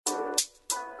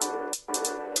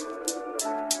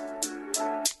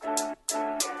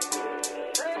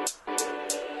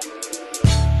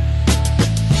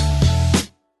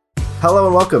Hello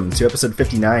and welcome to episode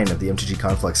 59 of the MTG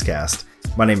Conflicts cast.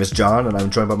 My name is John, and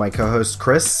I'm joined by my co-host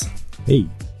Chris. Hey.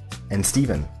 And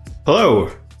Steven.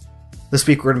 Hello. This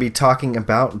week we're going to be talking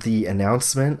about the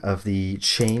announcement of the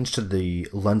change to the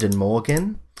London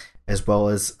Mulligan, as well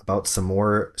as about some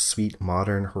more sweet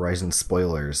Modern Horizons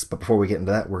spoilers. But before we get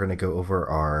into that, we're going to go over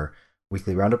our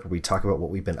weekly roundup where we talk about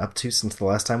what we've been up to since the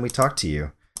last time we talked to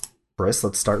you. Chris,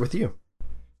 let's start with you.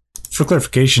 For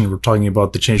clarification, we're talking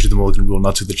about the change to the Mulligan rule,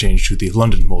 not to the change to the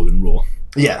London Mulligan rule.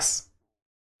 Yes.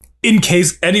 In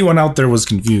case anyone out there was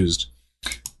confused,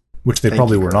 which they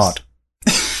probably were not.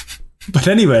 But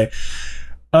anyway,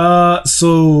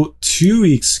 so 2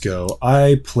 weeks ago,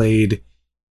 I played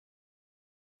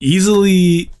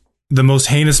easily the most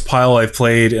heinous pile I've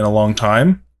played in a long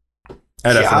time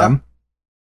at FNM.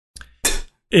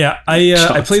 Yeah,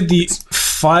 I played the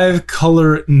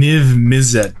 5-color Niv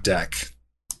Mizzet deck.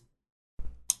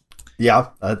 Yeah,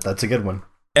 that's a good one.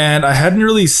 And I hadn't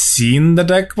really seen the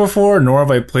deck before, nor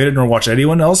have I played it, nor watched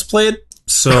anyone else play it.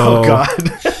 So oh god.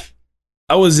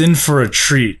 I was in for a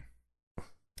treat.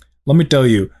 Let me tell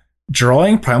you,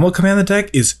 drawing Primal Command the deck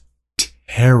is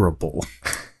terrible.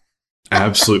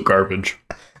 Absolute garbage.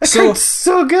 So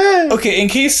good. Okay, in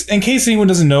case anyone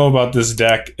doesn't know about this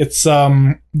deck, it's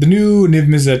the new Niv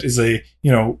Mizzet is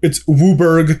it's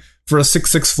Wooburg for a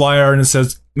 6/6 flyer, and it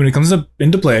says when it comes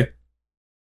into play,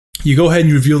 you go ahead and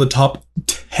you reveal the top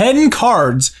 10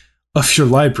 cards of your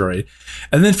library.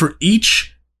 And then for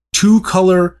each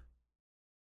 2-color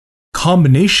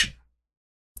combination,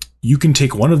 you can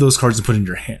take one of those cards and put it in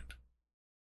your hand.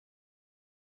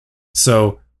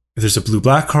 So if there's a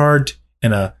blue-black card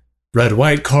and a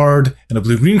red-white card and a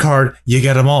blue-green card, you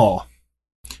get them all.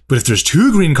 But if there's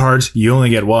 2 green cards, you only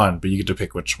get one, but you get to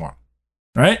pick which one.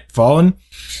 Right? Following?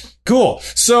 Cool.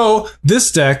 So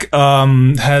this deck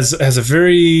has a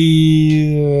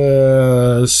very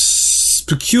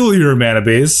peculiar mana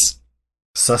base.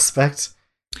 Suspect.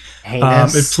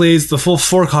 Heinous. It plays the full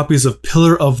 4 copies of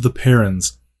Pillar of the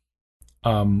Perins.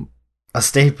 A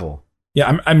staple.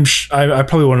 Yeah, I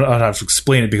probably won't have to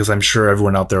explain it because I'm sure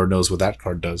everyone out there knows what that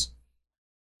card does.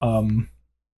 Okay,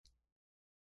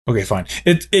 fine.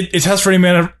 It has for a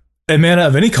mana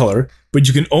of any color, but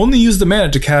you can only use the mana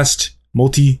to cast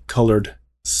multicolored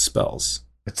spells.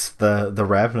 It's the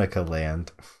Ravnica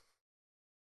land.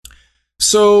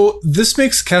 So this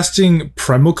makes casting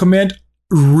Primal Command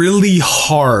really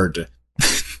hard.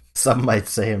 Some might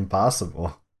say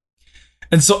impossible.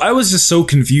 And so I was just so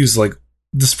confused. Like,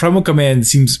 this Primal Command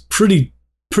seems pretty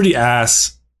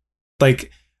ass. Like,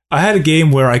 I had a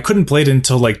game where I couldn't play it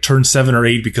until like turn 7 or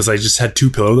 8 because I just had 2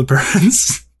 Pillar of the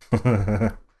Perins.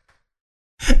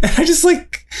 And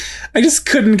I just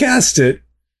couldn't cast it.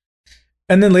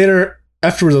 And then later,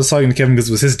 afterwards, I was talking to Kevin because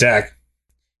it was his deck,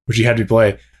 which he had me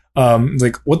play.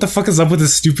 Like, what the fuck is up with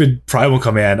this stupid Primal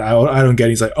Command? I don't get it.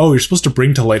 He's like, oh, you're supposed to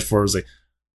bring to light 4. I was like,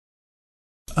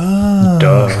 oh.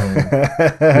 Duh.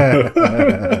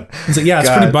 He's like, yeah, it's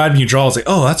pretty bad when you draw. I was like,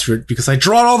 oh, that's weird because I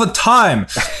draw it all the time.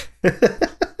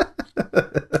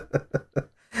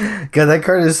 God, that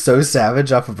card is so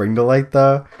savage off of Bring to Light,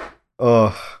 though.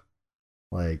 Oh.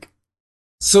 Like,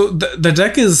 so the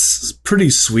deck is pretty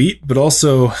sweet, but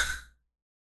also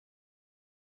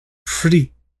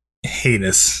pretty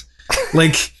heinous.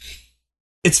 Like,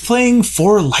 it's playing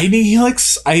 4 Lightning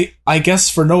Helix. I guess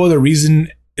for no other reason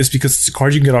is because it's a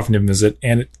card you can get off Niv Mizzet,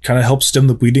 and it kind of helps stem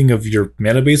the bleeding of your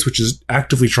mana base, which is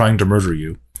actively trying to murder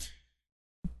you.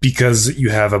 Because you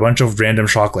have a bunch of random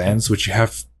shock lands, which you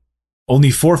have only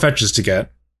 4 fetches to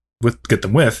get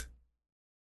them with.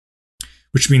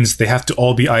 Which means they have to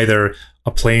all be either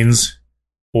a plains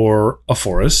or a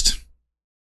forest.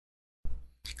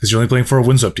 Because you're only playing 4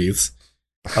 Windswept Heaths.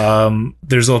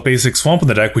 There's a basic swamp in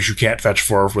the deck, which you can't fetch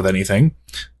for with anything.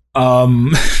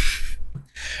 And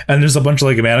there's a bunch of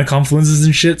like mana confluences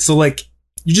and shit. So like,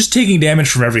 you're just taking damage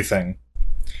from everything.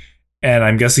 And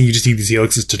I'm guessing you just need these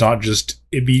helixes to not just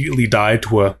immediately die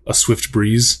to a swift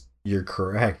breeze. You're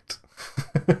correct.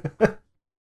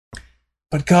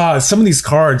 But God, some of these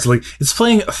cards, like, it's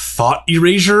playing Thought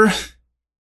Erasure.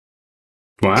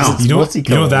 Wow. You know what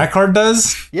that card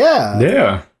does? Yeah.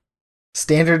 Yeah.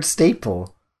 Standard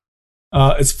staple.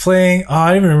 It's playing, I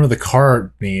don't even remember the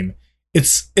card name.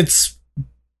 It's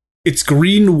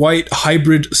green-white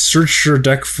hybrid search your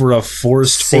deck for a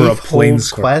forest Safe or a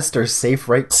plains quest or Safe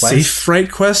Right Quest. Safe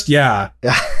Right Quest? Yeah.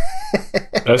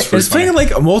 That's It's playing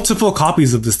like multiple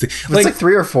copies of this thing. It's like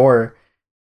 3 or 4.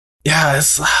 Yeah,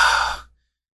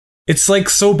 it's like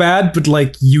so bad, but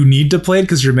like you need to play it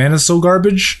because your mana's so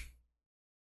garbage.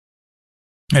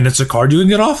 And it's a card you can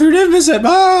get off your Niv Mizzet.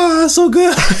 Ah, so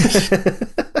good.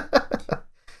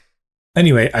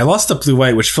 Anyway, I lost the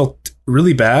blue-white, which felt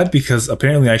really bad because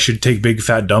apparently I should take big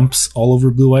fat dumps all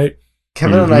over blue-white.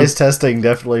 Kevin and I's testing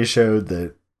definitely showed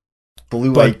that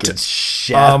blue-white gets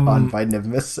shat on by Niv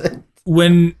Mizzet.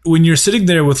 When you're sitting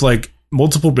there with like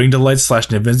multiple Bring to Light /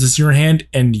 Niv Mizzets in your hand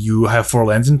and you have 4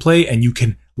 lands in play and you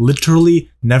can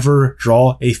literally never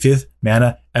draw a 5th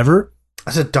mana ever.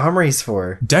 That's what Domri's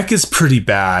for. Deck is pretty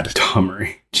bad.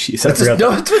 Domri. Jeez, That's what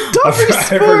Domri's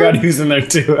I for. forgot he was in there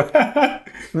too.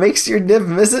 Makes your Niv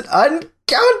Mizzet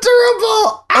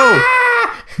uncounterable.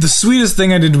 Oh! The sweetest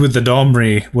thing I did with the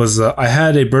Domri was I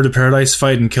had a Bird of Paradise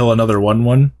fight and kill another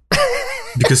 1/1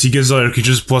 because he gives other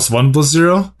creatures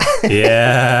 +1/+0.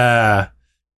 Yeah.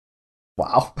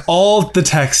 Wow. All the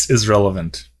text is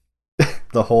relevant.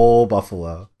 The whole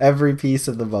buffalo. Every piece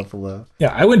of the buffalo.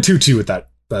 Yeah, I went 2-2 with that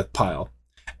pile.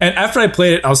 And after I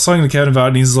played it, I was talking to Kevin about it,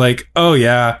 and he's like, oh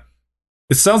yeah,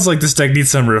 it sounds like this deck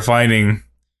needs some refining.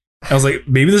 I was like,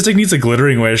 maybe this deck needs a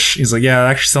Glittering Wish. He's like, yeah, it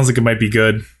actually sounds like it might be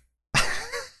good.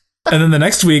 And then the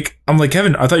next week, I'm like,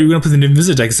 Kevin, I thought you were going to play the Niv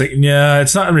Mizzet deck. He's like, yeah,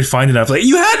 it's not refined enough. Like,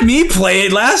 you had me play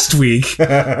it last week. When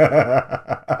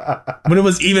it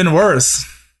was even worse.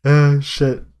 Oh,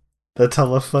 shit. That's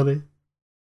hella funny.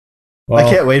 Well, I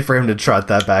can't wait for him to trot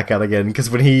that back out again, because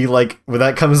when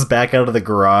that comes back out of the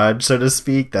garage, so to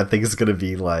speak, that thing's gonna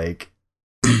be like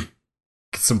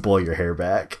some blow your hair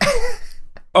back.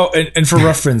 Oh, and for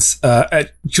reference,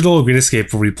 at good old Great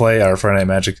Escape, where we play our Friday Night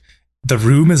Magic, the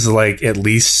room is like at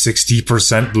least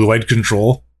 60% blue-white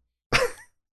control.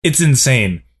 It's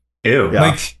insane. Ew. Yeah.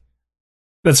 Like,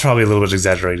 that's probably a little bit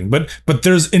exaggerating, but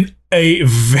there's a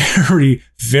very,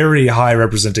 very high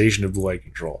representation of blue-white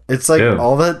control. It's like Ew.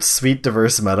 all that sweet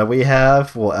diverse meta we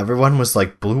have. Well, everyone was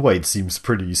like, blue-white seems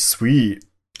pretty sweet,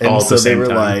 and All at so the they same were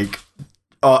time. like,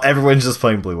 oh, everyone's just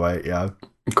playing blue-white. Yeah.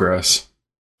 Gross.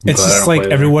 I'm It's glad I just don't like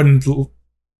play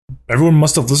everyone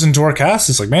must have listened to our cast.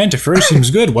 It's like, man, Teferi seems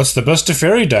good. What's the best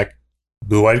Teferi deck?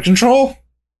 Blue-white control?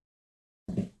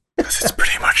 Because it's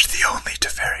pretty much the only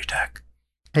Teferi deck.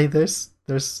 Hey, there's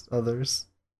others.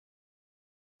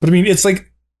 But I mean, it's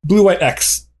like blue-white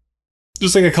X.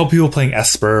 There's like a couple people playing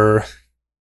Esper.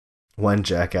 One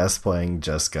jackass playing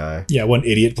Jeskai. Yeah, one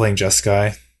idiot playing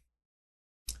Jeskai.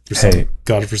 For Hey. some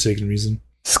godforsaken reason.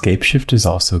 Scapeshift is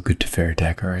also good to fair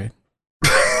deck, alright?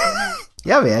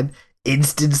 Yeah, man.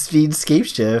 Instant speed scape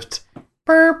shift.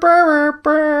 Burr, burr, burr,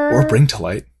 burr. Or Bring to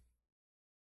Light,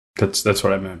 That's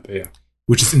what I meant, but yeah.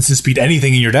 which is instant speed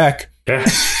anything in your deck. Yeah.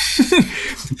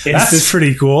 That's instant,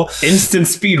 pretty cool. instant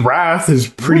speed wrath is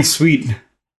pretty sweet.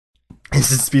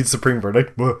 Instant speed supreme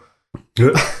verdict.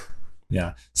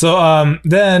 Yeah. So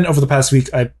then over the past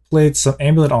week, I played some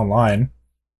Amulet Online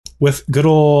with good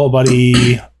old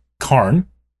buddy Karn,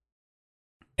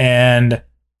 and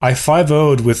I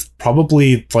 5-0'd with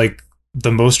probably like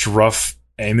the most rough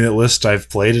Amulet list I've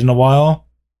played in a while.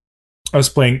 I was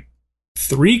playing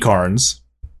 3 Karns,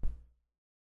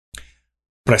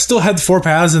 but I still had 4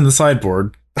 paths in the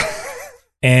sideboard.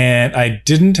 And I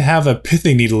didn't have a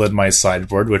Pithing Needle in my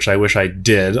sideboard, which I wish I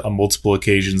did on multiple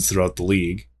occasions throughout the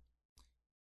league.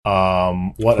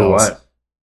 What For else?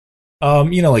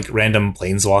 what? Like random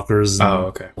planeswalkers, and- Oh,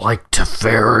 okay. Like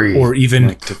Teferi. or even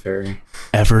Like Teferi.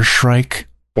 Evershrike?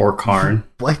 Or Karn.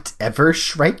 Whatever,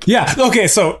 Shrike? yeah. Okay,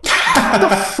 so What the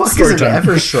fuck Story is an time.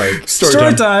 Evershrike?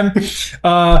 story time.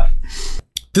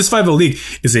 This 5-0 league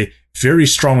is a very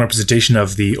strong representation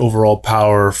of the overall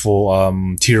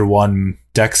powerful tier 1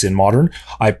 decks in Modern.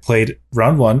 I played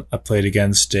round 1. I played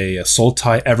against a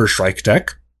Sultai Evershrike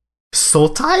deck.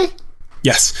 Sultai?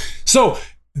 Yes. So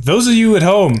those of you at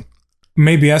home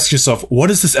maybe ask yourself, what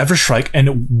is this Evershrike,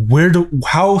 and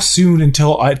how soon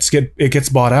until it gets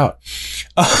bought out?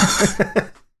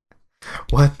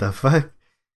 What the fuck?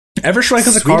 Evershrike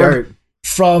is a Sweet card art.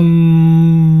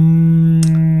 from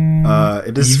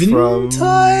It is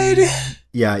Eventide?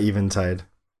 Yeah, Eventide.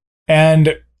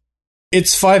 And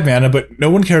it's 5 mana, but no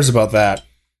one cares about that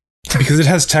because it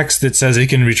has text that says it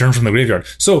can return from the graveyard.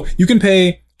 So you can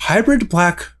pay hybrid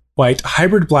black-white,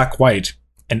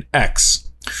 and X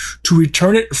to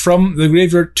return it from the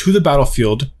graveyard to the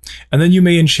battlefield, and then you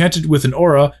may enchant it with an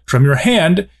aura from your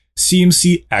hand,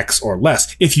 CMC X or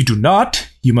less. If you do not,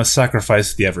 you must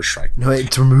sacrifice the Evershrike. No,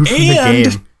 it's removed from the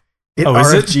And- game. It Oh,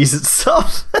 is it? RFGs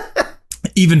itself.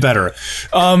 Even better.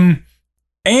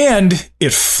 And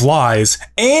it flies,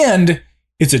 and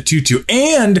it's a 2/2,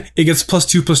 and it gets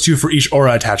 +2/+2 for each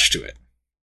aura attached to it.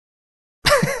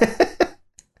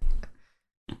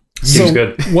 Seems So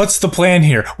good. what's the plan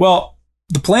here? Well,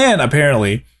 the plan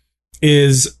apparently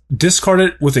is discard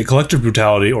it with a collective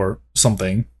brutality or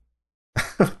something,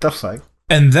 What the fuck?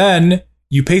 and then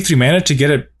you pay 3 mana to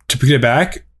get it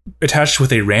back, attached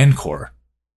with a Rancor.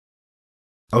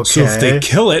 Okay. So if they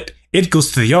kill it, it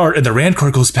goes to the yard, and the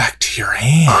Rancor goes back to your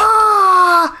hand.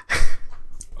 Ah!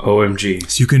 OMG.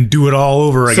 So you can do it all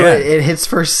over So again. it hits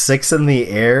for 6 in the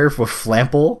air with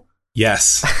Flample?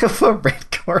 Yes. For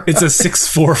Rancor. It's a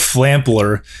 6/4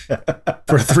 Flampler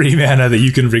for 3 mana that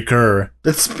you can recur.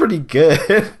 That's pretty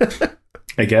good.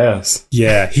 I guess.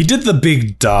 Yeah, he did the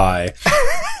big die.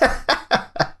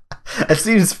 That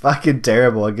seems fucking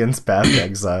terrible against Path to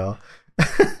Exile.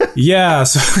 Yeah,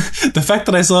 so the fact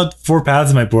that I still had 4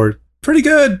 paths on my board, pretty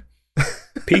good.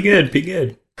 Be good, be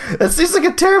good. That seems like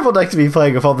a terrible deck to be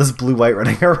playing with all this blue-white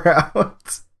running around.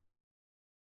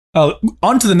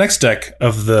 On to the next deck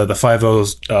of the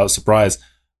 5-0 surprise.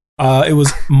 It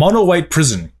was Mono White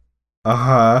Prison.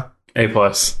 Uh-huh.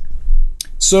 A+.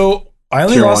 So I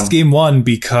only Tier lost 1. game 1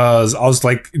 because I was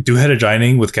like two-headed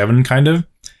gining with Kevin, kind of,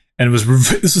 and this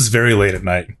was very late at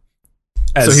night.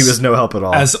 So he was no help at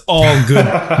all. As all good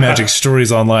Magic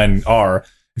stories online are,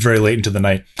 very late into the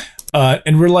night.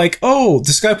 And we're like, oh,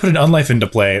 this guy put an Unlife into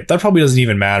play. That probably doesn't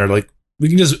even matter. Like, we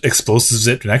can just explosives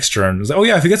it next turn. It's like, oh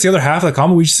yeah, if he gets the other half of the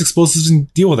combo, we just explosives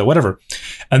and deal with it, whatever.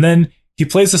 And then he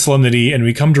plays the Solemnity, and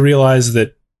we come to realize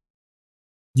that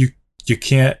you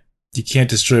can't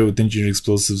destroy it with engineered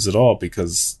explosives at all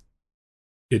because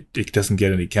it doesn't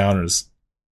get any counters.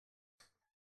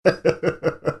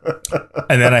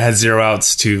 And then I had 0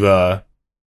 outs to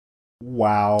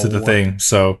Wow. the thing.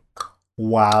 So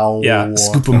Wow. yeah,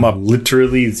 scoop him up.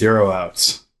 Literally 0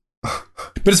 outs.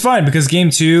 But it's fine because game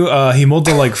 2, he mulled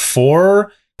to like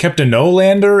 4, kept a no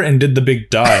lander, and did the big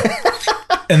die.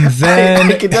 And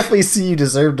then I can definitely see you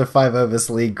deserve to 5-0 this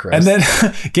league, Chris. and then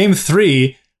game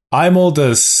 3, I mulled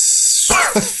a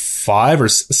 5 or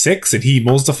 6, and he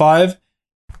mulls to 5,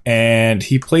 and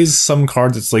he plays some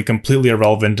card that's like completely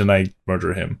irrelevant, and I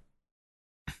murder him.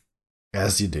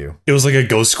 As you do. It was like a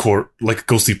ghost court, like a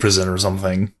ghostly prison or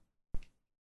something.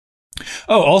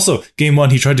 Oh, also, game 1,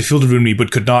 he tried to field ruin me,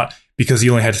 but could not because he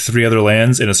only had 3 other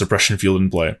lands and a suppression field in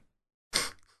play.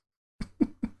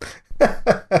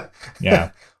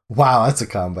 Yeah. Wow, that's a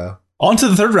combo. On to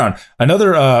the third round.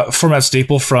 Another format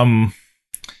staple from,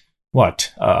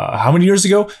 what? How many years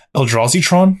ago?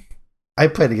 Eldrazi-tron? I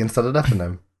played against that at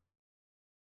F&M.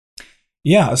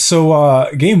 Yeah,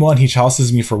 so game 1, he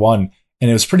chalices me for 1, and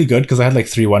it was pretty good because I had like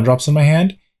 3 1-drops in my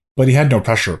hand, but he had no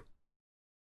pressure.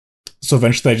 So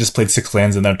eventually I just played 6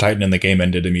 lands and then Titan, and the game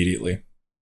ended immediately.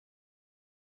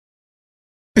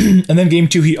 And then game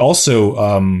 2, he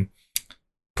also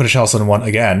put a chalice on 1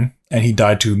 again, and he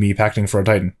died to me pacting for a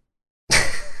Titan.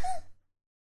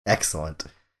 Excellent.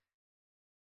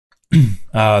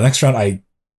 Next round, I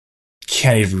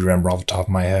can't even remember off the top of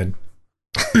my head.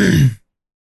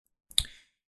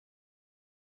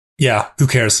 Yeah, who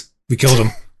cares? We killed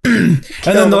him. And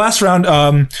then the last round,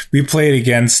 we played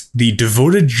against the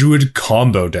Devoted Druid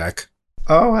combo deck,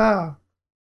 Oh, wow.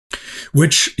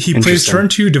 which he plays Interesting. turn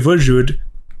 2 Devoted Druid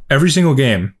every single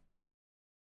game.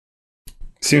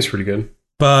 Seems pretty good.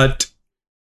 But,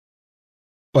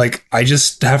 like, I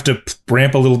just have to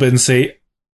ramp a little bit and say,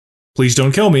 please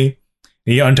don't kill me.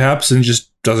 And he untaps and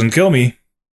just doesn't kill me.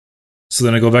 So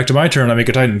then I go back to my turn, I make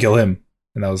a Titan and kill him.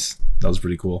 And that was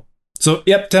pretty cool. So,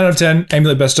 yep, 10 out of 10.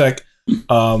 Amulet best deck.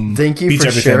 Thank you beats for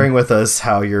everything. sharing with us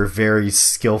how your very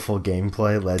skillful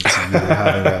gameplay led to you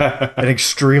having an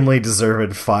extremely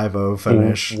deserved 5-0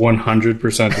 finish.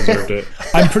 100% deserved it.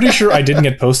 I'm pretty sure I didn't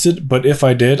get posted, but if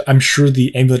I did, I'm sure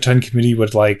the Amulet Titan community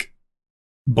would like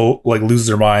lose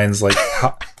their minds. Like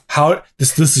how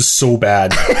this is so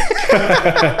bad.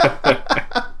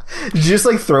 Did you just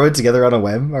like throw it together on a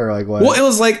whim or like what? Well, it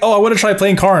was like, oh, I want to try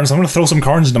playing Karns. I'm going to throw some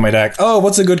Karns into my deck. Oh,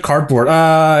 what's a good cardboard?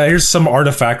 Here's some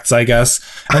artifacts, I guess.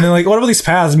 And then like, what about these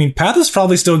paths? I mean, path is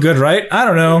probably still good, right? I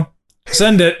don't know.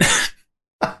 Send it.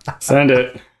 Send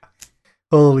it.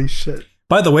 Holy shit.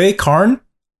 By the way, Karn,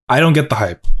 I don't get the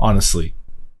hype, honestly,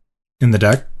 in the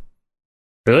deck.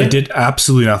 Really? It did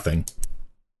absolutely nothing.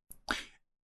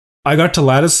 I got to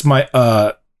lattice my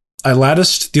I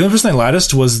latticed. The only person I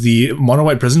latticed was the Mono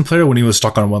White Prison player when he was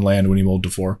stuck on 1 land when he mulled to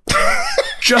 4.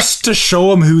 Just to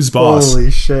show him who's boss.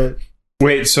 Holy shit.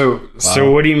 Wait, so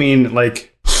what do you mean,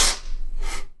 like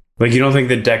you don't think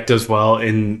the deck does well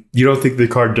you don't think the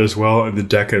card does well in the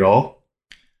deck at all?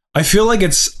 I feel like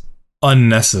it's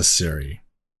unnecessary.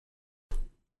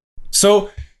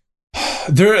 So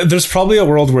there's probably a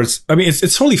world where it's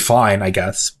totally fine, I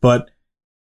guess, but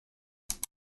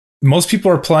most people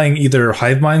are playing either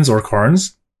Hive Minds or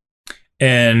Karns,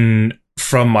 and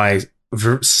from my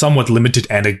somewhat limited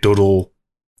anecdotal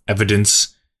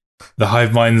evidence, the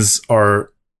Hive Minds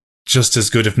are just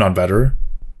as good, if not better,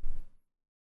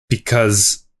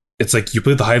 because it's like you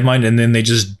play the Hive Mind and then they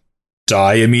just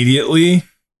die immediately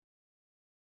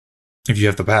if you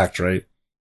have the pact, right?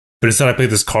 But instead I play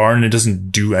this Karn and it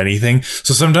doesn't do anything.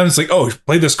 So sometimes it's like, oh,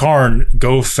 play this Karn,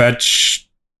 go fetch,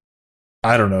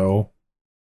 I don't know,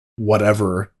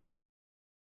 whatever.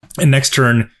 And next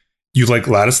turn you like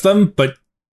lattice them, but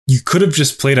you could have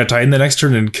just played a Titan the next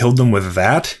turn and killed them with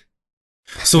that.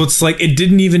 So it's like, it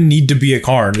didn't even need to be a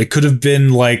Karn. It could have been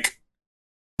like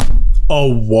a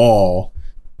wall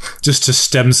just to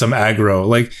stem some aggro.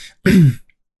 Like,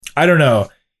 I don't know.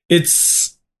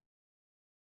 It's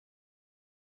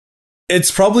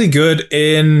probably good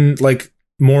in like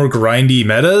more grindy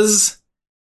metas,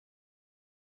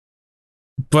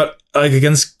 but like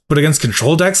against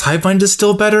control decks, Hivemind is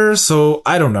still better. So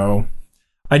I don't know.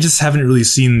 I just haven't really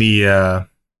seen the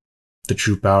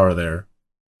true power there.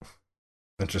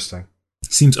 Interesting.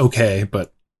 Seems okay,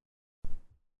 but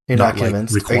you're not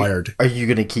convinced. Like, required. Are you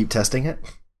going to keep testing it?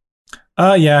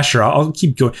 Yeah, sure. I'll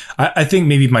keep going. I think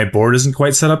maybe my board isn't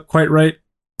quite set up quite right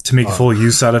to make full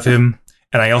use out of him,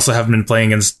 and I also haven't been playing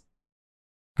against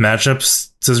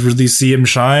matchups to really see him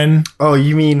shine. Oh,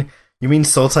 you mean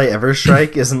Sultai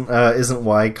Everstrike isn't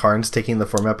why Karn's taking the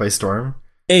format by storm?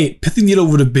 Hey, Pithing Needle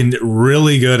would have been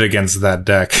really good against that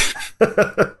deck.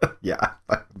 Yeah,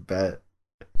 I bet.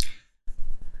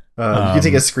 You can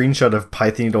take a screenshot of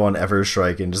Python Needle on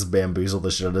Everstrike and just bamboozle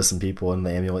the shit out of some people in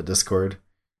the Amulet Discord.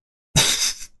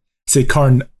 Say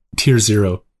Karn tier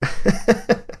 0.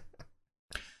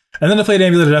 And then I played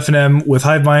Amulet at FNM with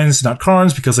Hive Minds, not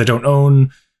Karns, because I didn't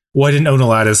own a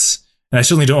Lattice, and I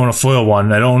certainly don't own a foil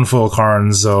one. I don't own foil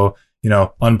Karns, so,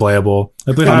 unplayable.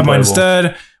 I played Hive Mind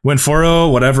instead, went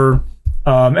 4-0, whatever.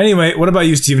 Anyway, what about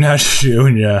you, Steven? How did you do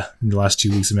in your last 2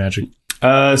 weeks of Magic? So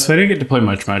I didn't get to play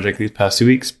much Magic these past 2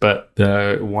 weeks, but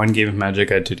the one game of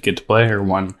Magic I did get to play, or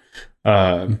one,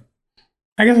 I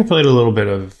guess I played a little bit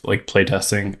of like play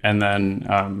testing, and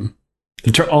then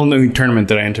the only tournament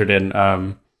that I entered in,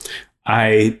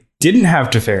 I didn't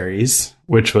have Teferis,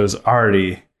 which was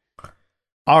already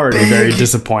very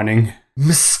disappointing.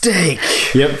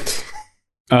 Mistake. Yep.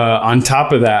 On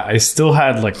top of that, I still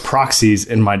had like proxies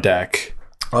in my deck.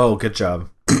 Oh, good job.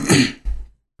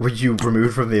 Were you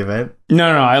removed from the event?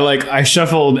 No. I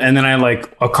shuffled, and then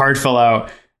a card fell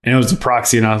out, and it was a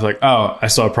proxy, and I was like, oh, I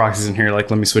still have proxies in here.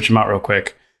 Like, let me switch them out real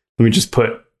quick. Let me just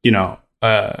put,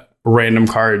 random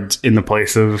cards in the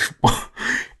place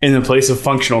of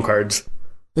functional cards.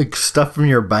 Like stuff from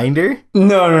your binder?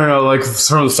 No. Like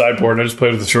from the sideboard. I just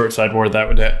played with the short sideboard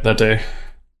that day.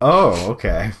 Oh,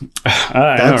 okay.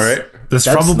 I know, right? That's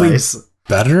probably nice.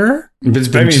 Better. It's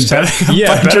better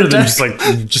than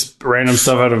just random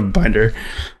stuff out of a binder.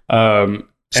 And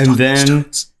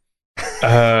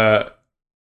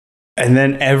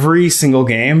then every single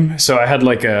game. So I had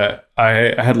I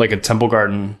had a Temple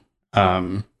Garden.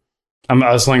 I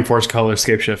was playing Force Color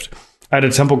Escape Shift. I had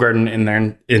a Temple Garden in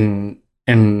there in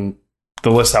the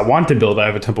list I want to build. I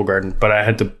have a Temple Garden, but I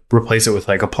had to replace it with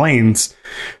a Plains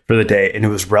for the day, and it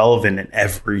was relevant in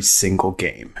every single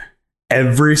game.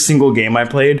 Every single game I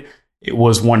played, it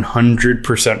was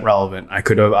 100% relevant. I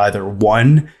could have either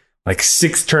won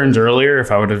 6 turns earlier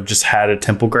if I would have just had a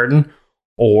Temple Garden,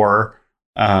 or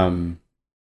I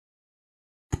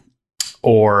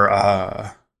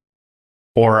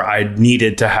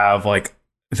needed to have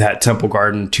that Temple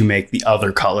Garden to make the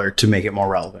other color to make it more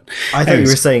relevant. I thought you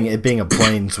were saying it being a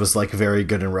Plains was very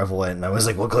good and relevant, and I was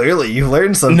like, well, clearly you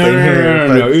learned something here.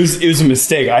 No. It was a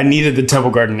mistake. I needed the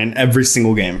Temple Garden in every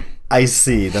single game. I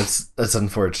see. That's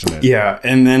unfortunate. Yeah,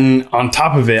 and then on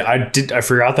top of it, I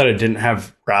forgot that I didn't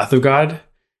have Wrath of God,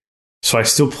 so I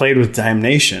still played with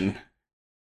Damnation,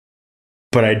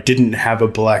 but I didn't have a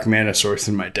black mana source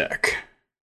in my deck.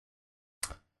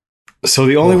 So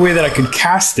the only way that I could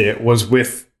cast it was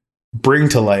with Bring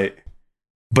to Light,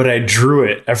 but I drew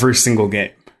it every single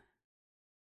game.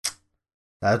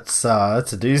 That's a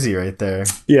doozy right there.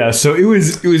 Yeah, so it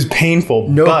was painful.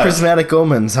 No Prismatic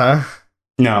Omens, huh?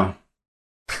 No.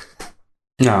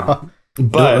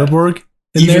 But Urborg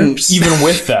even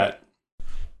with that,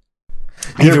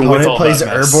 your opponent plays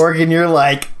Urborg, and you're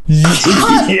like,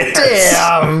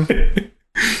 damn.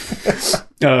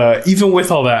 Even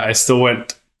with all that, I still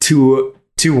went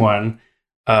 2-1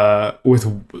 with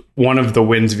one of the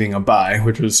wins being a bye,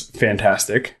 which was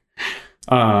fantastic.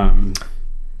 I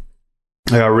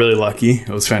got really lucky. It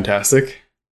was fantastic.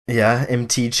 Yeah,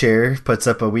 MT Chair puts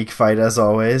up a weak fight as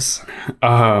always.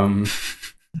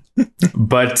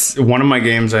 But one of my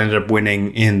games I ended up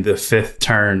winning in the 5th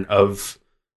turn of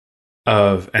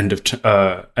end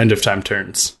of time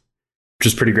turns, which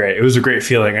was pretty great. It was a great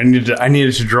feeling. I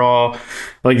needed to draw.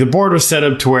 The board was set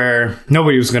up to where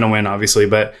nobody was going to win, obviously,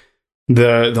 but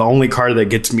the only card that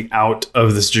gets me out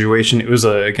of the situation, it was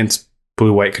against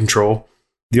blue-white control.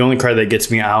 The only card that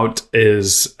gets me out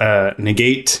is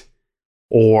negate,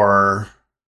 or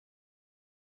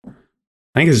I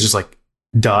think it's just like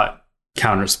dot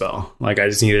counterspell. Like I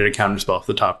just needed a counterspell off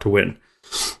the top to win.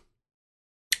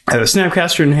 I have a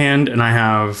Snapcaster in hand, and I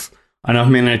have enough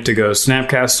mana to go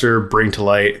Snapcaster, Bring to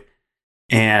Light,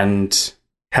 and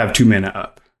have 2 mana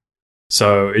up.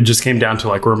 So it just came down to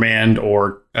like Remand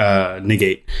or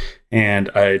negate. And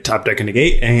I top deck a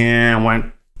negate and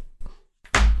went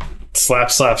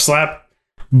slap, slap, slap.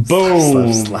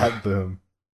 Boom. Slap, slap, boom.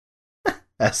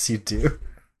 As you do.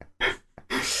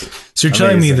 So you're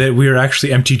telling me that we are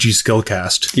actually MTG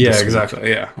Skillcast. Yeah, exactly.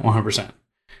 Yeah, 100%.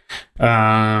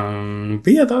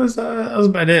 But yeah, that was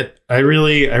about it. I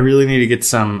really need to get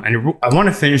some. I want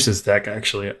to finish this deck.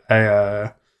 Actually,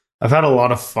 I've had a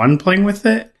lot of fun playing with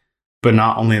it, but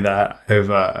not only that,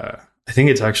 I think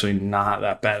it's actually not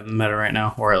that bad in the meta right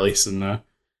now, or at least in the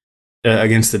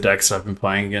against the decks I've been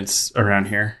playing against around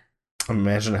here.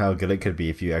 Imagine how good it could be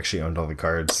if you actually owned all the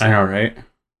cards. I know, right?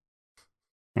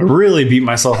 I really beat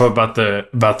myself up about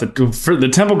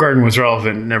the Temple Garden was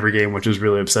relevant in every game, which was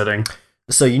really upsetting.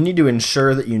 So you need to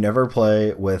ensure that you never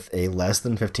play with a less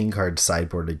than 15 card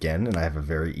sideboard again, and I have a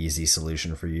very easy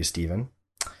solution for you, Steven.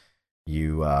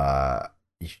 You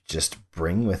just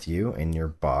bring with you in your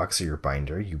box or your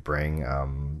binder, you bring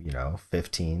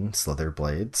 15 Slither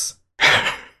Blades,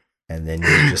 and then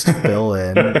you just fill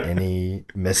in any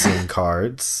missing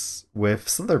cards with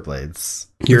Slither Blades.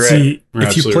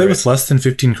 If you play with less than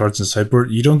 15 cards in the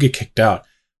sideboard, you don't get kicked out.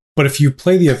 But if you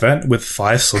play the event with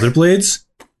 5 Slither Blades,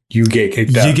 you get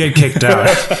kicked out. You get kicked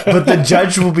out. But the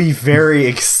judge will be very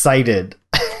excited.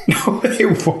 No, they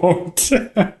won't.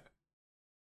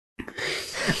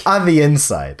 On the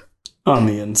inside. On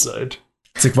the inside.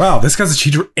 It's like, wow, this guy's a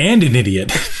cheater and an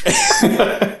idiot.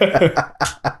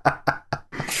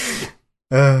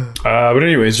 But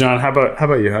anyways, John, how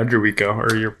about you? How'd your week go,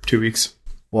 or your 2 weeks?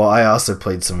 Well, I also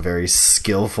played some very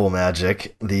skillful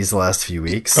Magic these last few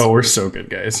weeks. Oh, we're so good,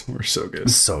 guys. We're so good.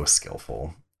 So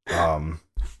skillful.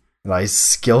 And I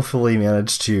skillfully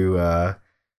managed to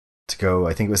go,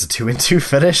 I think it was a 2-2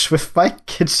 finish with my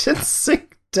kitchen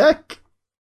sink deck.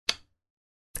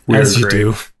 As you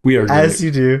do. We are great. As you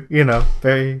do,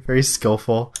 very, very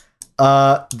skillful.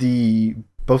 Both the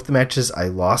matches I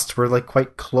lost were like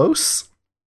quite close.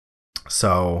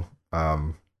 So,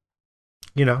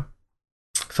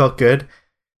 felt good.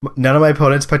 None of my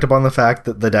opponents picked up on the fact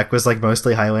that the deck was like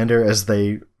mostly Highlander, as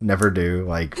they never do.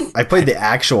 Like, I played the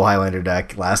actual Highlander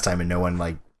deck last time, and no one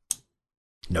like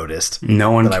noticed. No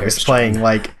one that cares, I was playing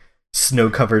like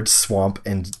snow-covered swamp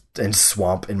and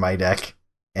swamp in my deck,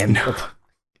 and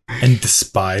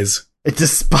despise. It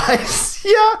despise.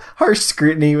 Yeah, Harsh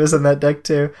Scrutiny was in that deck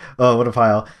too. Oh, what a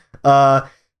pile.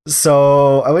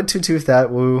 So I went 2-2 with that,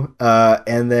 woo.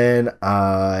 And then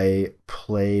I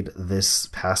played this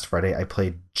past Friday. I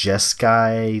played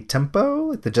Jeskai Tempo,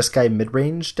 like the Jeskai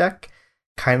mid-range deck,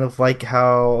 kind of like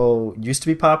how it used to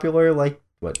be popular, like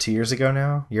 2 years ago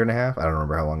now, year and a half. I don't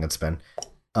remember how long it's been.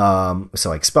 So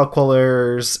like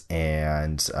Spellquellers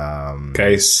and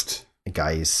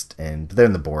Geist, and they're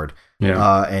in the board.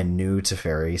 Yeah. And new to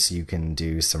Fairy, so you can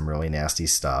do some really nasty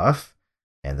stuff.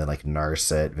 And then like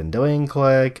Narset, Vendilion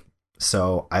Click.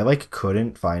 So I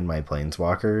couldn't find my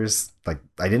Planeswalkers. Like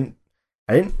I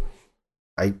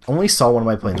only saw one of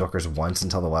my Planeswalkers once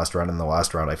until the last round. In the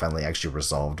last round I finally actually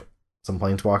resolved some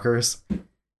Planeswalkers.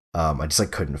 I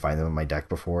just couldn't find them in my deck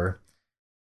before.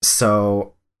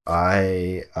 So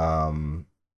I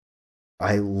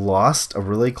lost a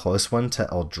really close one to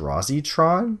Eldrazi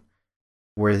Tron,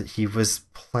 where he was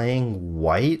playing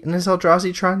white in his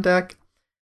Eldrazi Tron deck.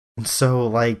 And so,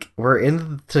 we're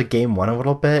into game 1 a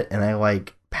little bit, and I,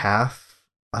 path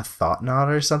a Thought Knot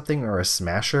or something, or a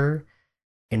Smasher,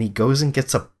 and he goes and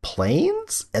gets a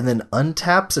Plains, and then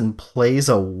untaps and plays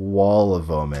a Wall of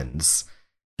Omens.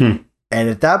 And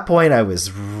at that point, I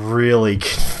was really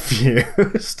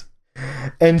confused.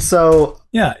 And so...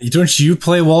 Yeah, don't you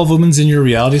play Wall of Omens in your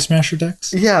Reality Smasher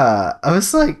decks? Yeah, I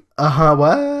was like,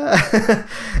 what?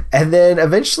 And then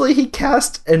eventually he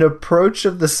cast an Approach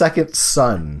of the Second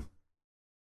Sun.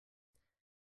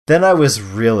 Then I was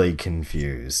really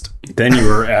confused. Then you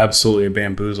were absolutely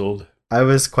bamboozled. I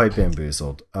was quite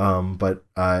bamboozled. But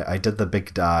I did the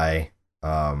big die.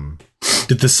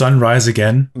 Did the sun rise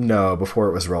again? No, before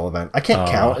it was relevant. I can't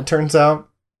count, it turns out.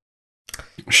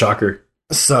 Shocker.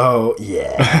 So,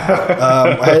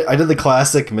 yeah. I did the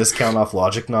classic miscount off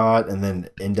Logic Knot, and then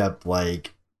end up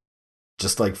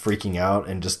just freaking out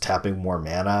and just tapping more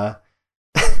mana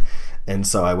And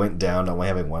so I went down to only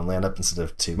having one land up instead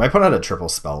of two. My opponent had a triple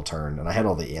spell turn, and I had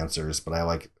all the answers, but I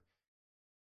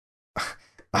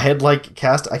had like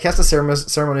cast a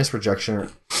ceremonious rejection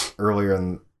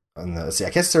earlier I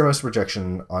cast ceremonious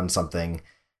rejection on something,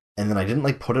 and then I didn't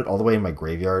like put it all the way in my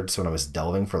graveyard. So when I was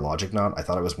delving for Logic Knot, I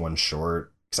thought it was one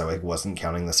short because I like wasn't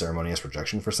counting the ceremonious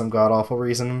rejection for some god awful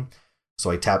reason.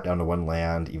 So I tapped down to one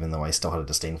land, even though I still had a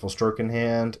Disdainful Stroke in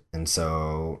hand, and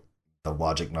so the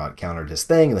Logic Knot countered his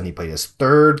thing, and then he played his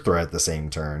third threat the same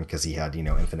turn because he had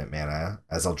infinite mana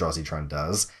as Eldrazi Tron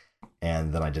does,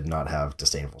 and then I did not have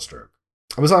Disdainful Stroke.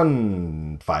 I was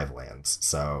on 5 lands,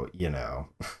 so,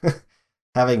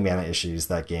 having mana issues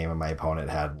that game, and my opponent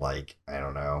had, like, I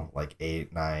don't know, like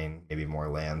 8, 9, maybe more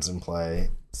lands in play,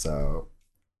 so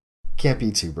can't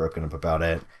be too broken up about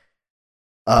it.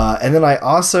 And then I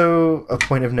also, a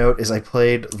point of note, is I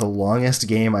played the longest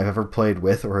game I've ever played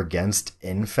with or against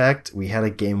Infect. We had a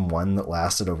game 1 that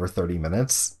lasted over 30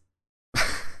 minutes.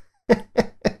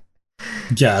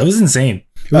 Yeah, it was insane.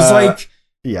 It was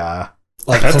yeah.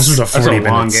 Like closer to 40 minutes.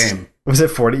 Long game. Was it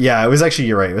 40? Yeah, it was actually,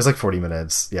 you're right. It was like 40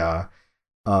 minutes. Yeah.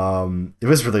 It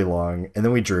was really long. And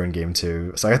then we drew in game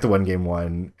 2. So I got the one game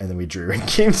 1, and then we drew in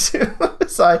game 2.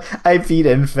 So I beat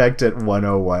Infect at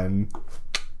 101.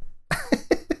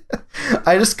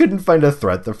 I just couldn't find a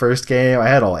threat the first game. I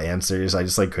had all answers. I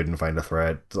just couldn't find a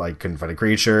threat. Couldn't find a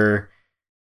creature.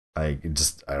 I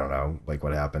don't know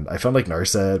what happened. I found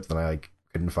Narset, then I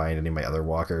couldn't find any of my other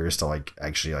walkers to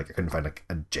actually I couldn't find a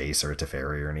Jace or a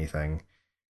Teferi or anything.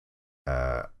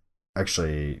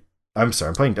 Actually, I'm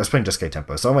sorry. I was playing Jeskai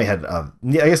Tempo, so I only had I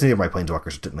guess neither of my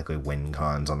planeswalkers technically win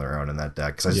cons on their own in that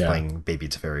deck because I was playing Baby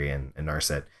Teferi and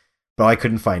Narset. But I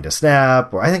couldn't find a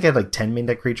Snap, or I think I had 10 main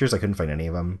deck creatures. I couldn't find any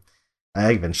of them.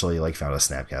 I eventually found a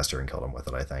Snapcaster and killed him with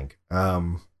it, I think.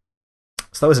 So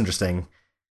that was interesting.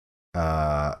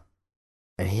 And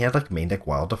he had main deck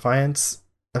Wild Defiance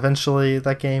eventually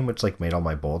that game, which made all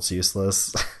my bolts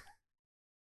useless.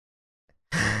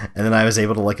 And then I was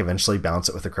able to eventually bounce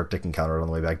it with a Cryptic and counter it on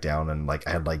the way back down, and I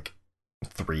had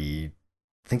 3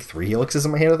 Helixes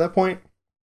in my hand at that point.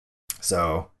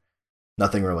 So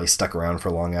nothing really stuck around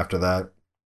for long after that.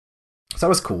 So that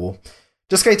was cool.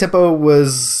 Jeskai Tempo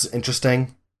was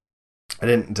interesting. I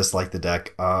didn't dislike the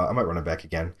deck. I might run it back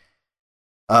again.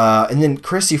 And then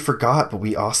Chris, you forgot, but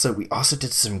we also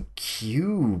did some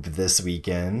Cube this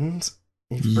weekend.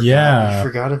 You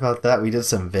forgot about that. We did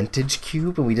some Vintage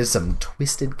Cube, and we did some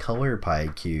Twisted Color Pie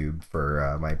Cube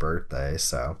for my birthday.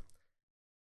 So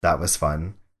that was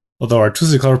fun. Although our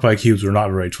Twisted Color Pie cubes were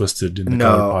not very twisted in the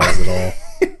color pies at all.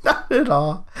 Not at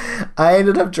all. I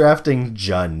ended up drafting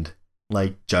Jund.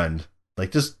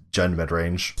 Just Jund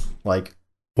mid-range.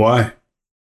 Why?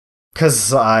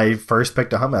 Because I first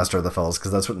picked a Huntmaster of the Fells,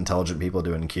 because that's what intelligent people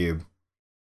do in Cube.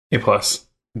 A+.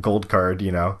 Gold card,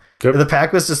 Yep. The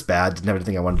pack was just bad, didn't have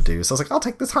anything I wanted to do, so I was I'll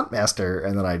take this Huntmaster,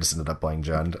 and then I just ended up playing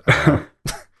Jund.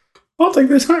 I'll take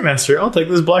this Huntmaster. I'll take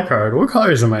this black card. What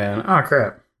colors am I in? Oh,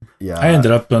 crap. Yeah. I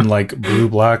ended up in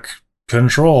blue-black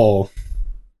control.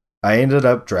 I ended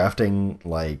up drafting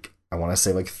I want to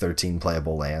say 13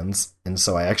 playable lands, and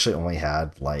so I actually only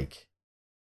had I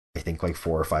think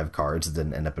 4 or 5 cards that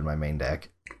didn't end up in my main deck.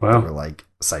 Wow. They were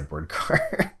sideboard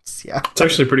cards. Yeah. It's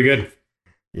actually pretty good.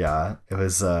 Yeah, it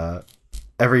was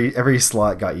every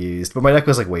slot got used, but my deck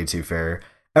was way too fair.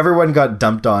 Everyone got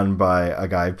dumped on by a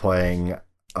guy playing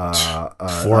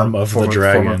Form of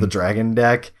the Dragon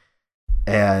deck,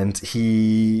 and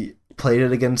he played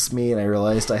it against me, and I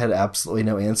realized I had absolutely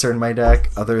no answer in my deck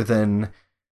other than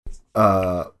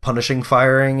punishing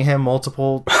firing him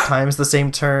multiple times the same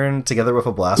turn together with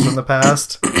a blast from the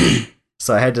past.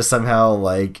 So I had to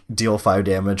somehow deal 5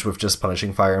 damage with just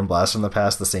punishing fire and blast from the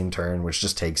past the same turn, which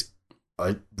just takes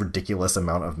a ridiculous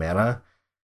amount of mana.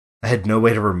 I had no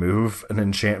way to remove an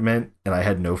enchantment, and I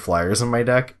had no flyers in my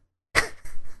deck.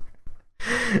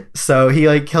 So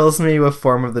he kills me with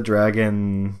Form of the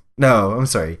Dragon. No, I'm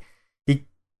sorry. He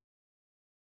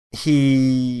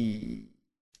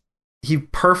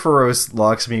Perforos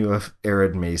locks me with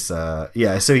Arid Mesa.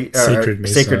 Yeah, so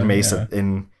Sacred Mesa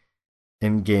yeah.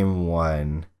 in game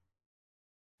 1.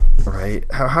 Right?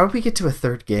 How did we get to a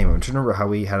third game? I'm trying to remember how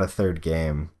we had a third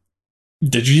game.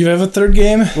 Did you have a third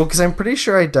game? Well, because I'm pretty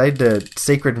sure I died to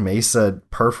Sacred Mesa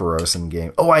Perforos in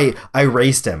game. Oh, I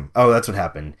raced him. Oh, that's what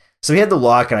happened. So he had the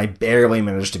lock, and I barely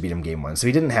managed to beat him game 1. So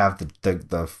he didn't have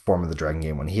the Form of the Dragon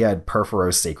game 1. He had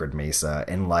Perforos Sacred Mesa,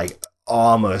 and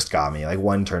almost got me,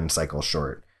 1 turn cycle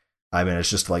short. I managed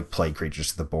just to play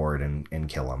creatures to the board and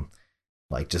kill him.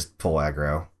 Just full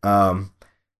aggro. And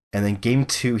then game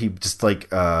 2, he just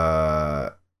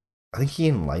I think he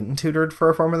enlightened tutored for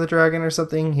a form of the dragon or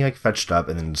something. He like fetched up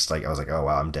and then just like I was like, oh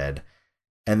wow, I'm dead.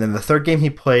 And then the third game he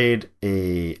played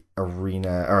a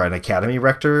arena or an academy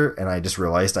rector, and I just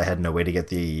realized I had no way to get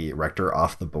the rector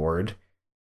off the board.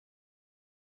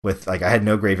 With like I had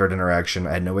no graveyard interaction,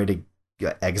 I had no way to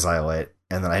exile it,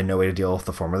 and then I had no way to deal with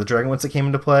the form of the dragon once it came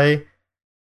into play.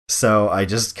 So I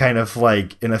just kind of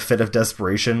like in a fit of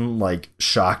desperation, like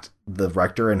shocked the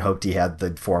rector and hoped he had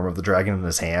the form of the dragon in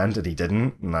his hand, and he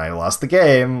didn't, and I lost the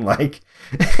game. Like,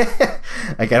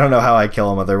 like I don't know how I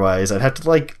kill him otherwise. I'd have to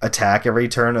like attack every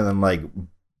turn and then like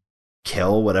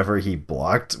kill whatever he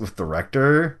blocked with the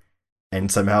rector,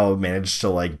 and somehow manage to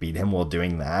like beat him while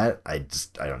doing that. I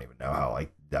don't even know how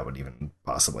like that would even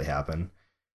possibly happen.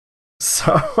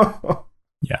 So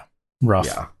Yeah. Rough.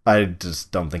 yeah, I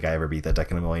just don't think I ever beat that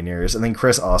deck in a million years. And then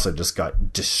Chris also just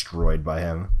got destroyed by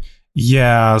him.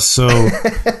 Yeah, so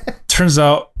turns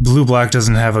out blue-black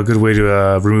doesn't have a good way to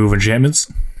remove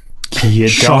enchantments. You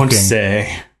Shocking. don't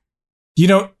say. You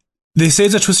know, they say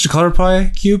it's a Twisted Color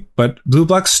Pie cube, but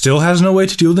blue-black still has no way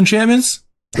to deal with enchantments?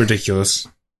 Ridiculous.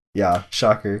 Yeah,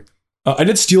 shocker. I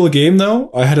did steal a game, though.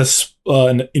 I had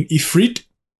an Ifrit,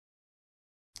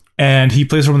 and he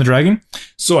plays from the dragon.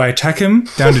 So I attack him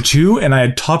down to 2, and I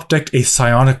had top-decked a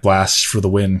Psionic Blast for the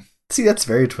win. See, that's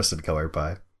very Twisted Color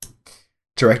Pie.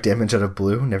 Direct damage out of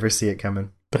blue, never see it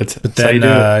coming. But But how you do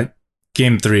it. then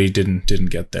game 3 didn't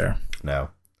get there. No.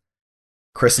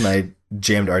 Chris and I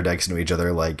jammed our decks into each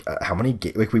other like how many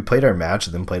like we played our match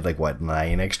and then played like what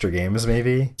 9 extra games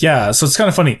maybe. Yeah, so it's kind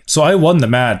of funny. So I won the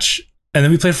match, and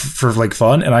then we played for like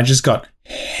fun, and I just got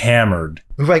hammered.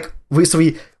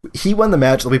 He won the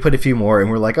match, we played a few more, and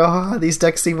we're like, oh, these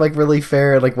decks seem like really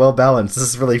fair and like well balanced. This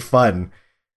is really fun.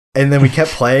 And then we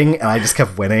kept playing, and I just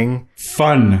kept winning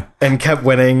Fun. and kept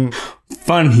winning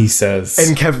Fun, he says.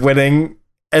 and kept winning.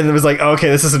 And it was like, oh, okay,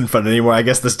 this isn't fun anymore. I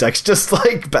guess this deck's just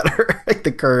like better. Like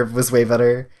the curve was way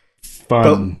better.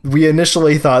 Fun. But we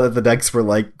initially thought that the decks were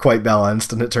like quite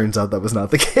balanced, and it turns out that was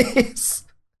not the case.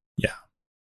 Yeah.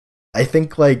 I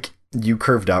think like you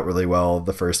curved out really well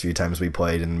the first few times we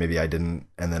played, and maybe I didn't.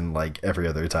 And then like every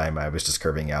other time I was just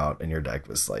curving out, and your deck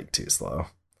was like too slow.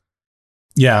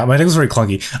 Yeah, my deck was very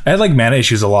clunky. I had like mana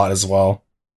issues a lot as well.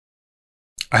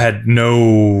 I had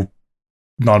no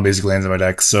non-basic lands in my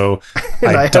deck, so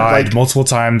And I had, died like, multiple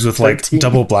times with like 13.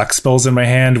 double black spells in my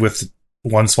hand with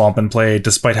one swamp in play,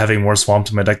 despite having more swamp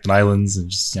in my deck than islands, and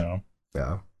just, you know,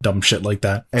 Yeah. dumb shit like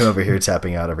that. I'm over here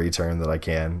tapping out every turn that I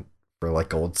can for like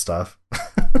gold stuff.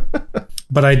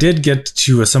 But I did get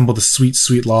to assemble the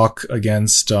sweet lock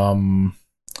against round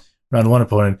 1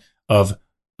 opponent of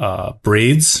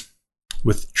Braids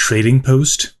with Trading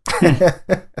Post.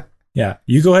 Yeah,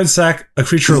 you go ahead and sack a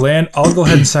creature or land. I'll go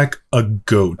ahead and sack a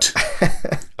goat.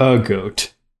 A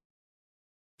goat.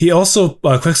 He also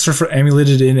Quicksilver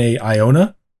emulated in a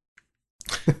Iona.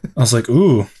 I was like,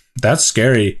 ooh, that's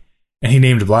scary. And he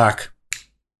named Black,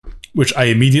 which I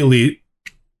immediately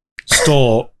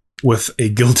stole with a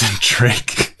Gilded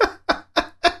Drake.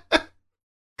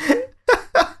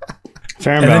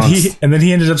 Fair and And balanced. then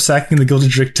he ended up sacking the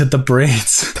Gilded Drake to the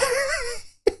Braids.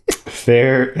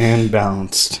 Fair and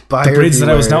balanced. The Braids that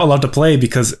I was not allowed to play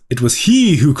because it was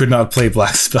he who could not play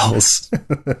black spells.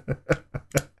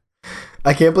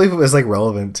 I can't believe it was like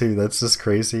relevant too. That's just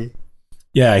crazy.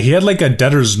 Yeah, he had like a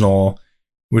Debtor's Knoll,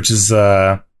 which is,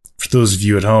 for those of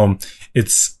you at home,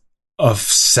 it's a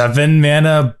 7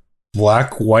 mana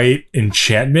black-white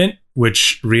enchantment,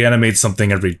 which reanimates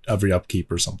something every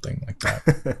upkeep or something like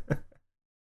that.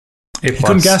 A He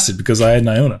couldn't cast it because I had an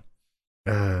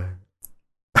Iona.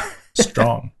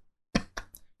 Strong.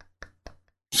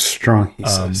 Strong, he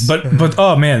says. But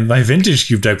oh man, my Vintage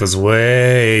Cube deck was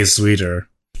way sweeter.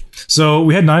 So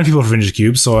we had 9 people for Vintage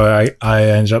Cube, so I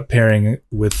ended up pairing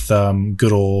with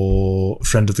good old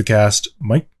friend of the cast,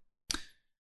 Mike.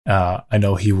 I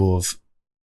know he will have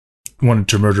wanted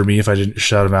to murder me if I didn't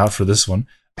shout him out for this one.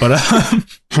 But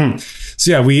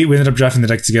so yeah, we ended up drafting the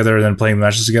deck together and then playing the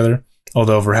matches together.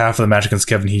 Although for half of the match against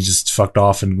Kevin, he just fucked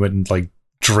off and went and like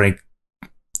drank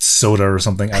soda or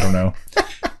something. I don't know.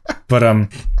 But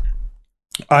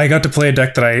I got to play a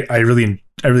deck that I really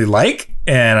like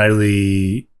and I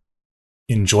really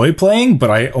enjoy playing, but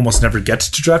I almost never get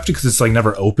to draft it because it's like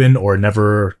never open or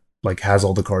never like has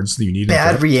all the cards that you need.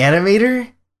 Bad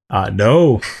Reanimator?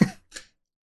 No.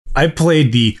 I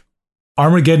played the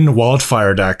Armageddon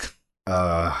Wildfire deck.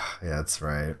 Yeah, that's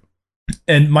right.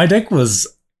 And my deck was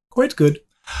quite good.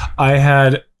 I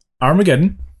had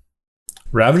Armageddon,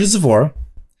 Ravages of War,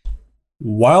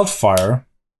 Wildfire,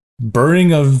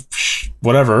 Burning of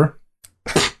whatever,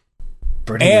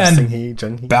 Burning and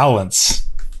Junghi. Balance.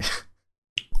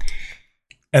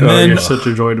 And You're then such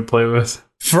a joy to play with.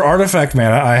 for artifact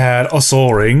mana, I had a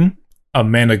Soul Ring, a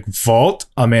Mana Vault,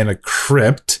 a Mana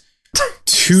Crypt,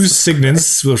 2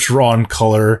 Signets, which were on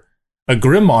color, a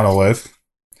Grim Monolith,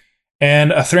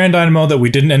 and a Thran Dynamo that we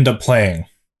didn't end up playing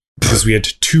because we had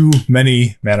too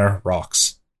many mana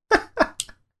rocks.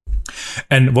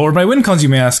 And what were my win cons, you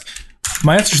may ask?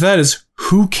 My answer to that is,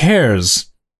 who cares?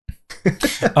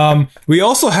 We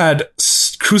also had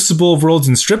Crucible of Worlds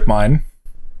and Strip Mine.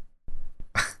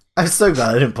 I'm so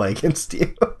glad I didn't play against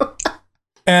you.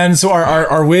 And so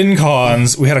our win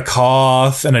cons, we had a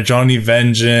Koth and a Johnny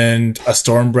Vengeant, a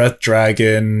Stormbreath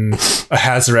Dragon, a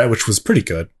Hazoret, which was pretty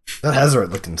good. That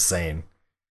Hazoret looked insane.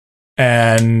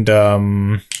 And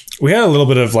we had a little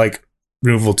bit of like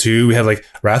removal too. We had like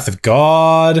Wrath of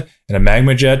God and a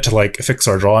Magma Jet to like fix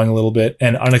our drawing a little bit,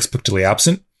 and Unexpectedly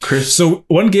Absent. Chris, So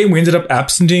one game we ended up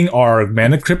absenting our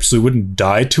Mana Crypt so we wouldn't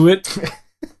die to it.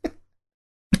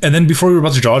 And then before we were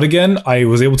about to draw it again, I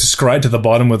was able to scry to the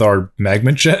bottom with our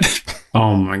Magma Jet.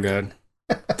 oh my god.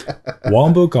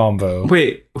 Wombo combo.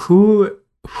 Wait, who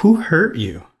hurt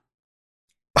you?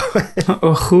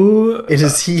 Who It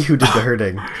is he who did the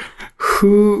hurting.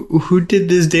 who did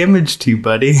this damage to you,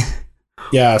 buddy?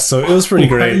 Yeah, so it was pretty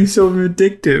Why are you great. so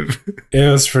addictive? It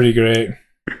was pretty great.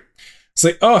 It's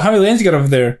like, oh, how many lands you got over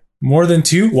there? More than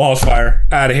 2? Wildfire.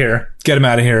 Out of here. Get him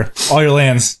out of here. All your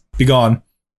lands. Be gone.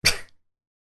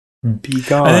 Be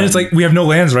gone. And then it's like, we have no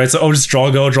lands, right? So, oh, just draw,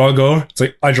 go, draw, go. It's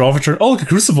like, I draw for turn. Oh, look, a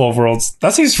Crucible of Worlds.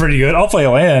 That seems pretty good. I'll play a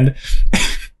land.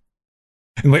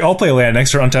 And like, I'll play a land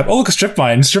next turn, untap. Oh, look, a Strip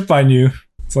Mine you.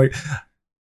 It's like,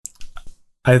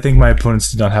 I think my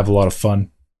opponents did not have a lot of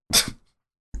fun.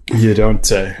 you don't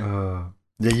say. Yeah,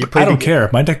 you I played. don't care.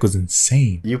 My deck was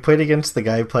insane. You played against the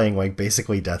guy playing like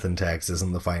basically Death and Taxes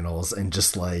in the finals, and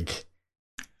just like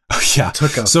Oh, yeah.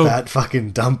 took a So- fat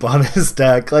fucking dump on his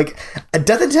deck. Like,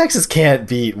 Death and Taxes can't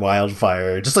beat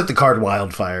Wildfire, just like the card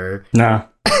Wildfire. No.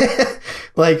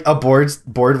 Like a board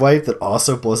wipe that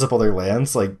also blows up all their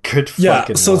lands. Like, good Yeah,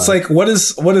 fucking. so it's luck. like, what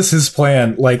is his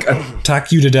plan? Like,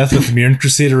 attack you to death with Mirren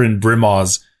Crusader and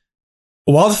Brimaz.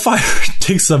 Wildfire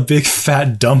takes a big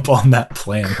fat dump on that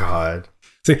plan. God.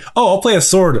 It's like, oh, I'll play a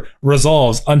sword,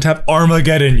 resolves, untap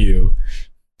Armageddon you.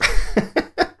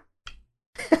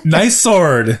 Nice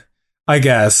sword, I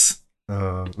guess.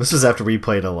 This was after we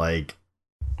played a like.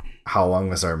 How long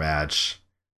was our match?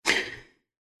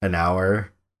 An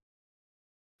hour?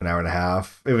 An hour and a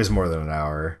half? It was more than an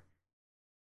hour.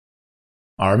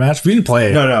 Our match? We didn't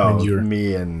play it. No, when you were-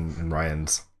 me and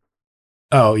Ryan's.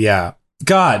 Oh, yeah.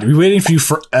 God, we were waiting for you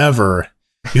forever.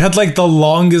 You had like the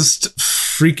longest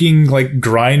freaking like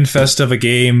grind fest of a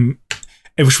game,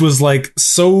 which was like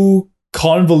so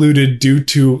convoluted due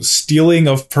to stealing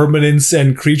of permanents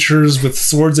and creatures with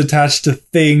swords attached to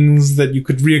things that you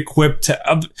could re-equip to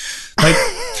like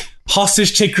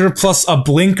hostage taker plus a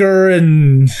blinker.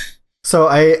 And So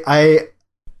I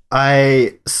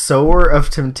Sower of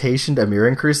Temptation to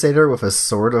Mirren Crusader with a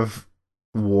Sword of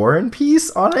War and Peace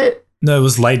on it. no, it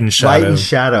was Light and Shadow. Light and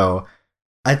Shadow.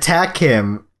 Attack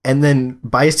him, and then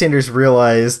bystanders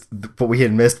realized what we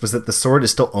had missed was that the sword is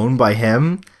still owned by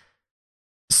him.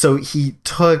 So he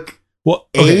took Well,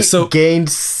 okay, 8, so gained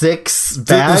 6 the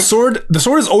back. sword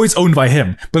is always owned by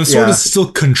him, but the sword Yeah. is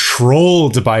still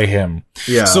controlled by him.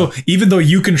 Yeah. So even though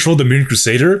you controlled the Mirren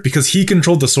Crusader, because he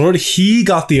controlled the sword, he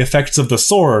got the effects of the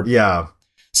sword. yeah.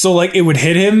 So like it would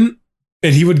hit him,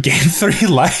 and he would gain 3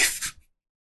 life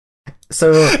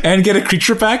So and get a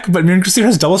creature back. But Mirren Crusader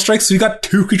has double strike, so he got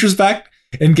 2 creatures back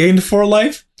and gained 4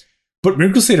 life. But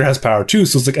Mirren Crusader has power too,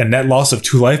 so it's like a net loss of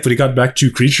 2 life, but he got back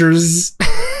 2 creatures.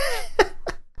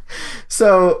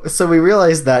 So we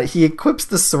realized that he equips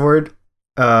the sword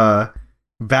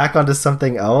back onto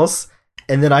something else,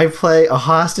 and then I play a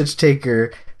hostage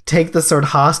taker, take the sword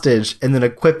hostage, and then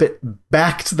equip it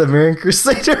back to the Mirren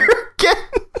Crusader again.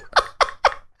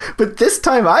 But this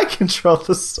time I control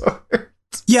the sword.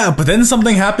 Yeah, but then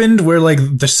something happened where like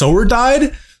the sword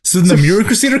died, so then the Mirren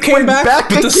Crusader came went back, back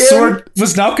but the again? sword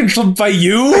was now controlled by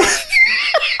you.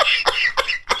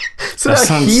 So That now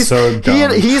sounds so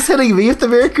dumb. he's hitting me with the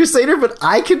Mirren Crusader, but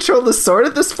I control the sword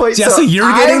at this point. Yeah, so you're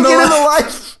I'm getting the the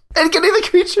life and getting the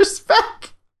creatures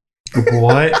back.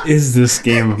 What is this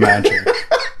game of Magic?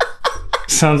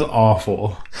 Sounds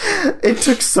awful. It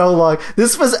took so long.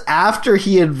 This was after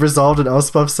he had resolved an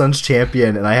Elspeth Sun's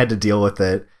champion, and I had to deal with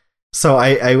it. So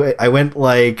I went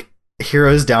like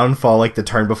Hero's Downfall, like the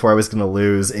turn before I was going to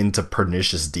lose, into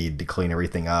Pernicious Deed to clean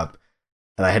everything up,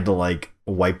 and I had to like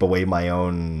wipe away my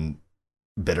own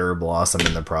Bitter Blossom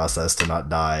in the process to not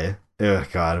die. Oh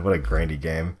god, what a grindy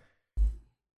game.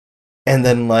 And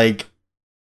then like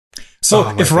So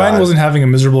Oh my if Ryan God. wasn't having a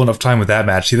miserable enough time with that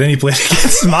match, then he played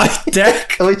against my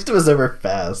deck. At least it was over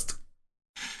fast.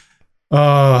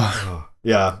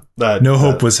 Yeah. No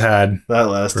hope was had that for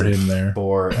lasted him there.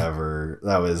 forever.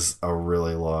 That was a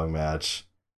really long match.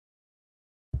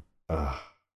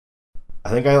 I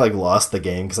think I lost the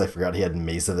game because I forgot he had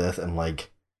Mazavith and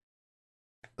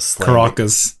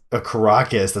Caracas,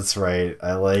 Caracas, that's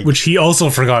right. which he also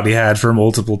forgot he had for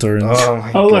multiple turns. Oh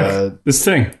my Oh, god. look, this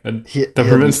thing that He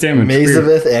prevents had damage.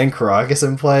 Mazavith and Caracas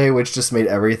in play, which just made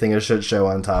everything a shit show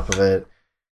on top of it.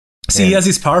 See, he has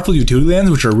these powerful utility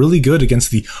lands, which are really good against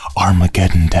the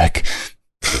Armageddon deck.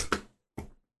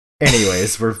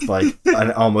 Anyways, we're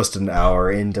almost an hour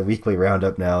into weekly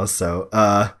roundup now, so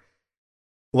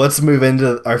let's move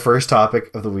into our first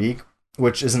topic of the week,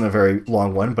 which isn't a very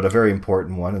long one, but a very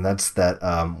important one, and that's that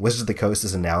Wizards of the Coast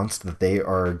has announced that they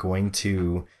are going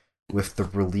to, with the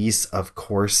release of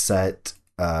Core Set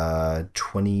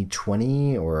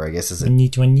 2020, or I guess is it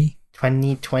 2020?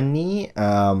 2020,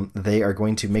 they are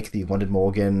going to make the London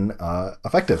Mulligan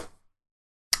effective.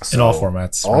 In all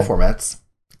formats. All right? formats.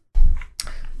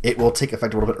 It will take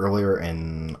effect a little bit earlier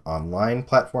in online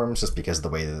platforms just because of the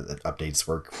way that the updates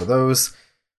work for those.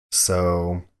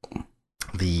 So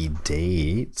the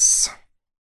dates...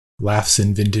 Laughs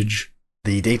in vintage.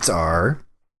 The dates are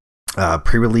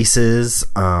pre-releases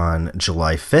on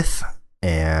July 5th,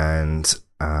 and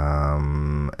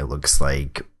it looks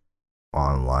like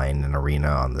online and Arena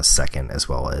on the 2nd, as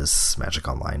well as Magic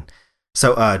Online.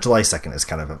 So July 2nd is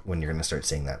kind of when you're going to start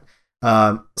seeing that.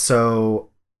 So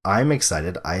I'm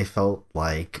excited. I felt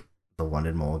like the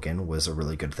London Mulligan was a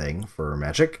really good thing for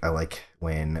Magic. I like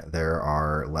when there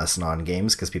are less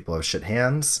non-games because people have shit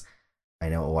hands. I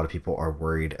know a lot of people are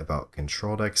worried about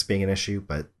control decks being an issue,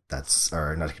 but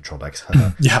or not control decks.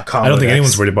 Yeah, combo I don't think decks.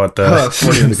 anyone's worried about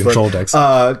the control decks.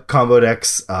 Combo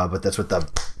decks, but that's what the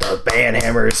ban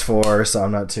hammer is for, so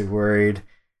I'm not too worried.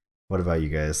 What about you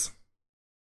guys?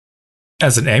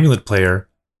 As an Amulet player,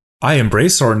 I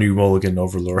embrace our new Mulligan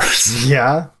Overlords.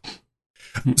 Yeah.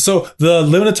 So the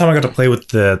limited time I got to play with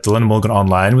the London Mulligan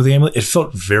online with the Amulet, it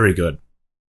felt very good.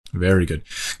 Very good.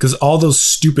 Because all those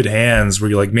stupid hands where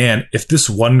you're like, man, if this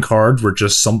one card were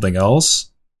just something else...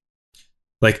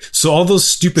 so all those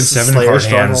stupid 7-card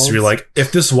hands, you're like,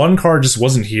 if this one card just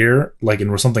wasn't here, and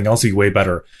were something else, it'd be way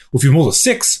better. Well, if you mulled a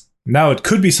 6, now it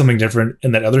could be something different,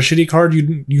 and that other shitty card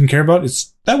you can care about,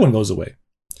 that one goes away.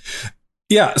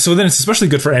 Yeah, so then it's especially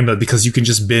good for Amulet because you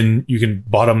can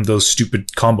bottom those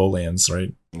stupid combo lands,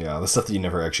 right? Yeah, the stuff that you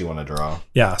never actually want to draw.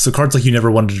 Yeah, so cards like you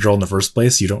never wanted to draw in the first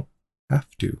place, you don't have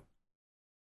to.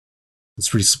 It's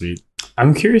pretty sweet.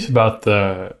 I'm curious about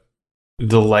the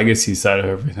legacy side of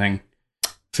everything. I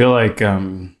feel like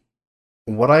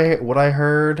what I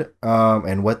heard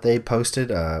and what they posted,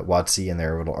 WotC in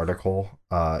their little article,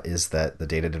 is that the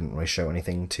data didn't really show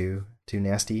anything too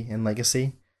nasty in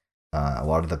Legacy. A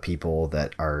lot of the people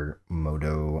that are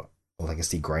Modo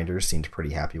Legacy grinders seemed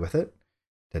pretty happy with it.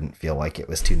 Didn't feel like it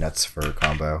was too nuts for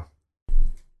combo.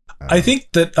 I think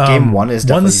that game one is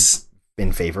definitely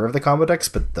in favor of the combo decks,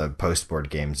 but the post-board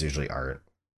games usually aren't.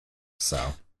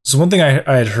 So one thing I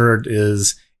had heard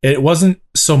is it wasn't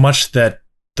so much that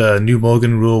the new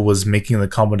Mulligan rule was making the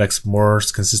combo decks more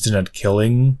consistent at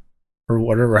killing or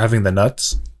whatever, or having the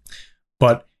nuts,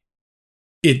 but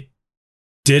it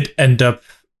did end up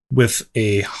with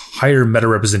a higher meta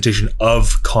representation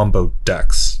of combo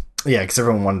decks. yeah, because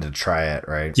everyone wanted to try it,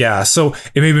 right? Yeah, so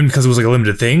it may have been because it was a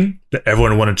limited thing that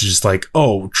everyone wanted to just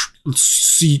let's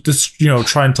see this,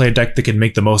 try and play a deck that can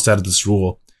make the most out of this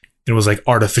rule. It was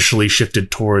artificially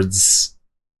shifted towards,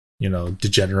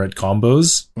 degenerate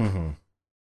combos. Mm-hmm.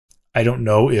 I don't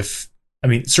know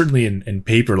certainly in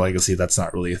Paper Legacy, that's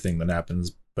not really a thing that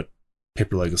happens, but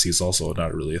Paper Legacy is also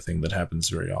not really a thing that happens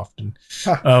very often.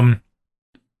 Huh.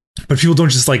 But people don't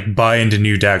just buy into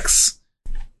new decks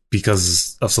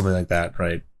because of something like that,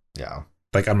 right? Yeah.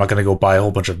 I'm not going to go buy a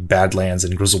whole bunch of bad lands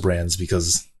and Grizzlebrands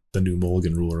because the new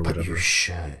Mulligan rule or But whatever. you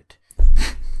should.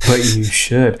 But you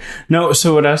should. No,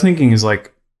 so what I was thinking is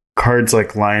cards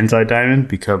like Lion's Eye Diamond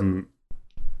become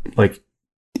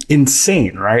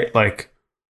insane, right?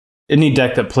 Any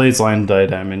deck that plays Lion's Eye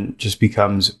Diamond just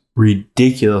becomes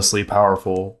ridiculously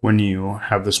powerful when you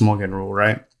have this Mulligan rule,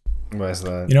 right? Why is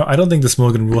that? I don't think this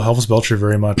Mulligan rule helps Belcher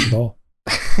very much at all.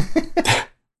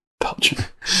 Belcher.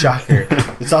 Shocker.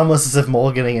 It's almost as if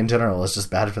mulliganing in general is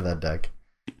just bad for that deck.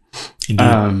 Indeed.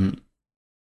 I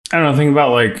don't know, think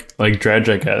about like Dredge,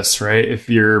 I guess, right? If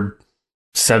your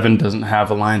 7 doesn't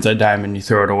have a Lion's Eye Diamond, you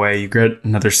throw it away, you get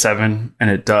another 7, and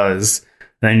it does.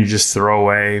 Then you just throw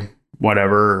away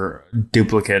whatever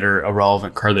duplicate or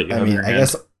irrelevant card that you have in your hand. I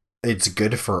guess it's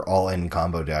good for all-in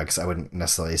combo decks. I wouldn't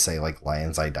necessarily say like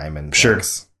Lion's Eye Diamond Sure.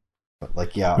 decks. But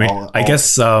like, yeah, I mean, I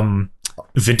guess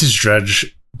Vintage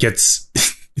Dredge gets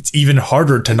it's even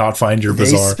harder to not find your they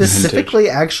Bazaar. specifically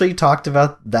actually talked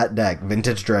about that deck,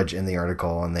 Vintage Dredge, in the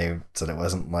article, and they said it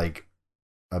wasn't like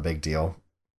a big deal.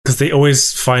 Because they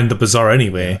always find the Bazaar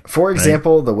anyway. For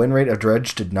example, the win rate of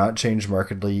Dredge did not change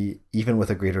markedly, even with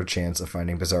a greater chance of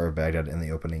finding Bazaar of Baghdad in the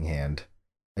opening hand.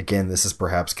 Again, this is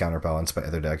perhaps counterbalanced by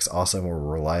other decks also more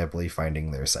reliably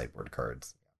finding their sideboard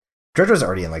cards. Dredge was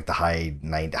already in like the high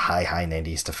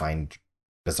 90s to find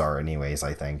Bazaar anyways,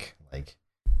 I think. Like,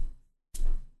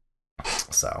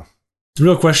 so. The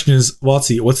real question is,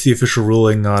 Watsy, what's the official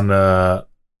ruling on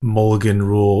Mulligan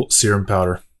Rule Serum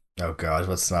Powder? Oh god,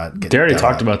 let's not get They already down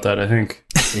talked that. about that, I think.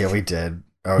 Yeah, we did.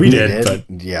 Oh, We did, but-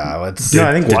 yeah, let's... No,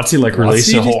 I think Watsy like released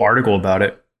Watsy a whole article about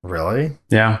it. Really?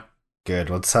 Yeah. Good.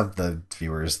 Let's have the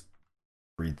viewers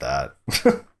read that.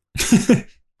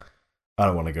 I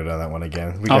don't want to go down that one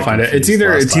again. We I'll got find it. It's confused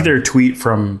last time. either a tweet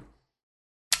from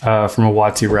a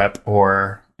Watsy rep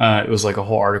or it was like a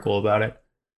whole article about it.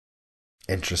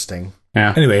 Interesting.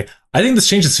 Yeah. Anyway, I think this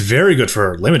change is very good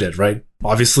for Limited, right?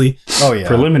 Obviously. Oh yeah.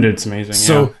 For limited, it's amazing.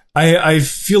 So I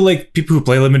feel like people who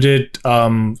play Limited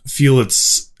feel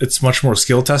it's much more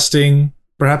skill testing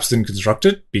perhaps than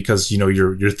Constructed, because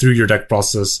you're through your deck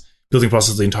building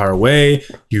process the entire way.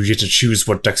 You get to choose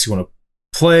what decks you want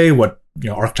to play, what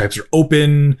archetypes are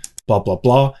open, blah blah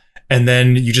blah, and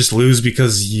then you just lose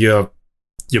because you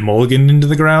mulligan into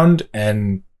the ground,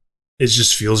 and it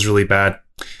just feels really bad.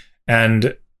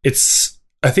 And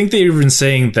I think they've been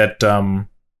saying that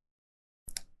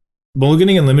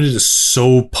mulliganing in Limited is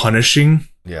so punishing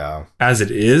Yeah. as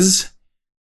it is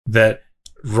that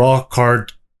raw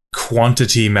card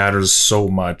quantity matters so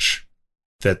much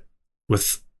that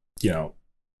with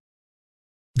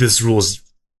this rule is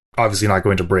obviously not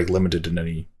going to break Limited in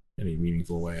any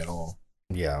meaningful way at all.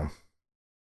 Yeah.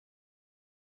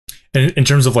 And in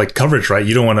terms of like coverage, right?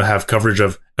 You don't want to have coverage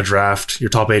of a draft, your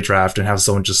top 8 draft, and have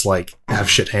someone just like have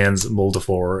shit hands, mold to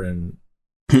 4, and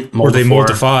or they mold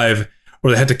to 5,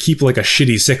 or they had to keep like a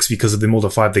shitty 6 because if they mold to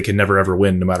 5, they can never ever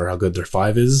win, no matter how good their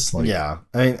 5 is. Like, Yeah.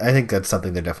 I mean, I think that's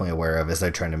something they're definitely aware of, is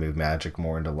they're trying to move Magic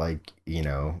more into like,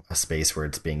 a space where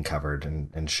it's being covered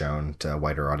and shown to a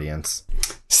wider audience.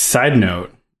 Side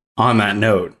note, on that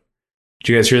note, did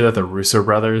you guys hear that the Russo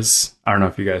brothers, I don't know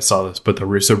if you guys saw this, but the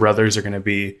Russo brothers are going to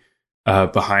be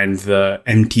behind the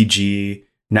MTG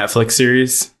Netflix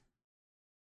series?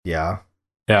 Yeah.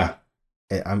 Yeah.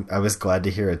 I was glad to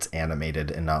hear it's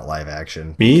animated and not live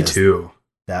action. Me because too.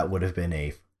 That would have been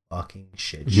a fucking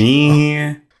shit show.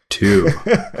 Me too.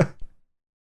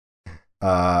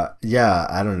 Yeah,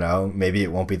 I don't know. Maybe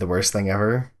it won't be the worst thing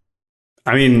ever.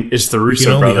 I mean, it's the We can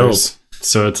Russo only brothers.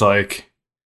 So it's like,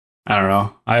 I don't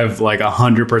know. I have like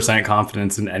 100%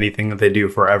 confidence in anything that they do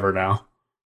forever now.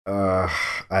 I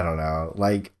don't know.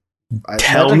 Like,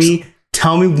 Tell me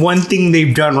one thing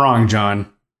they've done wrong,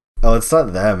 John. Oh, it's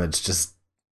not them. It's just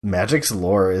Magic's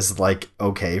lore is like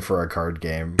okay for a card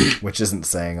game, which isn't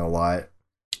saying a lot.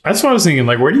 That's what I was thinking.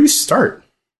 Like, where do you start?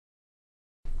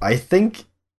 I think.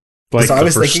 Like, So I the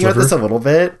was first thinking about sliver? this a little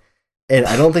bit, and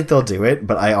I don't think they'll do it.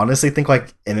 But I honestly think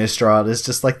like Innistrad is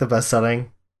just like the best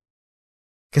setting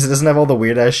because it doesn't have all the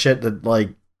weird ass shit that like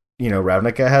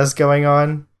Ravnica has going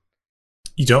on.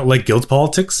 you don't like guild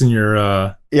politics in your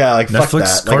Yeah, like fuck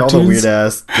Netflix that. Like all the cartoons? weird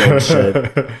ass guild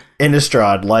shit.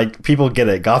 Innistrad, like people get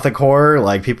it. Gothic horror,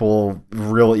 like people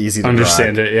real easy to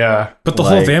Understand it, yeah. but the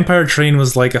whole Like- vampire train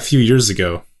was like a few years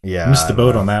ago. Yeah, Missed the I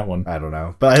boat don't know. on that one. I don't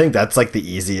know, but I think that's like the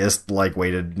easiest like way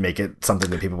to make it something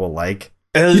that people will like.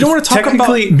 You don't want to talk about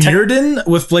Technically- Mirrodin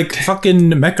with like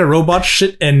fucking mecha robot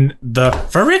shit and the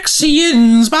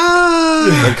Phyrexians.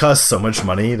 It costs so much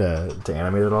money to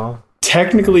animate it all.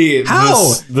 Technically,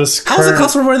 How? this How's it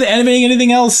cost more than animating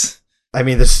anything else? I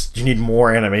mean, you need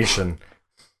more animation.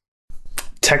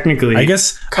 Technically, I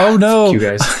guess. Oh no! you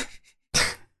guys.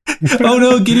 Oh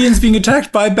no! Gideon's being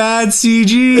attacked by bad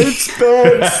CG. It's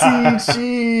bad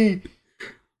CG.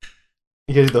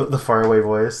 You get the faraway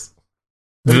voice.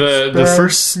 the bad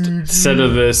first CG. set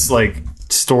of this like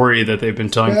story that they've been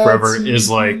telling Bad forever CG. is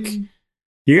like,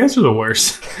 you guys are the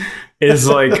worst. Is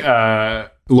like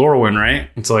Lorwyn, right?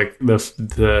 It's like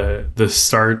the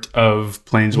start of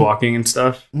planeswalking and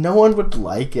stuff. No one would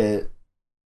like it.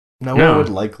 No No. one would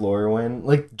like Lorwyn.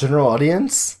 Like general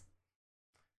audience.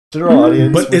 General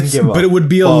audience, But wouldn't give a it would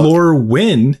be a fuck. lore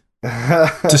win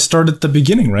to start at the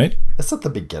beginning, right? That's not the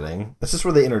beginning. That's just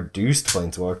where they introduced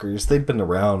planeswalkers. They've been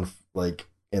around like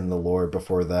in the lore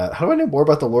before that. How do I know more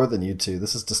about the lore than you two?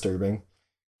 This is disturbing.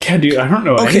 Yeah, dude, I don't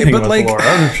know Okay, anything but about like- the lore. I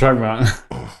don't know what you're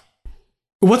talking about.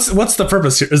 what's the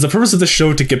purpose here? Is the purpose of the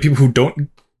show to get people who don't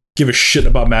give a shit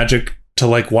about Magic to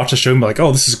like watch the show and be like,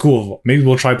 oh, this is cool, maybe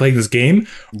we'll try playing this game?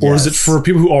 Or is it for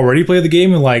people who already play the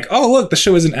game and like, oh look, the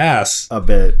show is an ass? A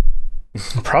bit.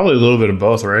 Probably a little bit of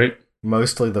both, right?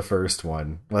 Mostly the first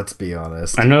one, let's be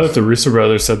honest. I know that the Russo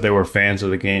brothers said they were fans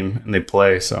of the game and they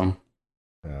play, so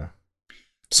Yeah.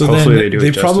 So hopefully then they do they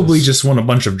it probably justice. just want a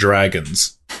bunch of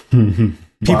dragons. Done.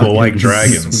 People like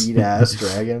dragons. Sweet ass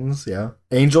dragons, yeah.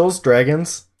 Angels,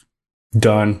 dragons.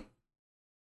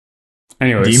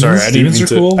 Anyway, Demons? sorry, I Demons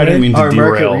didn't are mean to. cool, I didn't mean to Our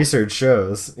market derail. research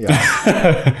shows. Yeah.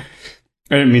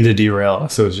 I didn't mean to derail.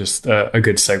 So it was just a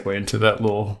good segue into that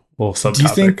little subtopic. Do you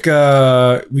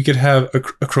think we could have a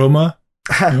chroma?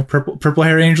 You know, purple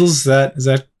hair angels? Is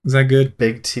that good?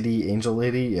 Big titty angel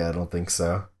lady? Yeah, I don't think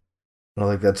so. I don't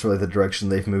think that's really the direction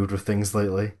they've moved with things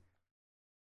lately.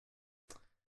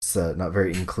 It's not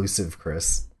very inclusive,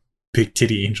 Chris. Big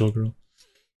titty angel girl.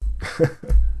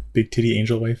 Big titty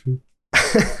angel waifu.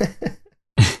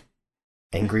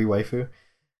 Angry waifu.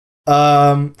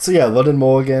 So yeah, London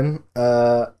Mulligan.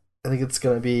 I think it's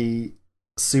gonna be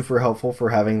super helpful for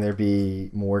having there be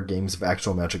more games of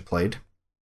actual Magic played.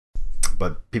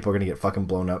 But people are gonna get fucking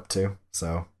blown up too.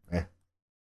 So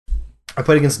I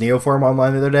played against Neoform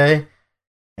online the other day,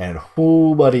 and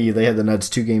oh buddy, they had the nuts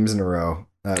 2 games in a row.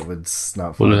 That was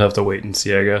not fun. We'll just have to wait and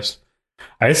see, I guess.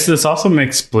 I guess this also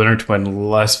makes Splinter Twin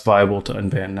less viable to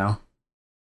unban now.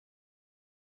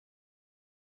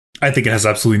 I think it has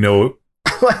absolutely no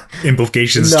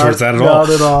implications Not- towards that at not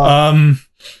all. at all.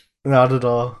 Not at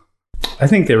all. I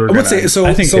think they were. I would say so.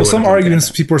 I think So they some would've arguments,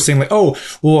 unbanned it. people are saying like, oh,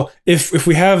 well, if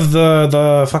we have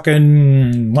the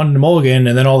fucking London Mulligan,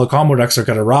 and then all the combo decks are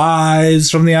gonna rise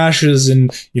from the ashes,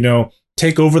 and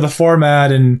take over the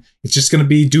format, and it's just gonna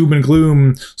be doom and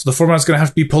gloom. So the format's gonna have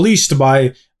to be policed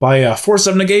by Force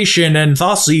of Negation and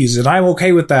Thoughtseize, and I'm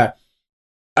okay with that.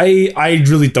 I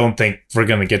really don't think we're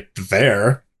gonna get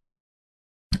there.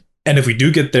 And if we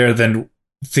do get there, then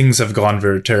things have gone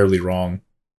very terribly wrong.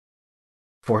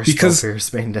 Because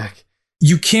Spellpierce main deck.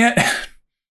 You can't.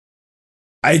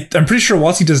 I'm pretty sure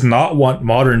WotC does not want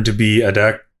Modern to be a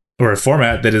deck or a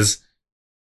format that is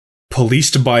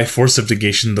policed by Force of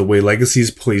Negation the way Legacy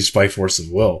is policed by Force of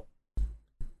Will.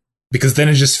 Because then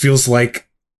it just feels like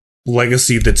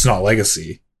Legacy that's not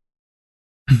Legacy.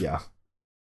 Yeah.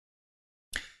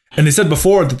 And they said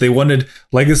before that they wanted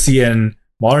Legacy and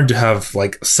Modern to have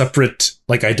like separate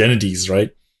like identities, right?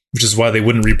 Which is why they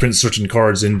wouldn't reprint certain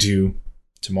cards into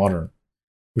Modern.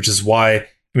 Which is why,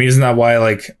 isn't that why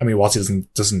WotC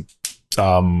doesn't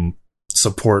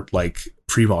support like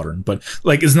pre-modern, but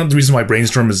like isn't that the reason why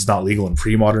Brainstorm is not legal in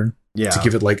pre-modern? Yeah. To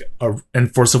give it like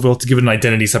and Force of Will to give it an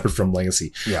identity separate from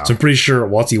Legacy. Yeah. So I'm pretty sure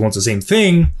WotC wants the same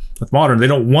thing with Modern. They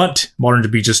don't want Modern to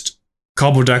be just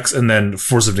combo decks and then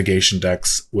Force of Negation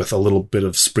decks with a little bit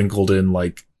of sprinkled in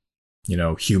like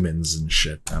humans and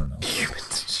shit. I don't know.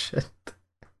 Humans and shit.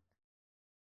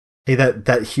 Hey,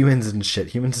 that humans and shit.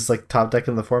 Humans is like top deck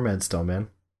in the format still, man.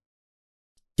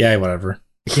 Yeah, whatever.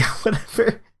 Yeah,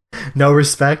 whatever. No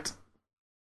respect.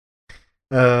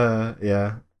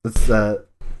 Yeah. That's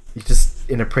you just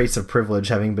in a place of privilege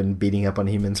having been beating up on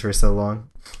humans for so long.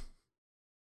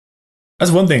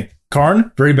 That's one thing.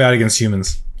 Karn, very bad against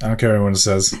humans. I don't care what anyone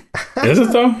says. Is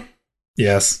it though?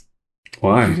 Yes. You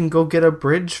Why? can go get a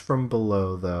bridge from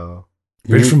below though.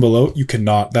 Bridge from below? You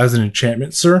cannot. That is an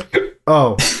enchantment, sir.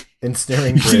 Oh,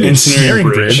 ensnaring You can bridge. ensnaring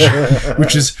Bridge. bridge,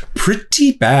 which is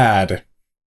pretty bad.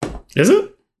 Is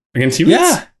it against humans?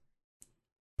 Yeah.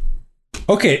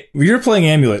 Okay, you're playing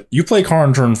Amulet. You play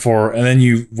Karn turn 4, and then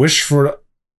you wish for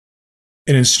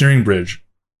an ensnaring bridge.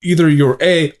 Either you're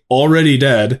A, already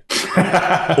dead,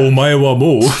 omae wa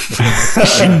mou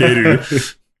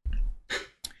shinderu,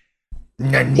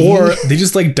 or they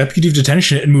just like deputy of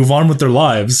detention it and move on with their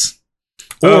lives.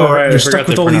 Or Oh, right. I you're forgot stuck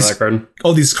they with all printed these that card.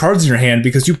 cards in your hand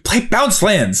because you play bounce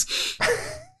lands.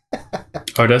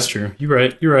 Oh, that's true. You're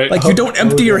right. Like you don't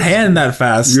empty your hand that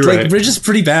fast. You're Like right. bridge is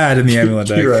pretty bad in the Amulet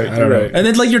deck. You're right, I don't you're know. right. And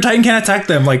then like your Titan can't attack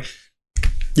them. Like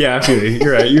Yeah, I feel you.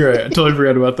 You're right. I totally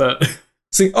forgot about that.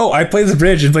 saying, oh, I play the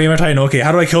bridge and play my Titan. Okay,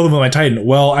 how do I kill them with my Titan?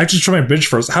 Well, I just try my bridge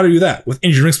first. How do you do that? With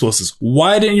engineering explosives.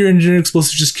 Why didn't your engineering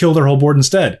explosives just kill their whole board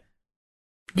instead?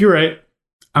 You're right.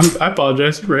 I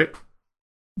apologize. You're right.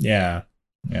 Yeah.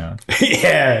 Yeah.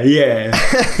 yeah.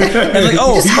 And like,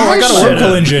 oh, I got a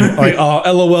Whirlpool engine. Like, oh,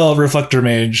 LOL, Reflector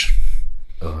Mage.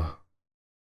 Ugh.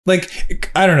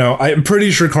 Like, I don't know. I'm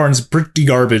pretty sure Karn's pretty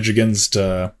garbage against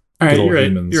All right, good old you're right.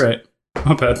 humans. You're right.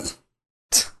 My bad.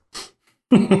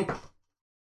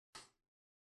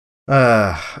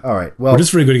 All right. Well, We're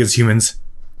just very good against humans.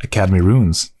 Academy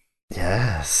Runes.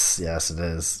 yes, it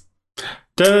is.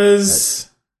 Does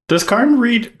Does Karn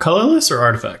read colorless or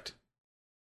artifact?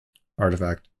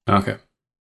 Artifact. Okay.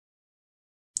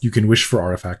 You can wish for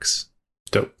artifacts,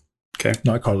 Dope. Okay.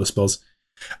 not colorless spells.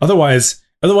 Otherwise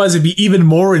it'd be even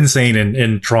more insane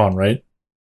in Tron, right?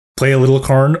 Play a little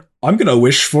Karn. I'm gonna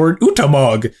wish for an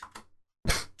Utamog.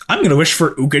 I'm gonna wish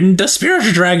for Ugin the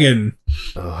Spirit Dragon.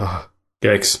 Ugh,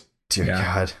 Yikes. dear Yeah.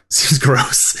 God. Seems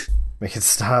gross. Make it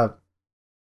stop.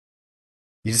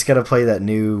 You just gotta play that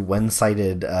new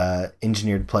one-sided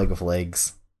engineered plague of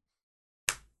legs.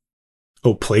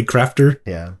 Oh, Plague Crafter?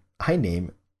 Yeah. I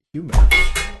name human.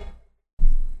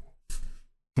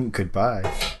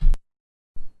 Goodbye.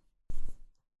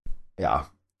 Yeah.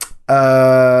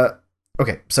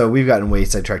 Okay, so we've gotten way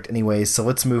sidetracked anyways, so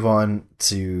let's move on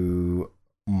to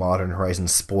Modern Horizon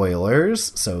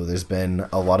spoilers. So there's been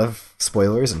a lot of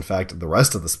spoilers, in fact, the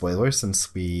rest of the spoilers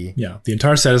since we Yeah, the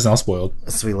entire set is now spoiled.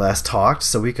 last talked.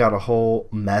 So we got a whole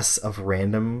mess of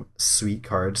random sweet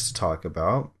cards to talk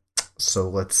about. So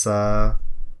let's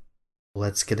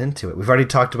get into it. We've already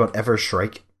talked about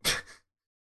Evershrike.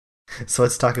 So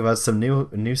let's talk about some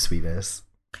new sweetness.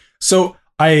 So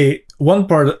one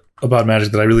part about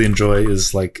Magic that I really enjoy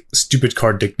is like stupid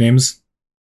card nicknames.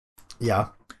 Yeah.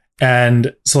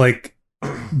 And so like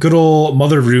good old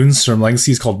Mother of Runes from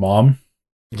Legacy is called Mom.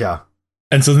 Yeah.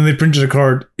 And so then they printed a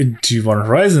card into Modern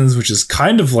Horizons, which is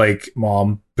kind of like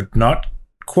Mom, but not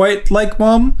quite like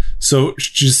Mom. So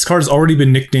this card has already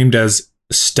been nicknamed as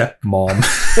Stepmom.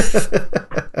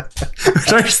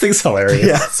 Which I just think is hilarious.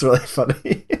 Yeah, it's really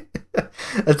funny.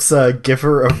 It's a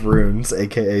Giver of Runes,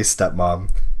 aka Stepmom.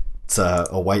 It's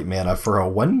a white mana for a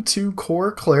 1/2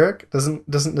 core cleric. Doesn't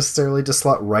necessarily just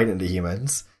slot right into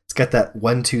humans. It's got that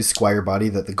 1/2 squire body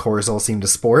that the cores all seem to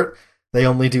sport. They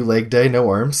only do leg day, no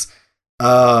arms.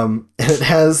 And it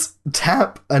has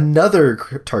tap another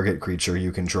target creature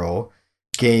you control,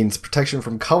 gains protection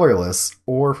from colorless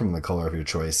or from the color of your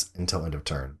choice until end of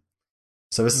turn.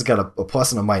 So this has got a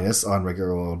plus and a minus on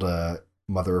regular old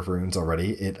Mother of Runes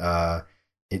already.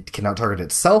 It cannot target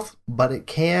itself, but it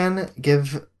can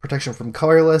give protection from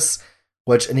colorless,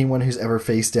 which anyone who's ever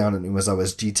faced down in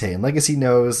Umezawa's GTA and Legacy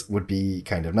knows would be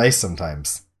kind of nice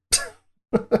sometimes.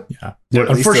 Yeah. Or at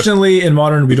least Unfortunately, in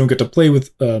Modern, we don't get to play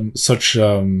with such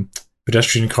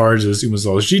pedestrian cards as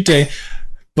Umezawa's GTA,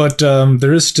 but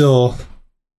there is still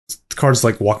cards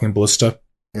like Walking Ballista.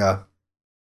 Yeah.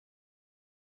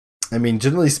 I mean,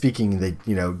 generally speaking, they,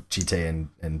 GTA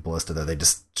and Ballista, though, they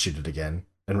just shoot it again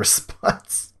in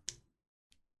response.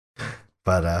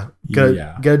 But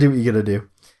gotta do what you gotta do.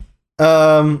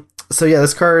 So yeah,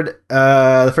 this card,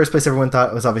 the first place everyone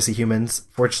thought was obviously humans.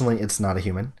 Fortunately, it's not a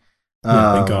human.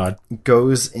 Thank God.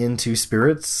 Goes into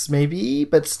spirits, maybe,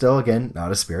 but still, again,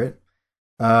 not a spirit.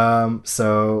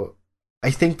 So I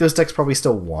think those decks probably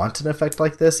still want an effect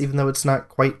like this, even though it's not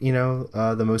quite,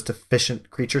 the most efficient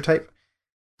creature type.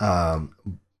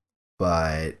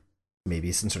 But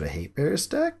maybe some sort of hate bears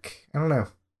deck? I don't know.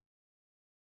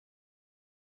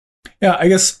 Yeah, I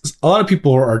guess a lot of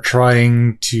people are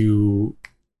trying to.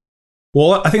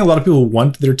 Well, I think a lot of people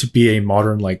want there to be a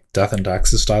modern, like, Death and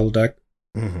Daxus style of deck.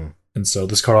 Mm-hmm. And so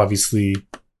this card obviously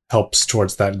helps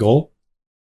towards that goal.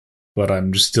 But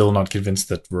I'm just still not convinced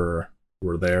that we're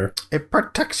there. It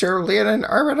protects your Leonin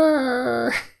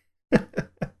Arbiter!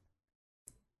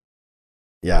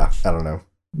 Yeah, I don't know.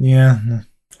 Yeah.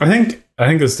 I think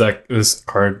this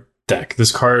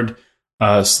card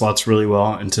slots really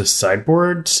well into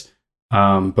sideboards,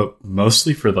 but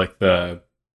mostly for like the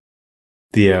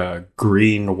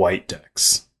green white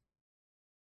decks.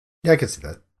 Yeah, I can see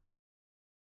that.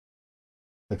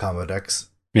 The combo decks.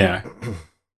 Yeah.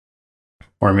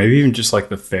 Or maybe even just like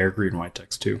the fair green white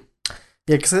decks too.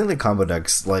 Yeah, because I think the combo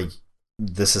decks, like,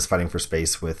 this is fighting for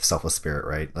space with Selfless Spirit,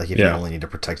 right? Like, if you only need to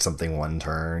protect something one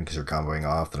turn because you're comboing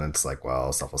off, then it's like,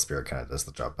 well, Selfless Spirit kind of does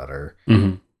the job better.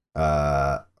 Mm-hmm.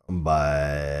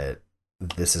 But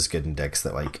this is good in decks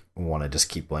that, like, want to just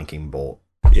keep blanking Bolt,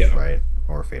 Yeah. right?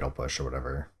 Or Fatal Push or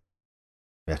whatever.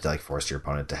 You have to, like, force your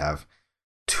opponent to have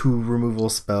 2 removal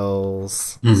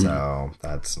spells. Mhm. So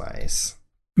that's nice.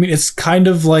 I mean, it's kind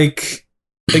of like.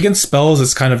 Against spells,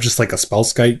 it's kind of just like a spell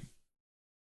skite.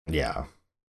 Yeah.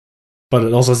 But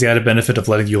it also has the added benefit of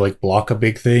letting you like block a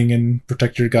big thing and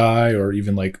protect your guy, or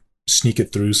even like sneak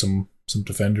it through some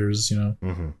defenders,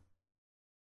 Mm-hmm.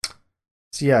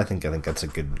 So yeah, I think that's a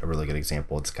really good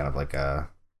example. It's kind of like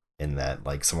in that,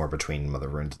 like, somewhere between Mother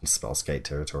Runes and Spellskite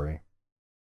territory.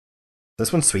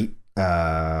 This one's sweet.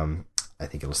 I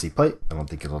think it'll see play. I don't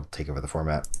think it'll take over the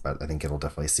format, but I think it'll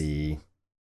definitely see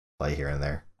play here and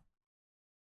there.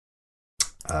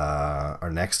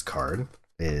 Our next card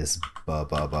is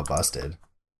Busted.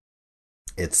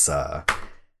 It's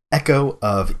Echo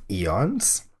of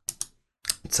Eons.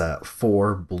 It's a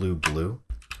 4 blue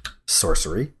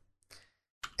sorcery.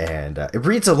 And it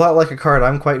reads a lot like a card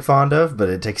I'm quite fond of, but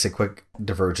it takes a quick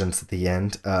divergence at the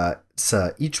end.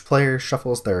 Each player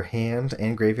shuffles their hand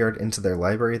and graveyard into their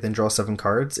library, then draw 7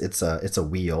 cards. It's a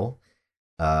wheel.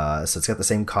 So it's got the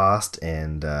same cost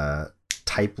and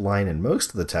type line in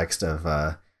most of the text of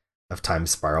Time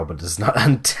Spiral, but does not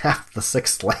untap the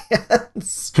 6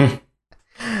 lands.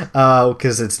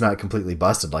 Because it's not completely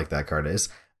busted like that card is.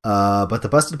 But the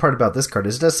busted part about this card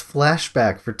is it does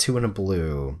flashback for 2 and a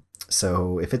blue.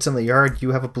 So if it's in the yard,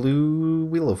 you have a blue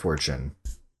Wheel of Fortune.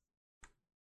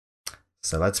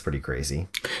 So that's pretty crazy.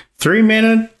 3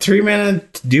 mana,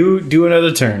 do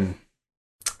another turn.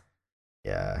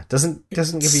 Yeah, doesn't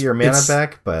give you your mana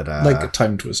back, but like a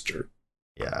Time Twister.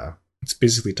 Yeah, it's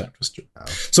basically Time Twister. Oh.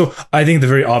 So I think the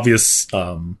very obvious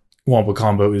Wampa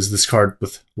combo is this card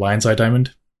with Lion's Eye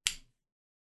Diamond.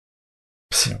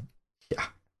 Yeah,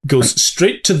 goes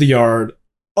straight to the yard.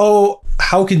 Oh,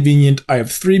 how convenient! I have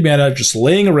 3 mana just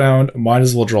laying around. Might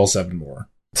as well draw 7 more.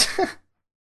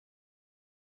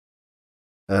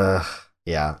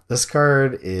 Yeah, this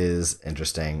card is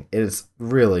interesting. It's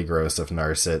really gross of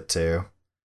Narset too.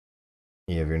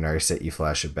 You have your Narset, you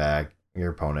flash it back.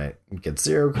 Your opponent gets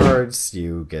 0 cards.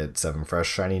 You get 7 fresh,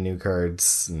 shiny new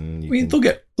cards. And they'll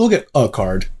get a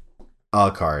card.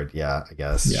 A card, yeah, I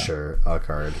guess. Yeah. Sure, a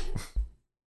card.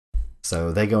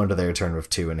 So they go into their turn with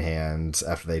 2 in hand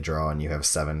after they draw, and you have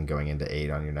 7 going into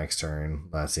 8 on your next turn.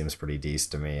 That seems pretty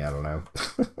decent to me. I don't know.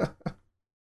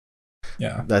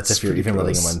 Yeah, that's if you're even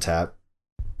letting them untap.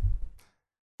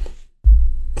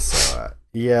 So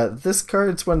yeah, this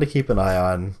card's one to keep an eye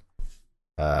on.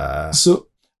 So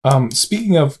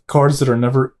speaking of cards that are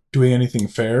never doing anything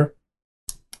fair,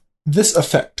 this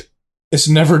effect is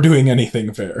never doing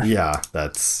anything fair. Yeah,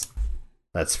 that's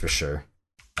for sure.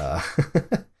 I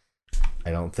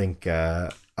don't think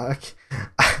I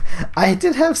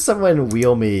did have someone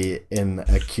wheel me in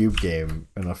a cube game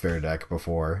in a fair deck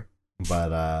before,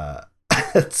 but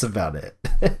that's about it.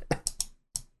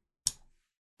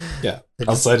 Yeah,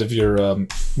 outside of your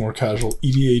more casual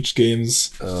EDH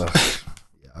games,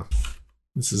 yeah,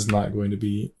 this is not going to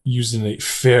be used in a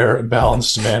fair and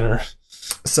balanced manner.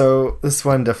 So this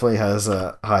one definitely has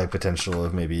a high potential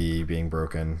of maybe being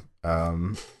broken.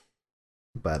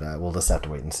 But we'll just have to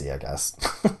wait and see, I guess.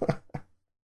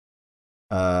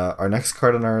 Our next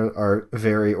card on our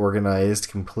very organized,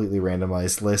 completely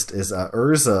randomized list is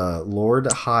Urza,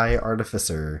 Lord High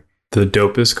Artificer. The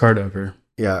dopest card ever.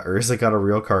 Yeah, Urza got a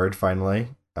real card finally.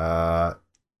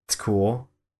 It's cool.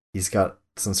 He's got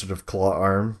some sort of claw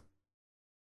arm.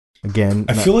 Again,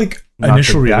 I feel like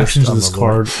initial reactions to this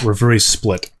card were very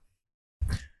split.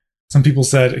 Some people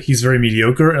said he's very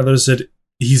mediocre, and others said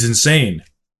he's insane.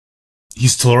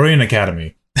 He's Tellurian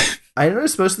Academy. I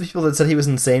noticed most of the people that said he was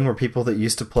insane were people that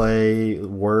used to play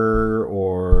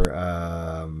or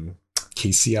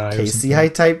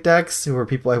KCI type decks, who were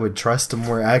people I would trust to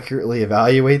more accurately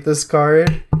evaluate this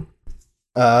card.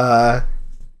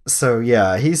 So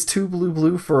yeah, he's 2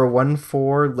 blue for a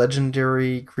 1/4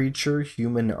 legendary creature,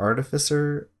 Human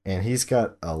Artificer, and he's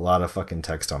got a lot of fucking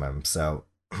text on him. So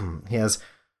he has,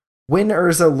 when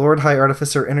Urza, Lord High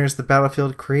Artificer, enters the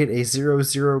battlefield, create a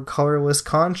 0/0 colorless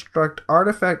construct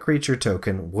artifact creature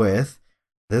token with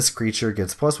this creature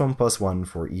gets +1/+1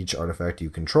 for each artifact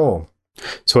you control.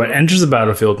 So when it enters the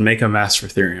battlefield, make a Master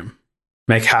of Ethereum.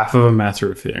 Make half of a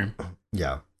Master of Ethereum.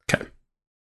 Yeah. Okay.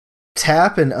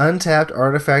 Tap an untapped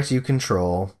artifact you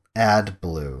control, add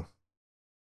blue.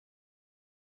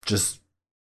 Just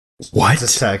what?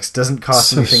 This text doesn't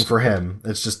cost anything for him.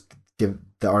 It's just give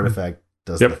the artifact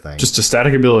does the thing. Just a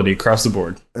static ability across the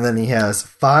board. And then he has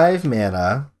 5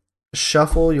 mana,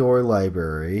 shuffle your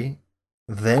library,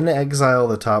 then exile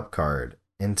the top card.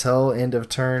 Until end of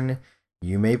turn,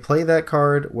 you may play that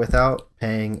card without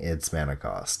paying its mana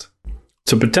cost.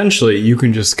 So potentially you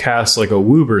can just cast like a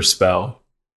Woober spell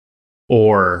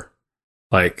or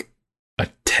like a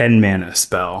 10 mana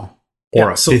spell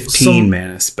or a 15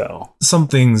 mana spell. Some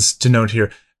things to note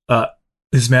here.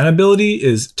 His mana ability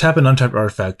is tap an untapped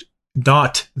artifact,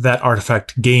 not that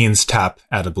artifact gains tap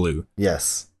at a blue.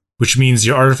 Yes. Which means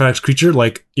your artifact creature,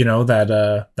 like, you know,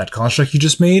 that construct you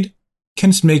just made,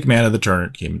 can make mana the turn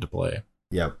it came into play.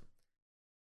 Yep.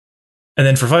 And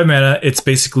then for 5 mana, it's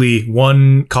basically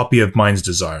 1 copy of Mind's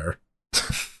Desire.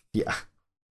 Yeah.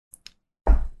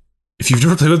 If you've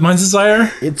never played with Mind's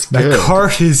Desire, it's that good.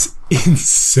 card is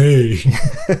insane.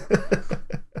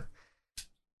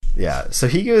 Yeah, so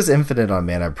he goes infinite on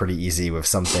mana pretty easy with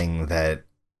something that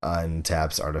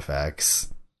untaps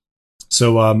artifacts.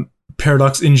 So,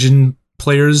 Paradox Engine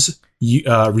players,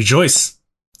 rejoice.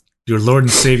 Your Lord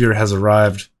and Savior has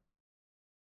arrived.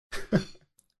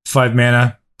 5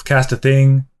 mana. Cast a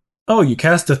thing. Oh, you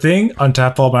cast a thing?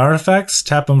 Untap all my artifacts.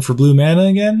 Tap them for blue mana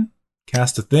again.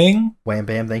 Cast a thing. Wham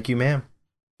bam, thank you, ma'am.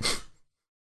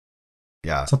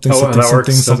 Yeah. Something, Oh, something, that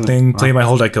works, something, doesn't something. it? Play Wow. my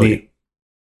whole deck. Neat.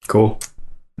 Cool.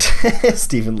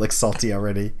 Steven looks salty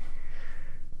already.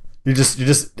 You're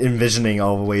just envisioning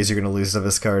all the ways you're gonna lose to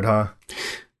this card, huh?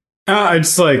 I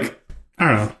just like, I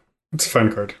don't know. It's a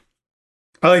fun card.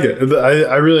 I like it.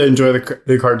 I really enjoy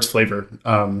the card's flavor.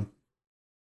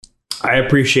 I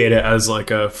appreciate it as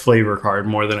like a flavor card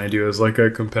more than I do as like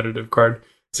a competitive card.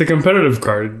 It's a competitive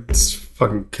card. It's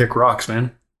fucking kick rocks,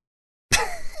 man.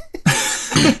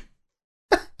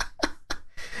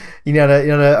 You know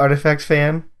the Artifact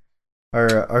fan?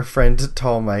 Our friend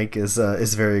Tall Mike is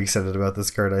very excited about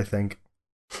this card, I think.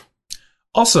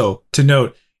 Also, to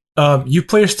note, you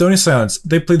play your Stony Silence.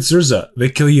 They played Zurza. They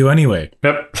kill you anyway.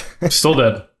 Yep. Still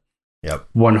dead. Yep.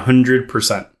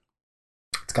 100%.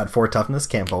 It's got 4 toughness,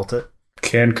 can't bolt it.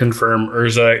 Can confirm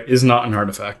Urza is not an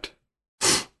artifact.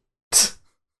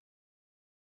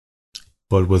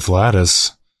 But with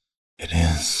Lattice, it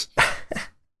is.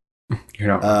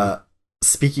 You're not.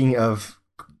 Speaking of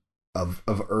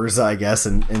Urza, I guess,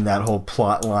 and in that whole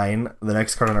plot line, the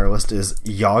next card on our list is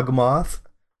Yawgmoth,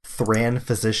 Thran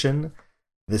Physician.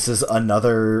 This is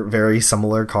another very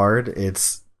similar card.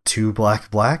 It's 2 black.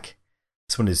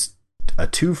 This one is a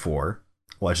 2/4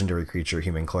 legendary creature,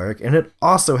 human cleric, and it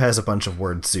also has a bunch of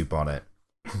word soup on it.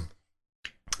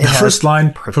 The first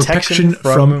line, protection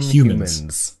from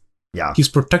humans. Yeah. He's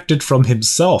protected from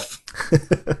himself.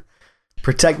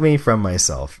 Protect me from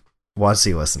myself. Once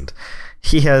he listened.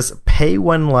 He has pay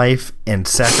 1 life and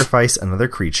sacrifice another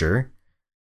creature.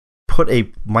 Put a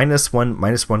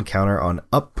 -1/-1 counter on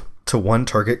up to 1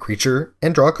 target creature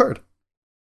and draw a card.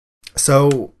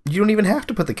 So you don't even have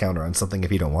to put the counter on something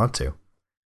if you don't want to.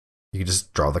 You can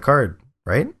just draw the card,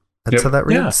 right? That's Yep. how that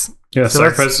reads. Yeah, So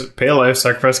sacrifice, pay a life,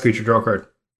 sacrifice creature, draw a card.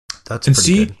 That's And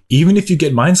pretty see, good. even if you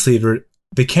get Mindslaver,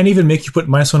 they can't even make you put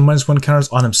 -1/-1 counters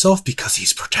on himself because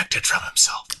he's protected from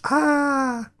himself.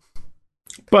 Ah.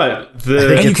 But I think And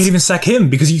you it's- can even sack him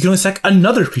because you can only sack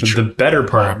another creature. the better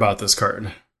part about this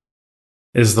card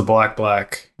is the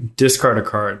black, discard a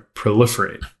card,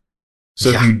 proliferate. So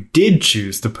Yeah. if you did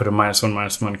choose to put a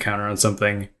 -1/-1 counter on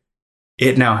something,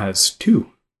 it now has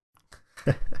 2.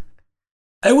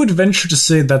 I would venture to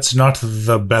say that's not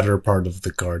the better part of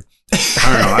the card. I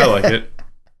don't know, I like it.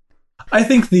 I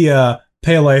think the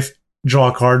pay a life, draw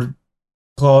a card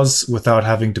clause without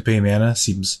having to pay mana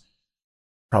seems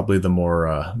probably the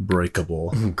more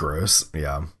breakable. Gross.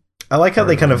 Yeah. I like how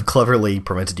they kind of cleverly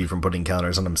prevented you from putting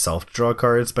counters on himself to draw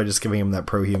cards by just giving him that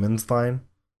pro-humans line.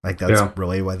 Like, that's Yeah.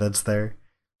 really why that's there.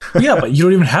 Yeah, but you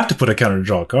don't even have to put a counter to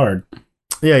draw a card.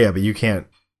 Yeah, but you can't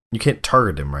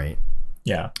target him, right?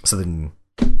 Yeah. So then,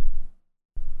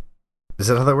 is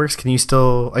that how that works? Can you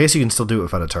still? I guess you can still do it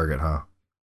without a target, huh?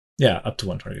 Yeah, up to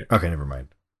 1 target. Okay, never mind.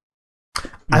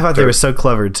 I thought they were so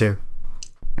clever too.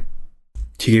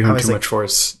 You gave How him is too it- much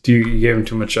force. You gave him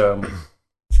too much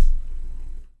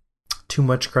Too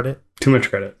much credit.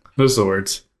 credit. Those are the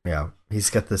words. Yeah, he's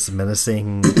got this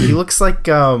menacing. He looks like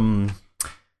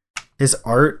his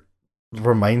art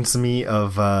reminds me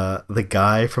of the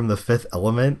guy from The Fifth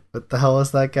Element. What the hell is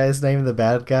that guy's name? The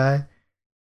bad guy.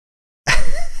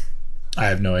 I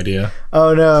have no idea.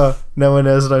 Oh no, no one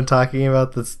knows what I'm talking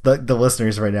about. The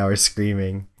listeners right now are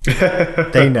screaming.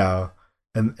 They know,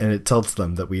 and it tilts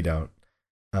them that we don't.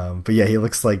 But yeah, he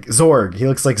looks like Zorg. He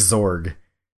looks like Zorg.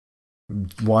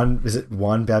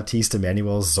 Juan Baptiste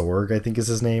Emmanuel Zorg, I think is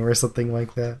his name, or something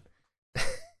like that.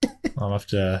 I'll have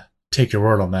to take your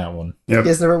word on that one. You Yep.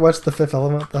 guys never watched The Fifth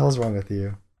Element? What the hell's wrong with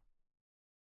you?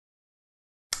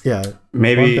 Yeah,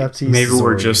 Maybe Juan Baptiste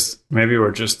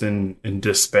we're just in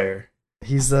despair.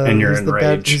 he's And you're he's the bad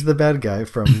enraged. he's the bad guy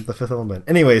from The Fifth Element.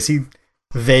 Anyways, he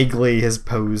vaguely his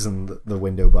pose in the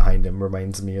window behind him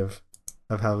reminds me of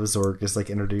how Zorg is like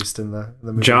introduced in the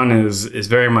movie. John is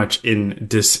very much in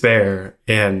despair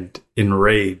and in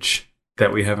rage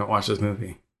that we haven't watched this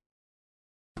movie.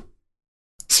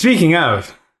 Speaking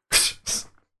of,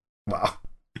 Wow.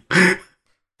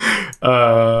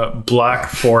 Black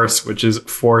Force, which is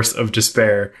Force of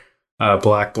Despair.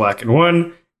 Black, and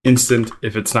 1. Instant.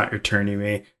 If it's not your turn, you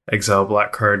may exile a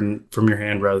black card from your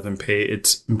hand rather than pay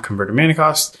its converted mana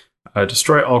cost.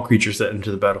 Destroy all creatures that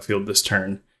enter the battlefield this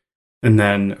turn. And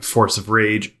then Force of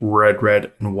Rage,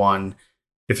 red, and 1.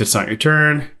 If it's not your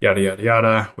turn, yada, yada,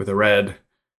 yada, with a red.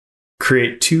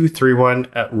 Create 2/3/1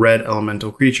 at red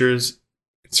elemental creatures.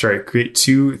 Create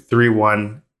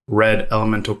 2/3/1 red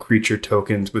elemental creature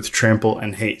tokens with trample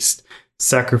and haste.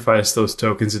 sacrifice those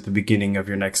tokens at the beginning of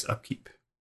your next upkeep.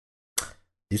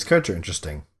 These cards are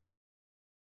interesting.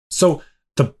 So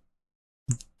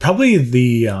probably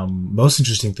the most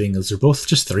interesting thing is they're both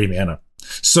just 3 mana.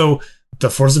 So the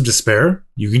Force of Despair,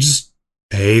 you can just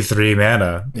pay 3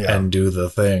 mana and do the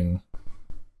thing.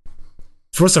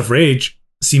 Force of Rage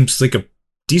seems like a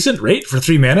decent rate for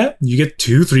 3 mana. You get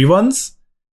 2 3/1s.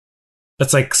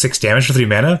 That's like 6 damage for 3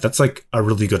 mana. That's like a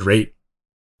really good rate.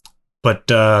 But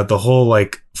the whole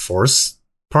like force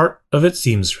part of it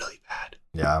seems really bad.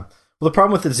 Yeah. Well, the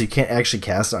problem with it is you can't actually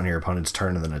cast it on your opponent's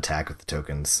turn and then attack with the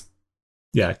tokens.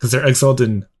 Yeah, because they're exiled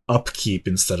in upkeep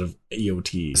instead of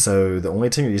AOT. So the only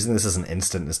time you're using this as an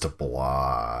instant is to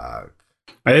block.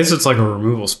 I guess it's like a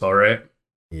removal spell, right?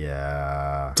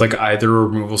 Yeah. It's like either a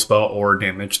removal spell or a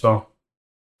damage spell.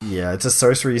 Yeah, it's a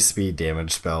sorcery speed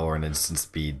damage spell or an instant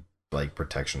speed like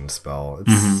protection spell.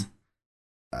 It's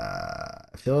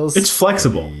it feels it's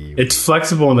flexible. It's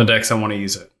flexible in the decks I want to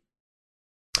use it.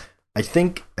 I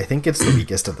think it's the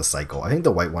weakest of the cycle. I think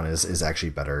the white one is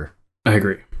actually better. I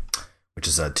agree. Which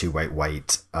is a 2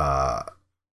 white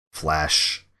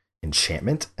flash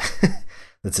enchantment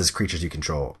that says creatures you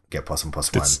control get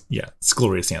 +1/+1. It's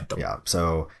Glorious Anthem. Yeah,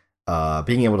 so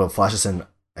being able to flash this in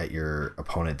at your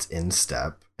opponent's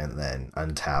instep and then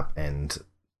untap and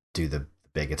do the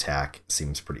big attack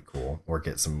seems pretty cool. Or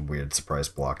get some weird surprise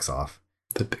blocks off.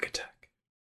 The big attack.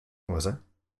 What was that?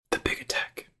 The big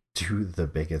attack. Do the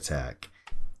big attack.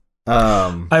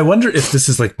 I wonder if this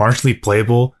is like marginally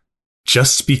playable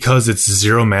just because it's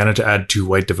 0 mana to add 2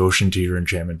 white devotion to your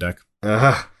enchantment deck.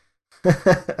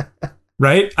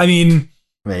 Right? I mean,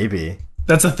 maybe.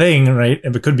 That's a thing, right?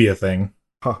 If it could be a thing.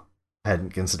 Huh. I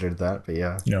hadn't considered that, but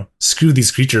yeah. You know, screw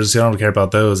these creatures. I don't care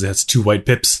about those. It has 2 white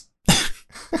pips.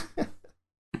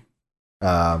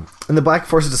 And the Black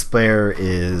Force of Despair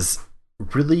is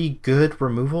really good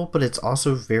removal, but it's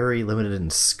also very limited in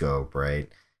scope, right?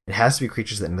 It has to be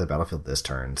creatures that enter the battlefield this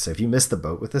turn. So if you miss the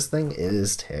boat with this thing, it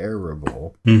is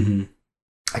terrible. Mm-hmm.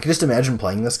 I can just imagine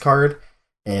playing this card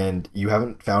and you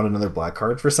haven't found another black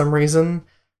card for some reason,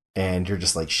 and you're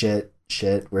just like, shit,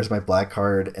 where's my black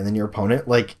card? And then your opponent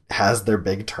like has their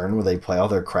big turn where they play all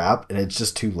their crap and it's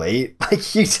just too late.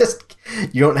 Like you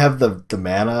don't have the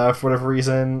mana for whatever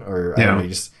reason, or I don't know,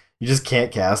 you just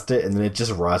can't cast it, and then it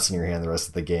just rots in your hand the rest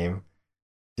of the game.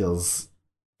 Feels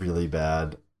really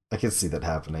bad. I can see that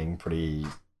happening pretty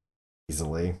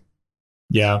easily.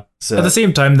 Yeah. So at the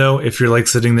same time, though, if you're like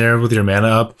sitting there with your mana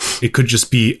up, it could just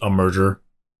be a murder.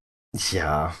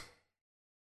 Yeah.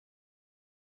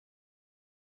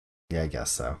 Yeah, I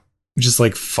guess so. Which is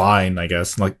like fine, I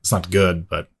guess. Like it's not good,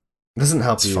 but it doesn't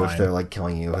help it's you fine. if they're like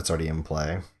killing you if it's already in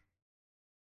play.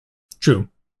 True.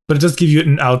 But it does give you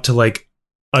an out to like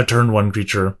a turn 1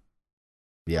 creature.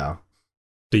 Yeah.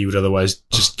 That you would otherwise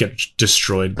just get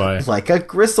destroyed by. Like a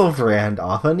Gristlebrand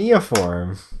off a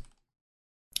Neoform.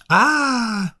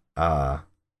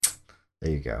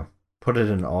 There you go. Put it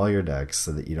in all your decks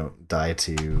so that you don't die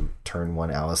to turn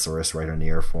 1 Allosaurus, Rider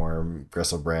Neoform,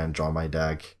 Gristlebrand, draw my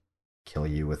deck, kill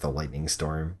you with a lightning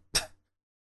storm.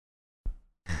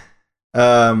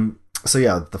 So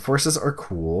yeah, the forces are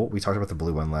cool. We talked about the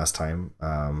blue one last time,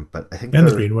 but I think and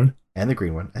the green one. And the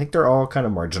green one. I think they're all kind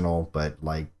of marginal, but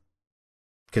like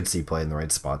could see play in the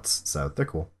right spots, so they're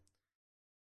cool.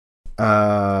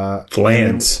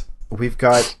 Lands. We've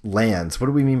got lands. What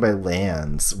do we mean by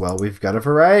lands? Well, we've got a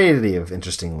variety of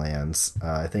interesting lands.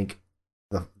 I think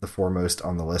the foremost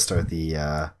on the list are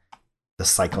the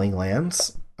cycling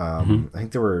lands. I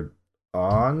think there were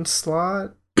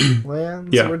Onslaught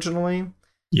lands originally.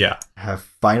 Yeah. Have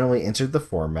finally entered the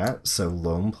format, so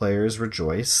lone players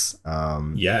rejoice.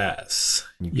 Yes.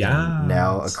 You can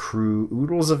now accrue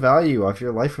oodles of value off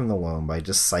your life from the loan by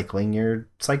just cycling your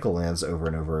cycle lands over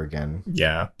and over again.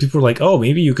 Yeah. People are like, oh,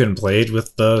 maybe you can play it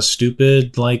with the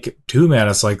stupid, like, 2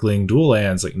 mana cycling dual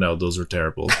lands. Like, no, those were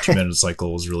terrible. 2 mana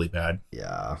cycle was really bad.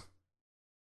 Yeah.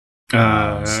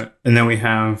 And then we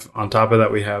have, on top of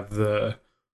that, we have the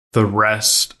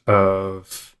rest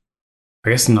of, I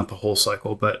guess not the whole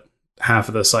cycle, but half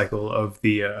of the cycle of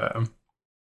the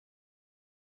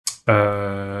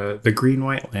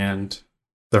green-white land,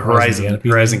 the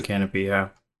Horizon Canopy, yeah.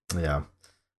 Yeah.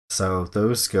 So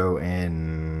those go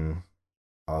in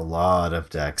a lot of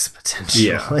decks,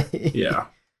 potentially. Yeah.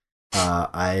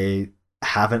 I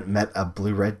haven't met a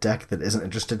blue-red deck that isn't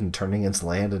interested in turning its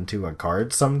land into a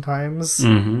card sometimes.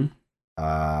 Mm-hmm.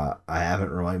 I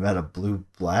haven't really met a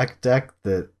blue-black deck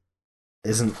that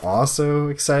isn't also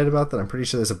excited about that. I'm pretty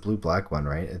sure there's a blue-black one,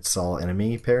 right? It's all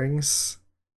enemy pairings.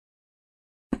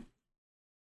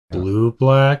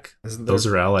 Blue-black? Those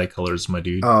are ally colors, my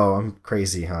dude. Oh, I'm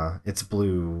crazy, huh? It's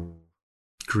blue.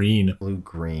 green.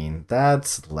 Blue-green.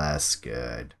 That's less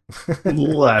good.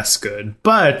 Less good,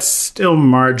 but still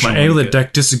marginally My Amulet good.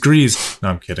 deck disagrees. No,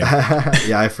 I'm kidding.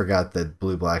 Yeah, I forgot that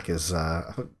blue-black is,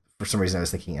 for some reason I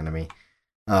was thinking enemy.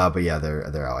 But yeah,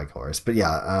 they're ally colors. But yeah,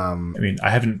 I mean, I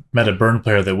haven't met a burn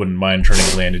player that wouldn't mind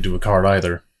turning land into a card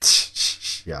either.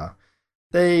 yeah.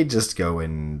 They just go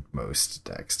in most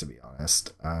decks, to be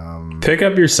honest. Pick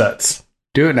up your sets.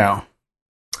 Do it now.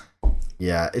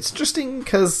 Yeah, it's interesting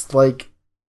because, like,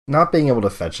 not being able to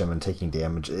fetch them and taking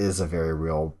damage is a very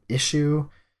real issue.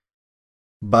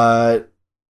 But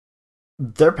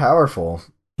they're powerful.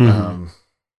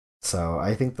 So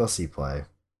I think they'll see play.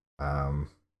 I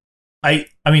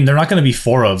mean, they're not going to be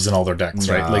 4-ofs in all their decks,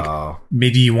 right? Like, No.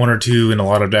 maybe 1 or 2 in a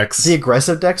lot of decks. The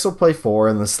aggressive decks will play 4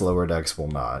 and the slower decks will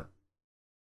not.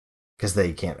 Because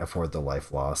they can't afford the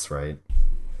life loss, right?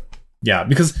 Yeah,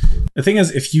 because the thing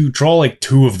is, if you draw like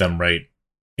 2 of them, right,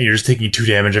 and you're just taking 2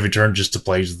 damage every turn just to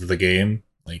play the game,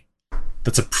 like,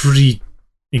 that's a pretty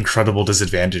incredible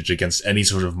disadvantage against any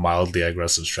sort of mildly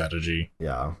aggressive strategy.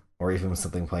 Yeah. Or even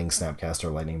something playing Snapcaster or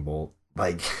Lightning Bolt.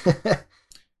 Like,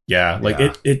 Yeah, like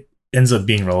Yeah. It ends up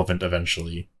being relevant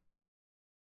eventually.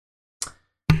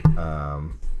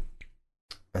 and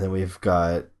then we've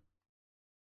got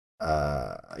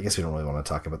I guess we don't really want to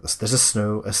talk about this. There's a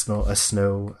snow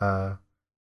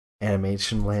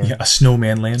animation land. Yeah, a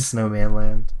snowman land. Snowman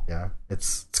land. Yeah,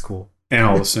 it's cool. And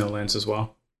all the snowlands as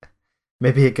well.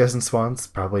 Maybe it goes in Swans,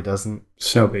 probably doesn't.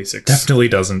 Snow basics. Definitely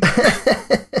doesn't.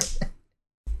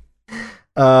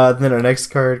 Then our next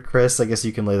card, Chris, I guess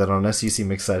you can lay that on us. You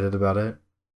seem excited about it.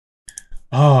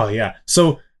 Oh, yeah.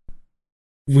 So,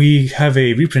 we have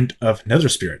a reprint of Nether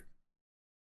Spirit.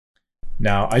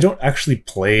 Now, I don't actually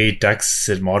play decks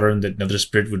in Modern that Nether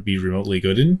Spirit would be remotely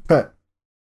good in,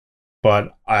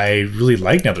 but I really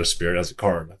like Nether Spirit as a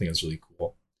card. I think it's really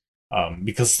cool.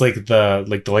 Because like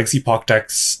the Legacy Pox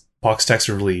decks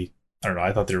are really, I don't know,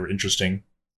 I thought they were interesting.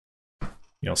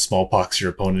 You know, small pox your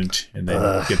opponent and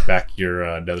then get back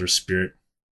your Nether Spirit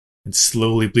and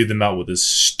slowly bleed them out with this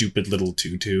stupid little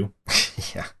 2/2.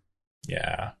 Yeah.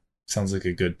 Yeah. Sounds like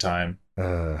a good time.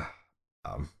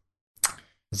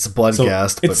 It's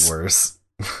Bloodghast, but it's- worse.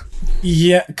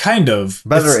 Yeah, kind of.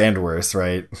 Better and worse,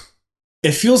 right?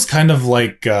 It feels kind of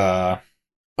like an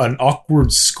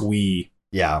awkward squee.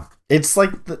 Yeah. It's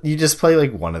like you just play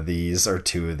like one of these or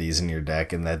 2 of these in your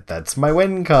deck, and that's my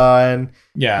win con.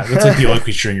 Yeah, that's like the only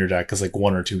creature in your deck is like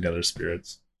 1 or 2 Nether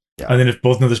Spirits. Yeah. And then if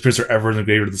both Nether Spirits are ever in the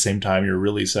graveyard at the same time, you're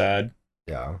really sad.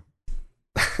 Yeah.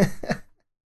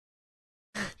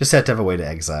 Just have to have a way to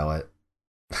exile it.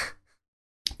 Yeah,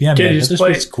 Yeah, man, you Nether just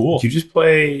play. Spirit's cool. You just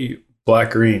play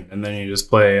black green, and then you just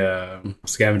play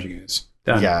scavenging ooze.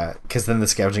 Done. Yeah, because then the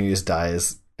Scavenging Ooze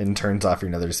dies and turns off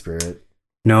your Nether Spirit.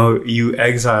 No, you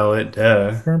exile it.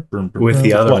 With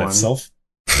the other one. Itself.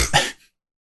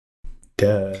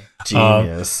 Duh.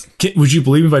 Genius. Would you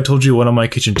believe if I told you one of my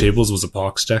kitchen tables was a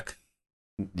Pox deck?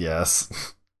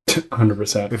 Yes.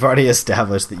 100%. We've already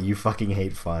established that you fucking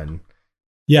hate fun.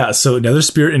 Yeah, so Nether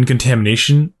Spirit and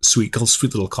Contamination, sweet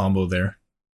little combo there.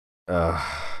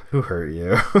 Who hurt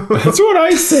you? That's what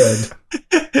I said.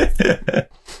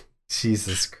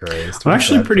 Jesus Christ. I'm what a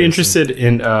actually bad pretty person. interested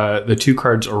in the 2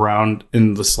 cards around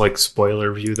in this like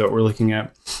spoiler view that we're looking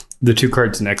at. The 2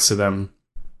 cards next to them,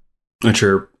 which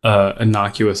are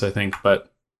innocuous, I think,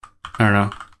 but I don't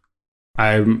know.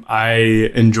 I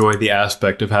enjoy the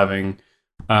aspect of having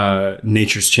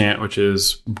Nature's Chant, which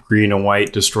is green and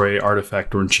white, destroy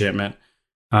artifact or enchantment,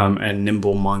 and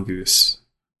Nimble Mongoose.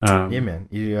 Yeah, man.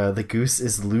 The goose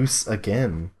is loose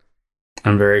again.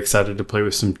 I'm very excited to play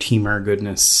with some Teamer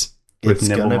goodness with It's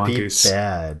Nimble gonna Mongoose. be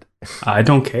bad. I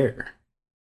don't care.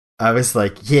 I was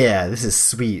like, yeah, this is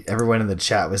sweet. Everyone in the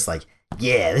chat was like,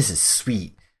 yeah, this is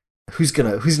sweet. Who's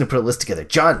gonna put a list together?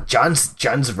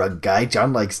 John's a rug guy.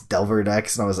 John likes Delver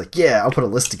decks, and I was like, yeah, I'll put a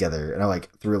list together. And I like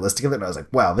threw a list together, and I was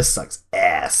like, wow, this sucks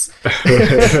ass.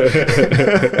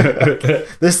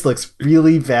 This looks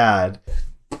really bad.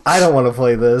 I don't want to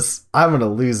play this. I'm gonna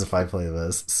lose if I play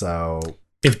this. So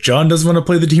If John doesn't want to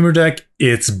play the Teamer deck,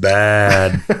 it's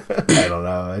bad. I don't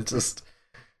know. It just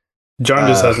John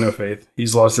just has no faith.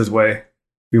 He's lost his way.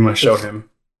 We must show him.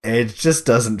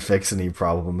 doesn't fix any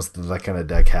problems that kind of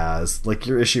deck has. Like,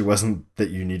 your issue wasn't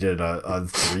that you needed a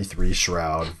 3/3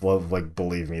 shroud. Well, like,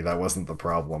 believe me, that wasn't the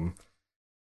problem.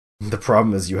 The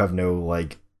problem is you have no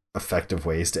like effective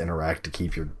ways to interact to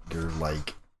keep your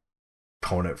like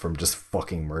opponent from just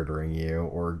fucking murdering you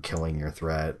or killing your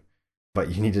threat. But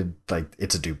you needed like it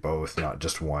to do both, not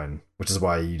just one. Which is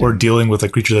why you Or didn't- dealing with a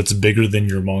creature that's bigger than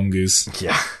your Mongoose.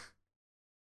 Yeah.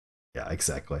 Yeah,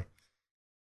 exactly.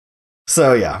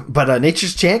 So yeah, but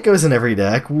Nature's Chant goes in every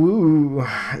deck. Woo!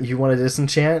 You want a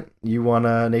Disenchant? You want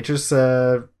a Nature's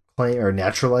play or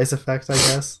Naturalize effect? I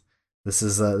guess this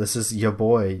is your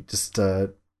boy. Just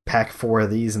pack 4 of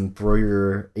these and throw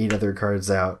your 8 other cards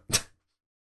out.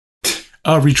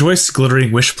 Rejoice,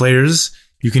 Glittering Wish players.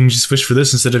 You can just wish for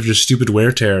this instead of your stupid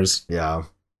wear tears. Yeah,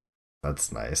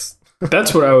 that's nice.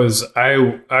 That's what I was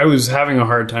having a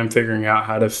hard time figuring out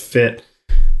how to fit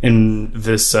in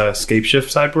this Scapeshift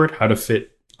sideboard, how to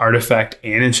fit artifact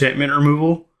and enchantment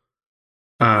removal.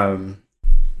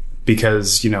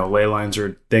 Because, ley lines are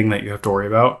a thing that you have to worry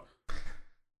about.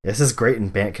 This is great in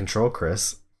Bant Control,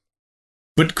 Chris.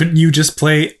 But couldn't you just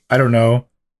play, I don't know,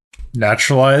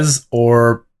 Naturalize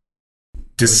or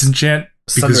Disenchant?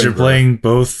 Because Sundering you're Growth. playing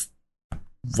both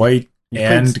white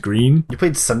and played- green? You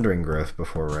played Sundering Growth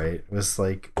before, right? It was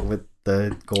like with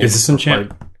the gold. Is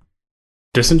Disenchant?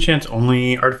 Disenchant's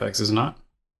only artifacts, is it not?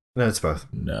 No, it's both.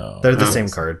 No. They're the No. same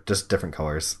card, just different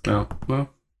colors. No. Well,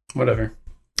 whatever.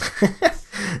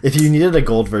 If you needed a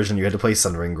gold version, you had to play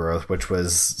Sundering Growth, which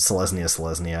was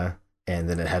Selesnya, and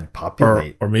then it had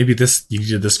Populate. Or maybe you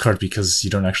needed this card because you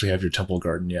don't actually have your Temple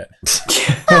Garden yet.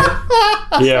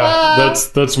 Yeah,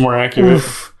 that's more accurate.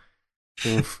 Oof.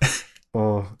 Oof.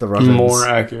 Oh, the Ruffins. More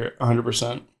accurate,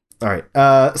 100%. All right.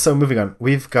 So moving on,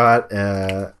 we've got.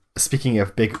 Speaking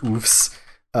of big oofs,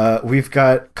 we've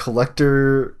got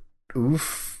Collector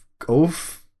Oof.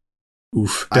 Oof.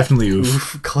 Oof. Definitely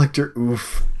oof. Collector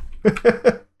Oof.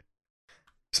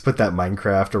 Just put that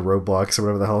Minecraft or Roblox or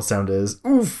whatever the hell sound is.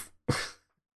 Oof.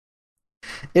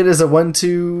 It is a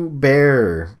 1/2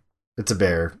 bear. It's a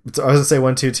bear. I was gonna say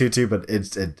 1/2/2/2, but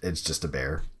it's just a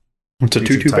bear. It's a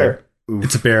Creature 2/2 type. bear. Oof.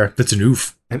 It's a bear. That's an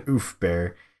oof. An oof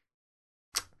bear.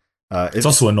 It's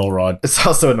also a null rod. It's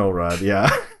also an old rod, yeah.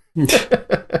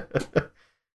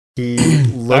 He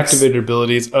looks. Activated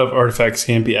abilities of artifacts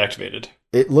can be activated.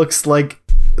 It looks like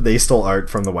they stole art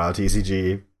from the WoW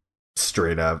TCG,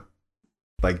 straight up.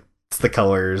 Like it's the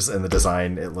colors and the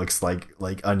design. It looks like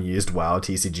unused WoW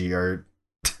TCG art.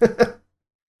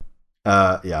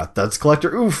 Yeah, that's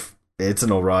Collector Oof. It's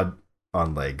an old rod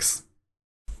on legs.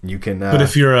 You can. But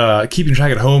if you're keeping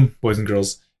track at home, boys and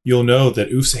girls, you'll know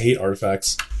that oofs hate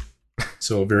artifacts.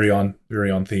 So very on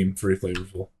theme, very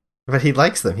flavorful. But he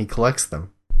likes them. He collects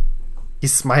them.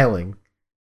 He's smiling.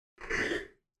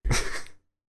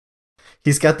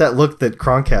 He's got that look that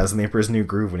Kronk has in The Emperor's New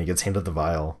Groove when he gets handed the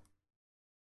vial.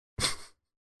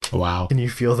 Wow. Can you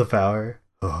feel the power?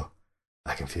 Oh,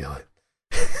 I can feel it.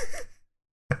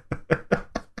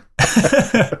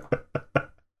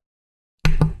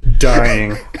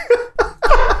 Dying. Is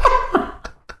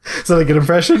that a good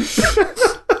impression?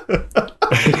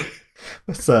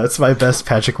 It's my best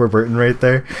Patrick Warburton right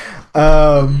there.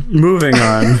 Moving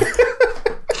on.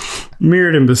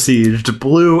 Mirrored and Besieged.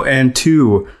 Blue and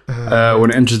 2. When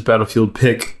it enters the battlefield,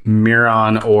 pick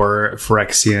Miron or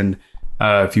Phyrexian.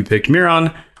 If you picked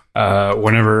Miron,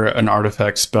 whenever you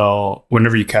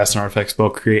cast an artifact spell,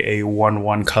 create a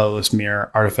 1/1 colorless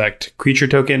mirror artifact creature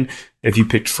token. If you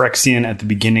picked Phyrexian at the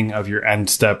beginning of your end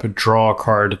step, draw a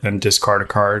card, then discard a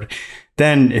card.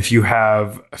 Then, if you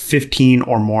have 15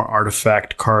 or more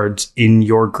artifact cards in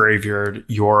your graveyard,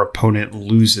 your opponent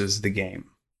loses the game.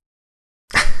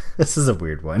 This is a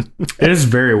weird one. It is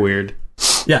very weird.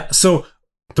 Yeah, so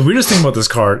the weirdest thing about this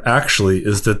card, actually,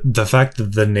 is that the fact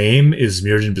that the name is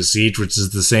Mirrored and Besieged, which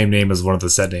is the same name as one of the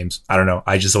set names. I don't know.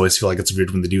 I just always feel like it's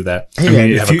weird when they do that. Hey, I mean, man,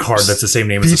 you if have a you- card that's the same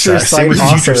name as the Future set. Sight with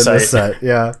also Future in this Sight. set.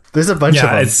 Yeah, there's a bunch of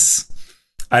Yeah, them.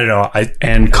 I don't know. And I still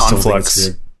think it's Conflux.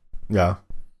 weird. Yeah.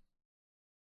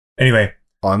 Anyway,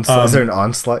 Onslaught. Is there an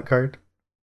Onslaught card?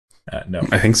 no,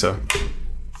 I think so.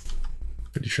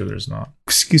 pretty sure there's not.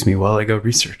 Excuse me while I go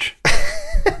research.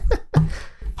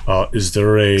 Is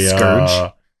there a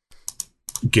Scourge?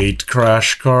 Gate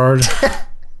Crash card?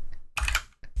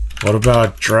 What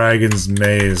about Dragon's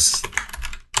Maze?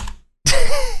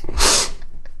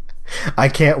 I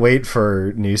can't wait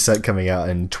for new set coming out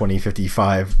in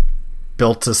 2055.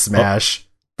 Built to smash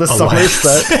the summer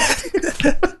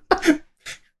set.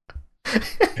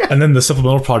 And then the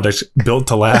supplemental project built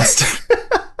to last.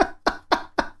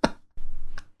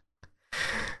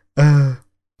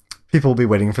 People will be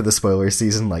waiting for the spoiler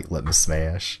season. Like, let me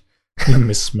smash.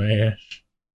 Miss Smash.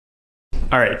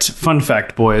 All right, fun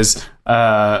fact, boys.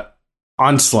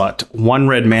 Onslaught, 1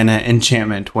 red mana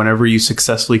enchantment. Whenever you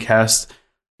successfully cast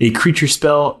a creature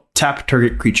spell, tap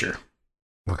target creature.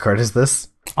 What card is this?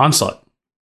 Onslaught.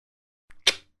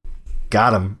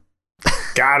 Got him.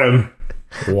 Got him.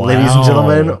 Wow. Ladies and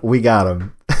gentlemen, we got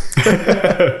him.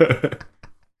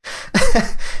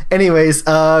 Anyways,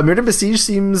 Mirrodin Besiege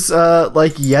seems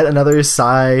like yet another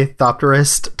Psi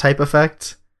Thopterist type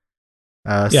effect.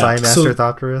 Psi Master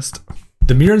Thopterist.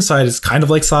 The mirror inside is kind of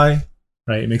like Psi,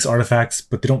 right? It makes artifacts,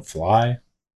 but they don't fly,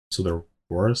 so they're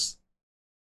worse.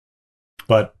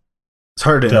 But it's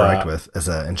hard to interact with as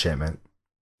an enchantment.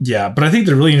 Yeah, but I think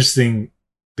the really interesting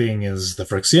thing is the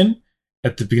Phyrexian.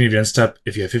 At the beginning of your end step,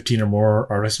 if you have 15 or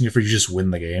more artifacts in your field, you just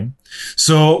win the game.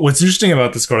 So what's interesting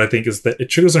about this card, I think, is that it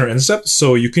triggers on your end step,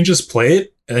 so you can just play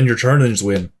it, and then your turn, and then just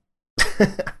win.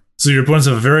 So your opponents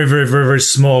have a very, very, very, very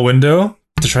small window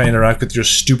to try and interact with your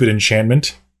stupid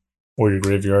enchantment or your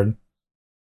graveyard.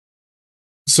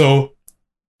 So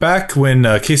back when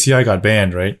KCI got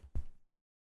banned, right?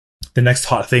 The next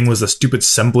hot thing was the stupid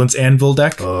Semblance Anvil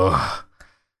deck. Ugh.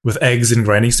 With eggs and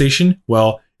Grinding Station.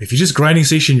 Well, if you just Grinding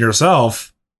Station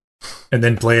yourself and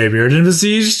then play a Mirrodin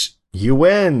Besieged, you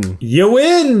win. You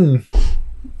win.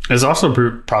 It's also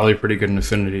probably pretty good in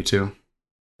Affinity too.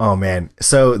 Oh man,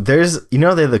 so there's they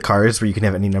have the cards where you can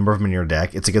have any number of them in your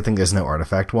deck. It's a good thing there's no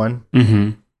artifact one.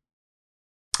 Mm-hmm.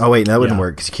 Oh wait, no, that wouldn't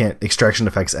work because you can't. Extraction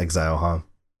affects exile, huh?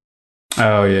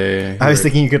 Oh yeah. I was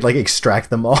thinking you could like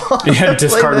extract them all. Yeah,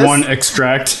 discard one,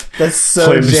 extract. That's so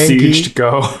play janky. Besieged,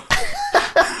 go.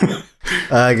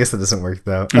 I guess that doesn't work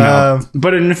though. No.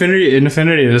 But in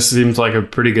Affinity, this seems like a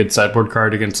pretty good sideboard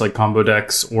card against like combo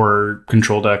decks or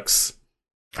control decks.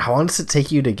 How long does it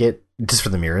take you to get just for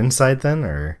the mirror inside then,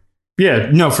 or? Yeah,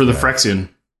 no, for the Phyrexian.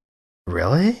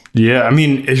 Really? Yeah, I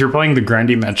mean, if you're playing the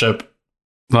grindy matchup,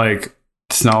 like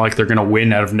it's not like they're gonna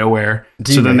win out of nowhere.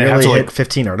 Do you they have to hit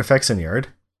 15 artifacts in yard?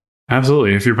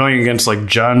 Absolutely. If you're playing against like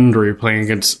Jund or you're playing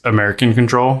against American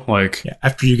Control, like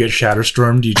after you get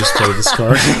Shatterstormed, you just play this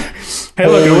card. Hey,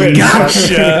 look, I win.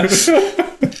 Gotcha.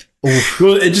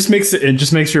 Well, it just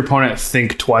makes your opponent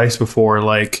think twice before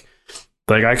like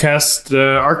I cast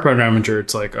Arcbound Ravager.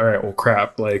 It's like, all right, well,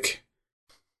 crap. Like,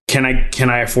 can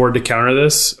I afford to counter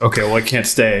this? Okay, well, I can't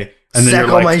stay. And then Sack you're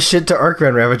all like, my shit to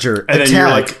Arcbound Ravager. And Attack. then you're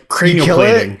like cranial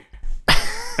plating.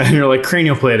 And you're like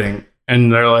cranial plating,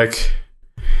 and they're like,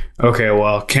 okay,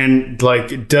 well, can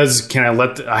I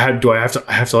let I have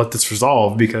to let this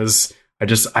resolve because I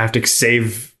have to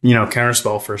save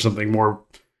counterspell for something more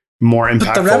impactful.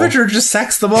 But the Ravager just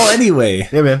sacks them all anyway.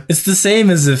 Yeah, man. It's the same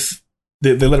as if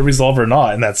they let it resolve or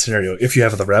not in that scenario. If you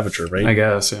have the Ravager, right? I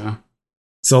guess, yeah.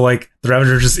 So like the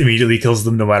Ravager just immediately kills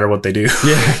them no matter what they do.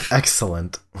 Yeah,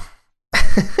 excellent.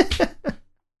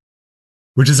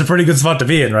 Which is a pretty good spot to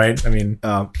be in, right? I mean,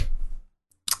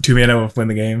 2 mana win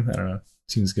the game. I don't know.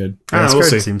 Seems good. Yeah, we'll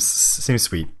see. Seems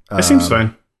sweet. It seems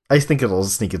fine. I think it'll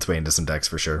sneak its way into some decks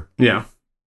for sure. Yeah.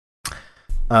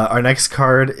 Our next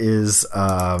card is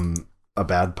a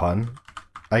bad pun,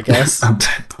 I guess. A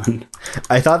bad pun.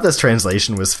 I thought this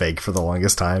translation was fake for the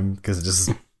longest time because it just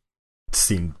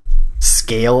seemed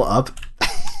scale up.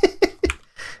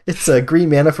 It's a green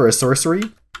mana for a sorcery.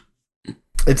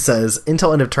 It says,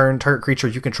 until end of turn, target creature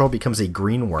you control becomes a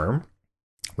green worm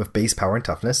with base power and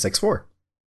toughness 6/4.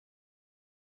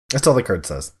 That's all the card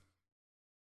says.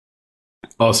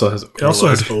 It also has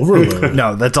Overload.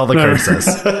 No, that's all the card says.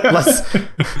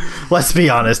 Let's be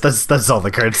honest. That's all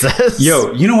the card says.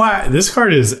 Yo, you know what? This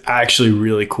card is actually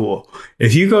really cool.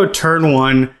 If you go turn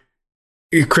 1,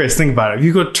 Chris, think about it. If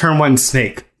you go turn 1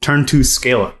 Snake, turn 2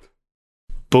 Scale Up,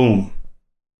 boom.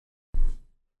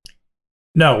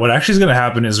 No, what actually is going to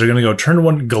happen is they're going to go turn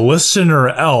 1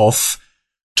 Glistener Elf,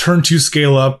 turn 2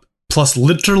 Scale Up, plus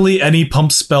literally any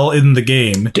pump spell in the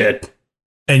game. Dead.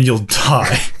 And you'll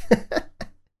die.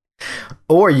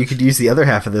 Or you could use the other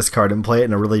half of this card and play it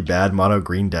in a really bad mono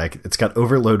green deck. It's got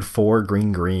Overload 4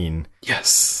 green. Yes.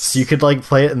 So you could like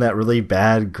play it in that really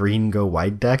bad green go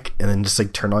wide deck and then just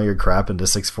like turn all your crap into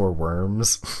 6/4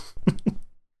 worms.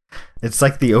 It's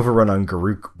like the overrun on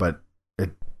Garruk, but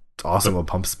it's also a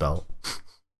pump spell.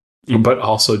 But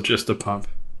also just a pump.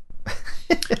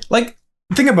 Like,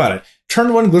 think about it.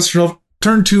 Turn 1 Glistener Elf,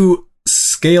 turn 2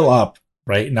 Scale Up,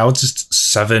 right? Now it's just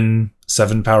 7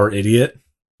 power idiot.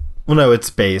 Well, no, it's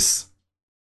base.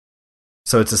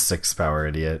 So it's a 6 power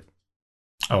idiot.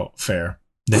 Oh, fair.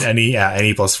 Then any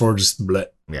 +4 just bleh.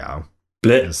 Yeah.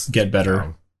 Bleh. Get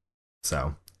better.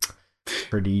 So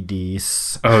pretty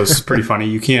decent. Oh, it's pretty funny.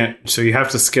 You can't, so you have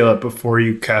to scale up before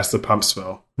you cast the pump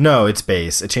spell. No, it's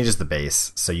base. It changes the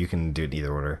base, so you can do it in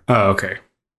either order. Oh, okay.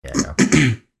 Yeah.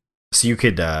 So you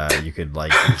could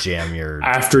like jam your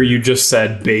after you just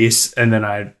said base, and then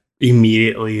I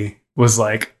immediately was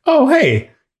like, oh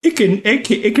hey, it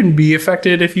can be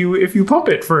affected if you pump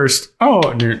it first. Oh,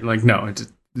 and you're like, no, it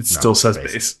still says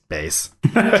base.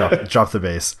 Drop the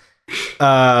base.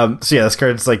 So yeah, this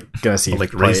card's like gonna see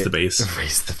raise the base.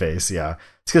 Raise the base, yeah.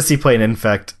 It's gonna see play an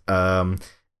infect.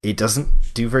 it doesn't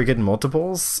do very good in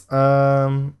multiples.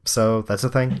 So that's a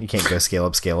thing. You can't go scale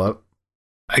up, scale up.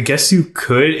 I guess you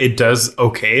could. It does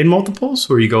okay in multiples,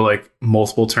 where you go like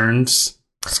multiple turns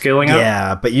scaling up.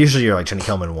 Yeah, but usually you're like trying to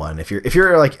kill them in one. If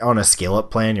you're like on a scale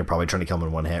up plan, you're probably trying to kill them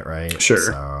in one hit, right? Sure.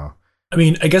 So I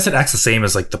mean, I guess it acts the same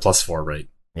as like the +4, right?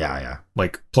 yeah.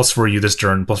 Like +4 you this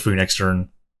turn, +4 you next turn.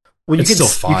 Well, you It's could still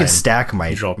you fine. could stack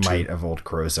You drop two. might of old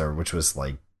Corozar, which was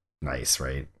like nice,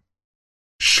 right?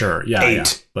 Sure, yeah, 8. yeah.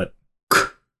 But It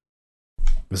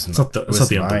was It's not the- it's not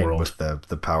the end of the 9 world. with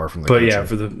the power from the. But creature. yeah,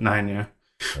 for the 9, yeah.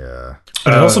 yeah,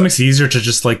 it also makes it easier to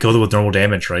just like go with normal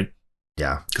damage, right?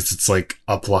 yeah, Because it's like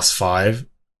a +5,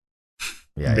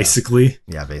 yeah, basically.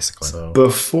 yeah, basically. So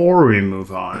Before we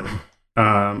move on,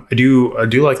 I do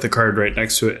like the card right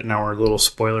next to it in our little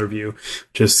spoiler view.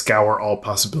 Just scour all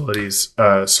possibilities.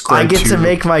 I Scry get to 2.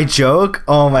 make my joke.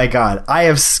 Oh my god! I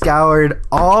have scoured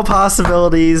all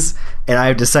possibilities, and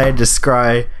I've decided to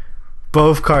scry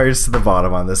both cards to the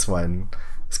bottom on this one.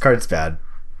 This card's bad.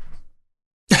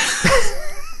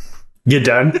 You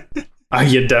done? Are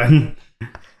you done?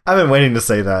 I've been waiting to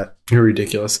say that. You're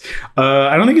ridiculous.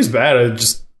 I don't think it's bad.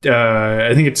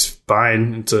 I think it's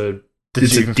fine. It's Did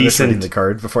It's you a even finish reading decent- the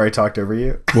card before I talked over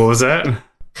you? what was that?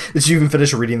 Did you even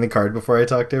finish reading the card before I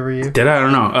talked over you? Did I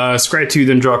don't know. Scry 2,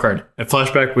 then draw a card. A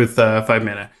flashback with 5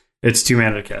 mana. It's 2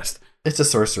 mana to cast. It's a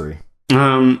sorcery. I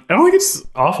don't think it's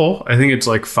awful. I think it's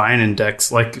like fine in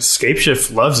decks. Like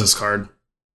Scapeshift loves this card.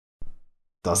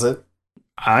 Does it?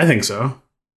 I think so.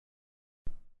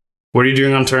 What are you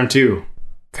doing on turn 2?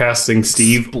 Casting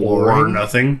Steve or Exploring?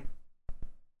 nothing?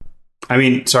 I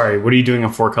mean, sorry, what are you doing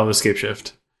on 4-color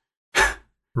Scapeshift?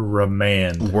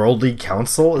 Remand. Worldly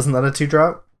Council? Isn't that a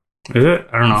 2-drop? Is it?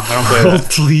 I don't know. I don't play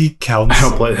that. Worldly I don't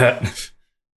Council. play that.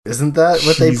 Isn't that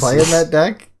what they play in Jesus. that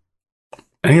deck?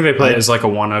 I think they play it as like a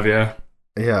 1 of, yeah.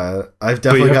 Yeah, I've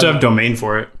But you definitely have to gotten, have domain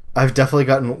for it. I've definitely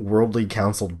gotten worldly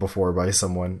counseled before by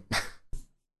someone.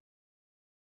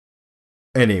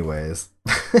 Anyways,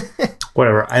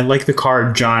 Whatever. I like the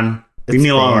card, John. it's Leave me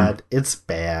alone. bad. It's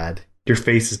bad. Your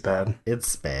face is bad.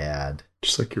 It's bad.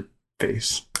 Just like your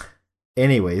face.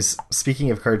 Anyways,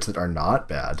 speaking of cards that are not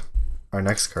bad, our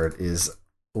next card is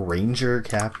Ranger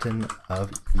Captain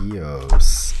of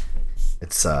Eos.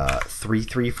 It's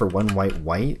 3/3 for 1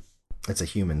 white. It's a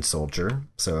human soldier.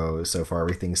 So far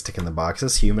everything's ticking the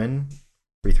boxes. Human,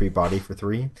 3/3 body for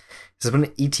 3. It says when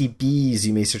it ETBs,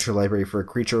 you may search your library for a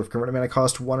creature of current mana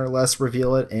cost 1 or less,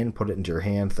 reveal it, and put it into your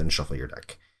hand, then shuffle your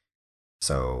deck.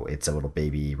 So it's a little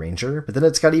baby ranger, but then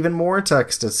it's got even more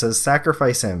text. It says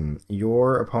sacrifice him.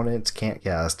 Your opponent can't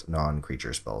cast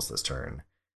non-creature spells this turn.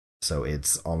 So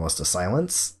it's almost a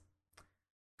silence.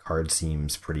 Card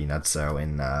seems pretty nutso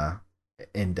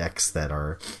in decks that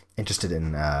are interested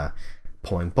in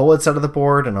pulling bullets out of the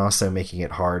board and also making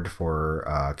it hard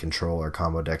for control or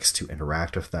combo decks to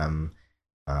interact with them.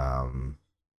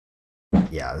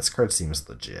 Yeah, this card seems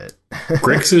legit.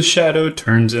 Grixis Shadow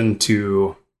turns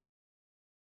into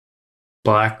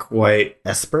black, white,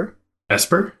 Esper?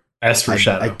 Esper? Esper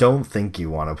Shadow. I don't think you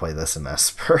want to play this in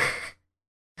Esper.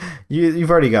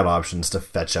 You've already got options to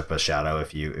fetch up a shadow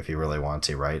if you really want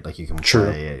to, right? Like you can True.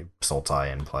 play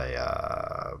Sultai and play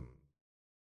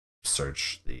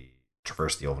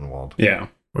Traverse the Ulvenwald. Yeah.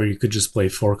 Or you could just play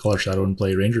 4-color Shadow and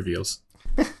play Ranger Veils.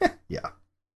 Yeah.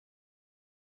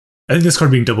 I think this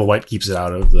card being double white keeps it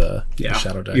out of the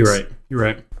Shadow decks. You're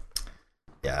right.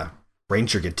 Yeah.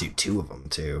 Ranger get to 2 of them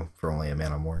too for only a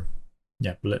mana more.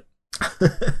 Yeah, but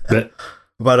But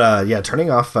But turning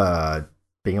off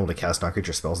being able to cast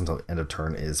non-creature spells until the end of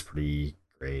turn is pretty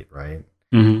great, right?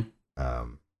 mhm.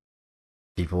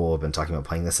 People have been talking about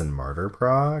playing this in Martyr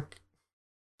Proc.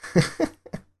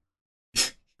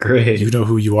 Great. you know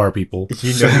who you are, people.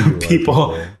 You know who you are,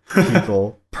 People.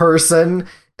 people, person.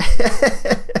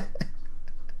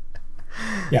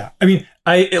 Yeah, I mean,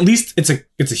 at least it's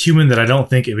a human that I don't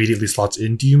think immediately slots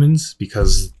into humans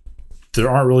because there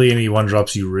aren't really any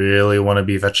 1-drops you really want to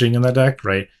be fetching in that deck,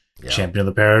 right? Yeah. Champion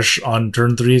of the Parish on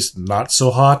turn 3 is not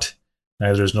so hot.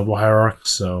 Neither is Noble Hierarch,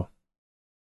 so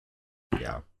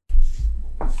Yeah.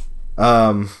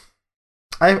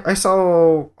 I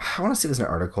saw. I want to see this in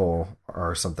an article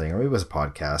or something, or maybe it was a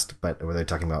podcast, but where they're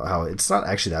talking about how it's not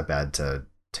actually that bad to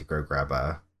go grab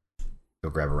a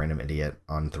random idiot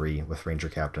on 3 with Ranger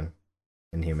Captain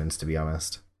in humans. To be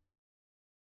honest,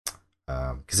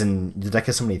 because in the deck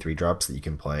has so many 3-drops that you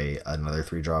can play another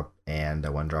 3-drop and a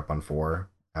 1-drop on 4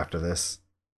 after this.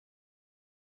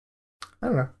 I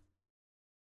don't know.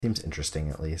 Seems interesting,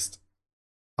 at least.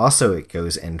 Also, it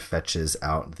goes and fetches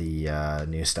out the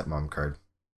new Stepmom card,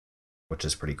 which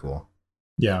is pretty cool.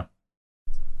 yeah.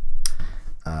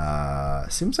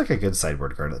 Seems like a good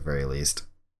sideboard card at the very least.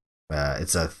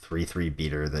 It's a 3/3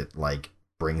 beater that like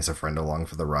brings a friend along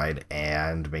for the ride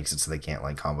and makes it so they can't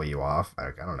like combo you off.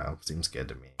 I don't know. Seems good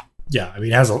to me. Yeah, I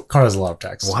mean, card has a lot of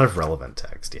text. A lot of relevant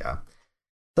text, yeah.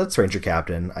 That's Ranger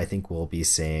Captain. I think we'll be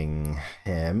seeing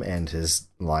him and his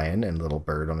lion and little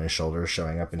bird on his shoulder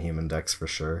showing up in human decks for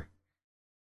sure.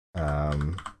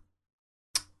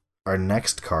 Our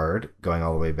next card, going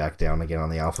all the way back down again on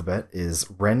the alphabet, is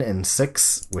Wrenn and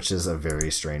 6, which is a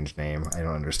very strange name. I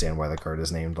don't understand why the card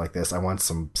is named like this. I want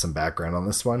some background on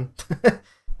this one.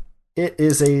 It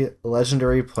is a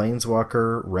legendary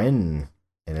planeswalker Wrenn,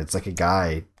 and it's like a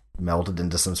guy melded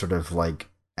into some sort of like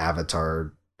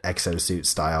avatar exosuit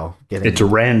style. It's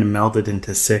Wrenn melded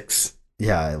into 6.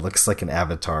 Yeah, it looks like an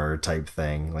Avatar type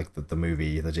thing, like the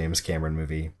movie, the James Cameron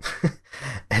movie.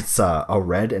 It's a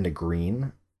red and a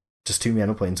green, just 2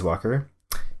 mana planeswalker.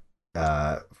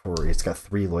 It's got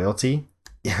 3 loyalty.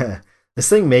 Yeah, this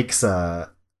thing makes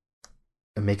Tibalt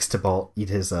eat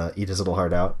his little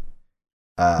heart out.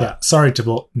 Yeah, sorry,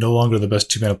 Tibalt, no longer the best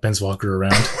 2 mana planeswalker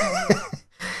around.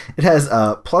 It has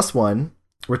 +1,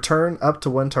 return up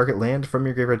to 1 target land from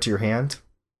your graveyard to your hand.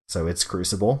 So it's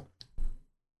Crucible.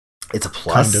 It's a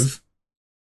plus. Kind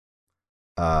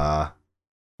of.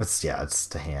 It's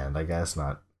to hand, I guess,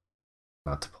 not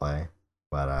to play.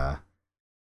 But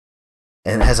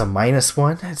and it has a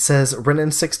 -1. It says Wrenn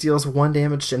and 6 deals 1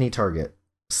 damage to any target.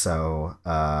 So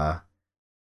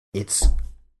it's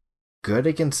good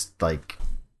against like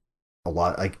a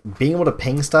lot, like being able to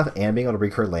ping stuff and being able to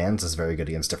recur lands is very good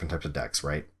against different types of decks,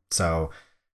 right? So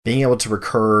being able to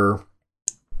recur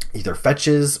either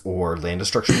fetches or land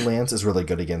destruction lands is really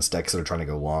good against decks that are trying to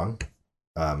go long,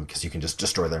 because you can just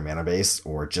destroy their mana base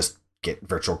or just get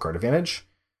virtual card advantage.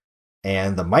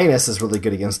 And the minus is really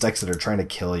good against decks that are trying to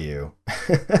kill you.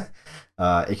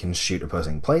 It can shoot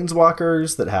opposing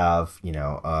planeswalkers that have,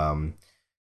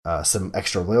 some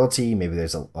extra loyalty. Maybe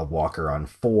there's a walker on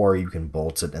 4, you can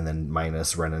bolt it and then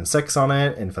minus Wrenn and 6 on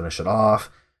it and finish it off.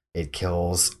 It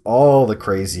kills all the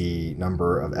crazy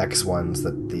number of X1s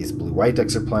that these blue-white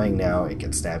decks are playing now. It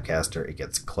gets Snapcaster, it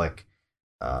gets Click,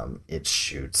 it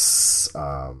shoots,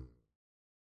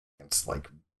 it's like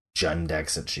Jund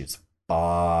decks, it shoots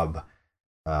Bob.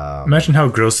 Imagine how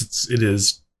gross it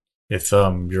is if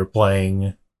you're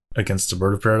playing against a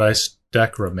Bird of Paradise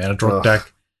deck or a Mana Dork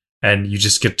deck, and you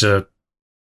just get to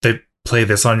they play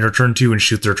this on your turn 2 and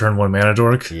shoot their turn 1 Mana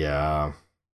Dork. Yeah.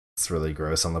 It's really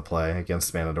gross on the play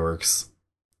against Mana Dorks.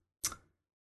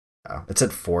 It's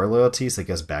at 4 loyalty, so it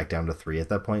goes back down to 3 at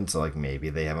that point. So like maybe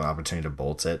they have an opportunity to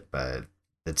bolt it, but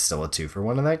it's still a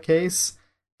 2-for-1 in that case.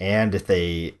 And if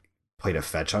they played a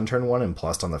fetch on turn 1 and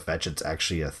plussed on the fetch, it's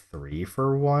actually a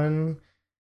 3-for-1,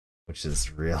 which is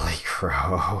really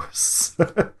gross.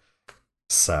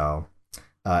 So,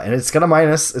 and it's got a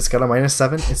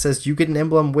 -7. It says you get an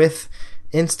emblem with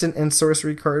instant and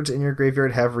sorcery cards in your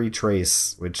graveyard have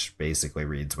retrace, which basically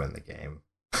reads win the game.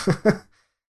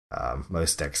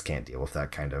 Most decks can't deal with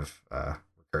that kind of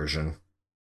recursion.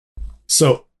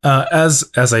 So, as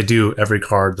I do, every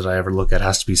card that I ever look at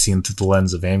has to be seen through the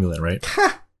lens of Amulet, right?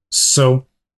 So,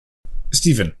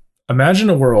 Steven, imagine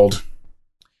a world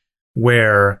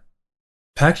where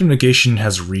Pact of Negation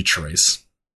has retrace.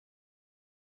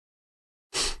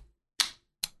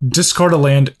 Discard a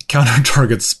land, counter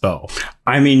target spell.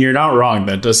 I mean, you're not wrong.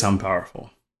 That does sound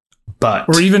powerful. But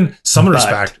or even Summoner's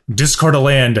Pact. Discard a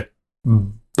land,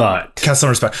 but cast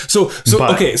Summoner's Pact. So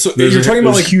okay, so there's you're talking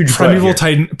about like huge Primeval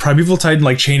Titan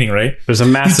like chaining, right? There's a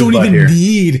massive you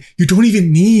don't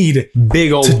even need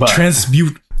big old to butt.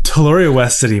 transmute Taloria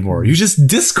West anymore. You just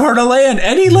discard a land,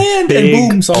 any land, big and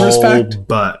boom, Summoner's Pact.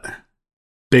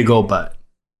 Big old butt.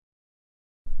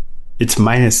 It's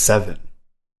 -7.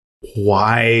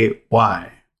 Why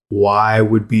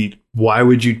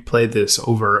would you play this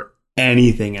over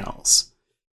anything else?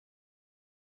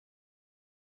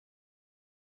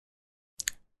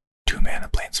 2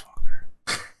 mana planeswalker.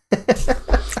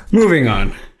 Moving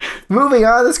on.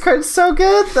 This card's so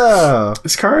good though.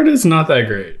 This card is not that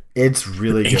great. It's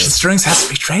really good. Ancient Strings has to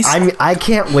be traced. I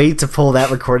can't wait to pull that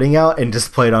recording out and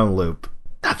just play it on loop.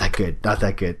 Not that good.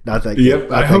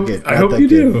 Yep, I hope you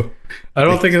do. I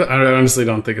honestly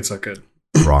don't think it's that good.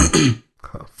 Wrong.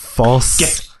 False.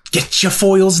 Get your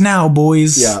foils now,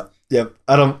 boys. Yeah. Yep.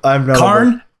 I'm not.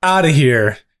 Karn, out of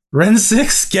here. Wrenn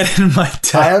 6, get in my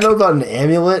deck. I don't know about an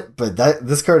amulet, but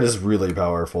this card is really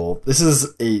powerful.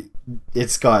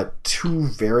 It's got 2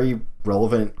 very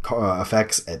relevant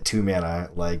effects at 2 mana,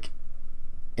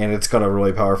 and it's got a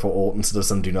really powerful ult instead of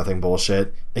some do nothing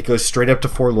bullshit. It goes straight up to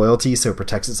 4 loyalty, so it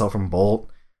protects itself from bolt.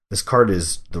 This card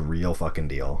is the real fucking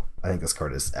deal. I think this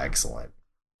card is excellent.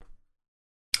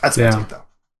 That's my Yeah. take, though.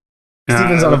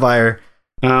 Steven's on a fire.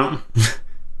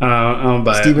 I'll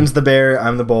buy Steven's the bear.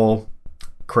 I'm the bull.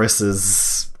 Chris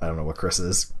is... I don't know what Chris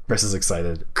is. Chris is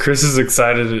excited. Chris is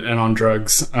excited and on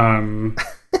drugs. No,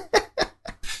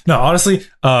 honestly,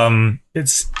 it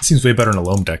seems way better in a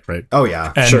loam deck, right? Oh,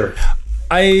 yeah. And Sure.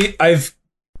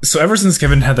 So ever since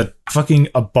Kevin had that fucking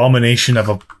abomination of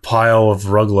a pile of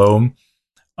rug loam,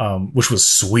 which was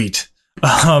sweet,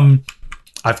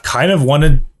 I've kind of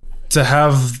wanted to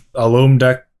have a loam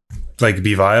deck like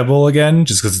be viable again,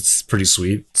 just because it's pretty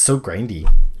sweet. It's so grindy.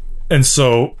 And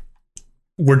so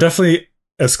we're definitely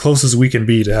as close as we can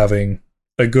be to having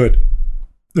a good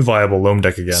viable loam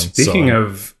deck again. Speaking so I'm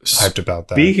of hyped about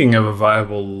that. Speaking of a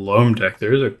viable loam deck,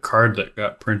 there's a card that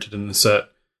got printed in the set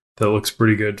that looks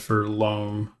pretty good for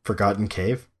loam. Forgotten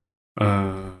Cave.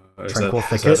 Tranquil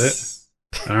Thicket? Is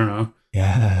that it? I don't know.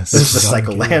 Yes. This is the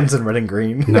cycle lands in red and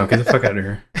green. No, get the fuck out of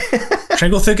here.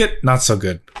 Tranquil Thicket, not so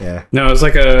good. Yeah. No, it's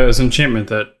like it's an enchantment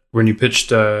that when you pitched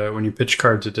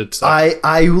cards, it did stuff.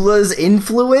 Iula's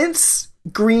Influence.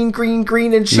 Green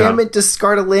enchantment.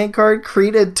 Discard a land card.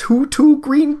 Create a 2/2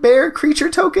 green bear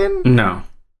creature token. No,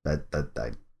 That's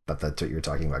what you were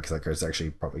talking about, because that card's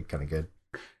actually probably kind of good.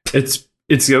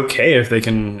 it's okay if they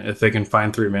can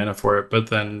find 3 mana for it, but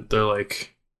then they're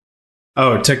like,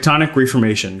 oh, Tectonic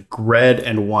Reformation, red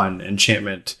and 1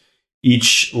 enchantment.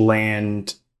 Each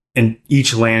land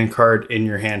card in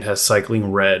your hand has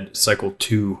cycling red, cycle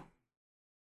 2.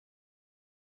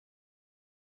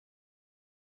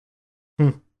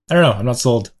 I don't know. I'm not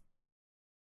sold.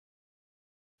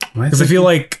 Because I Because feel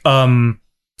like,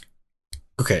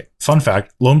 okay, fun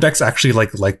fact: loam decks actually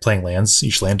like playing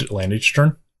lands land each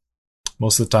turn,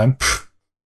 most of the time.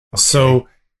 So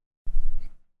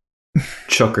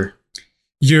Chucker.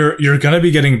 you're gonna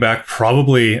be getting back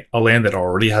probably a land that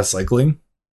already has cycling.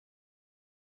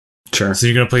 Sure. So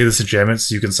you're gonna play this enchantment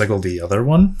so you can cycle the other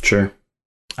one. Sure.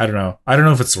 I don't know. I don't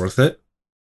know if it's worth it.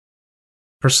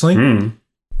 Personally,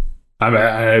 I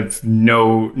have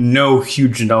no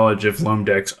huge knowledge of loam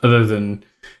decks other than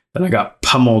that I got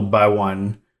pummeled by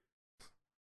one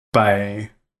by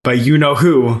you know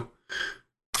who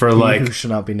for Who should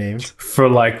not be named. for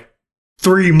like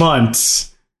 3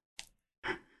 months.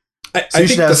 I So you think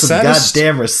should the have some saddest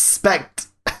goddamn respect.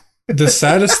 the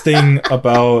saddest thing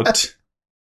about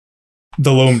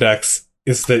the loam decks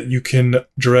is that you can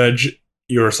dredge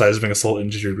your Seismic Assault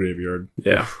into your graveyard.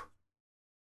 Yeah.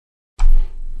 I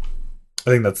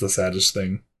think that's the saddest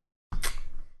thing.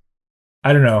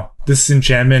 I don't know. This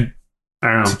enchantment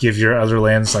I don't to know. give your other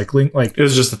land cycling, like, It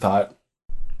was just a thought.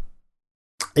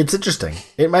 It's interesting.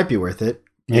 It might be worth it.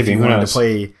 Maybe, if you who wanted knows? to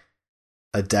play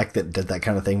a deck that did that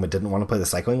kind of thing but didn't want to play the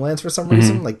cycling lands for some Mm-hmm.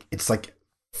 reason. Like, it's like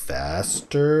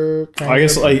faster. Kind I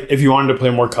guess of. like if you wanted to play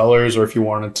more colors or if you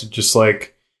wanted to just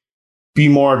like be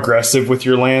more aggressive with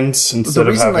your lands instead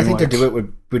the of reason having I think like, to do it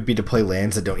would be to play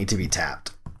lands that don't need to be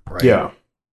tapped. Right. Yeah.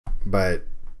 But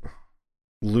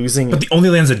losing. but the only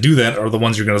lands that do that are the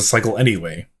ones you're going to cycle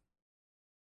anyway.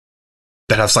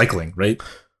 That have cycling, right?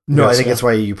 No, I Yes, think yeah. that's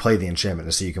why you play the enchantment,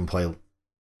 is so you can play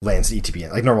lands that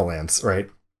ETB, like normal lands, right?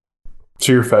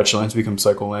 So your fetch lands become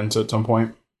cycle lands at some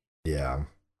point. Yeah.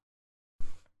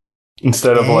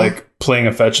 Instead of Eh. like playing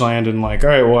a fetch land and like, all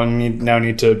right, well, I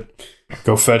need to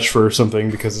go fetch for something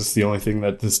because it's the only thing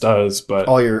that this does. But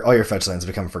All your fetch lands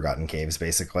become Forgotten Caves,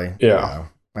 basically. Yeah.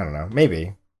 I don't know.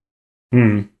 Maybe.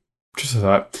 Just a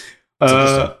thought.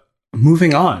 interesting.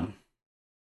 Moving on.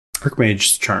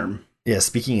 Archmage's Charm. Yeah,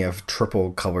 speaking of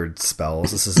triple colored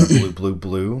spells, this is a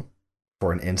blue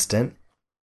for an instant.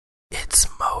 It's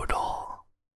modal.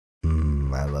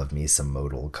 I love me some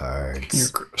modal You're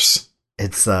cards. gross.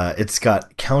 It's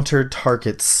got counter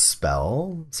target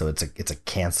spell, so it's a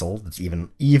cancel that's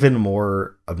even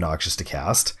more obnoxious to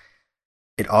cast.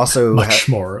 It also Much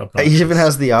more. it obnoxious. even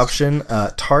has the option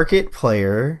target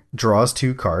player draws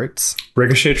 2 cards.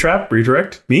 Ricochet Trap.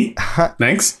 Redirect. Me.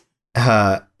 Thanks.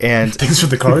 And Thanks for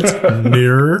the cards,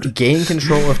 nerd. gain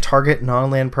control of target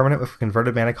non-land permanent with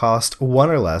converted mana cost 1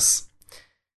 or less.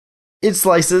 It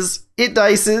slices, it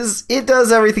dices, it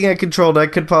does everything a control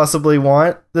deck could possibly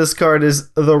want. This card is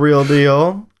the real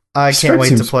deal. I This can't card wait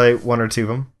to seems- play 1 or 2 of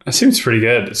them. That seems pretty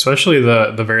good, especially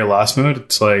the very last mode.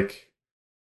 It's like,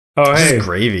 oh This hey, is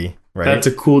gravy, right? that's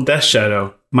a cool Death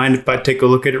Shadow. Mind if I take a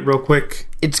look at it real quick?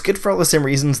 It's good for all the same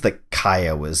reasons that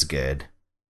Kaya was good.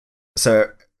 So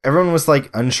everyone was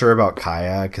like unsure about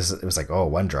Kaya because it was like, oh,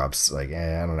 1-drops. Like,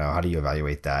 I don't know. How do you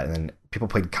evaluate that? And then people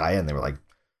played Kaya and they were like,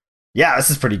 yeah, this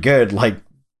is pretty good. Like,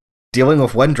 dealing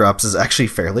with 1-drops is actually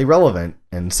fairly relevant.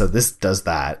 And so this does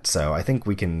that. So I think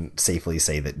we can safely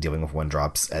say that dealing with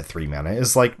 1-drops at 3 mana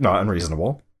is like not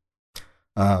unreasonable.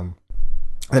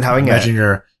 And having Imagine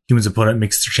your human's opponent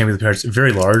makes their Champion of the Pirates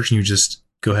very large, and you just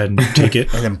go ahead and take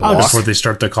it and then block. before they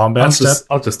start the combat step.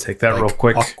 I'll just take that Like, real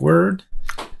quick. Awkward.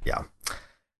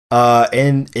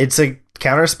 And it's a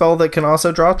counter spell that can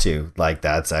also draw 2. Like,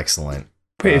 that's excellent.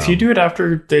 Wait, if you do it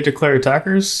after they declare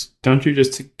attackers, don't you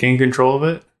just gain control of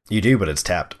it? You do, but it's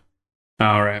tapped.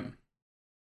 All right.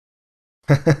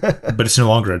 But it's no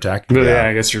longer attacking. But Yeah. yeah,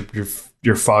 I guess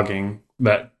you're fogging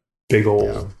that big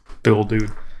old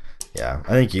dude. Yeah,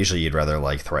 I think usually you'd rather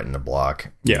like threaten to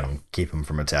block. Yeah. And keep him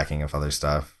from attacking with other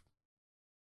stuff.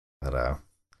 But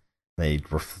they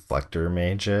reflector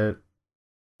mage it.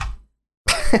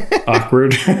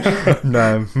 Awkward.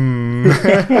 No.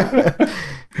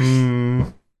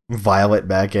 Violet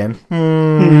back in. But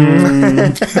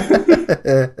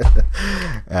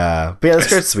yeah, this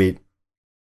card's sweet.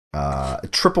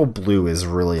 Triple blue is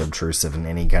really obtrusive in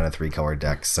any kind of 3-color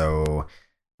deck, so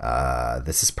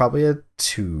this is probably a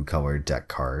 2-color deck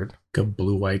card. Like a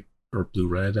blue-white or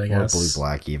blue-red, I guess. Or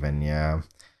blue-black even, yeah.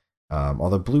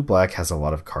 Although blue-black has a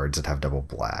lot of cards that have double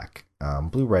black.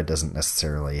 Blue-red doesn't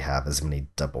necessarily have as many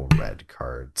double red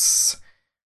cards.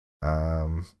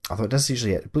 Although it does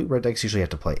usually... Blue-red decks usually have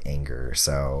to play Anger,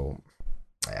 so...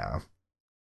 Yeah.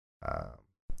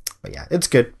 But yeah, it's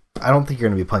good. I don't think you're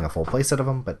going to be playing a full playset of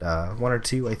them, but 1 or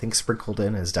 2, I think, sprinkled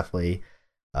in is definitely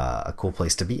a cool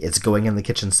place to be. It's going in the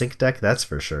kitchen sink deck, that's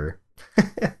for sure.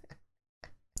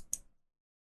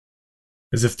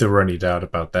 As if there were any doubt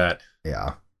about that.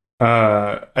 Yeah.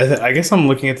 I guess I'm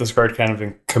looking at this card kind of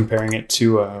and comparing it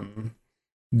to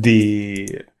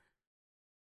the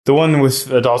one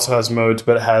with it also has modes,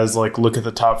 but it has like look at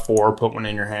the top 4, put one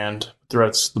in your hand. The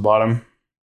rest the bottom.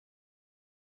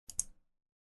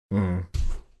 Mm.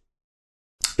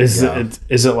 Is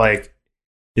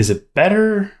it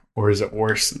better or is it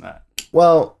worse than that?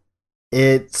 Well,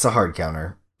 it's a hard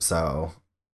counter, so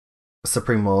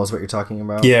Supreme Will is what you're talking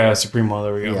about? Yeah, Supreme Will,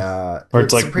 there we go. Yeah. Or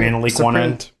it's like mana leak one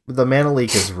end. The mana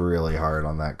leak is really hard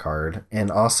on that card. And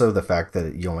also the fact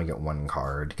that you only get 1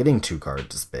 card. Getting 2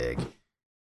 cards is big.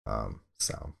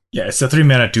 So Yeah, it's a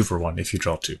 3-mana 2-for-1 if you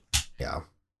draw 2. yeah.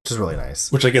 Which is really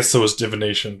nice. Which I guess so is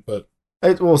Divination, but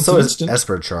So is instant.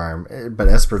 Esper Charm. But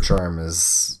Esper Charm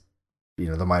is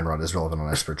the Mind Rod is relevant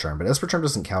on Esper Charm, but Esper Charm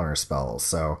doesn't counter spells,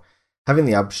 so having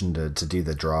the option to do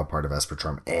the draw part of Esper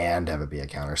Charm and have it be a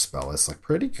counter spell is like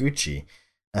pretty Gucci.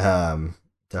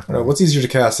 Definitely. what's easier to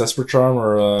cast, Esper Charm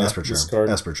or Esper this Charm. card?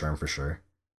 Esper Charm for sure.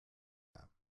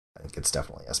 I think it's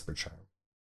definitely Esper Charm.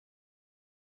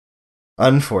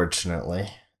 Unfortunately,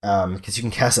 because you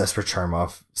can cast Esper Charm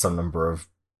off some number of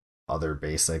other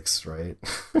basics, right?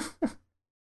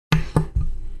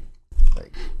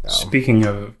 Speaking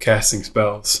of casting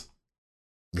spells,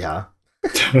 yeah.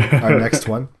 Our next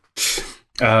one.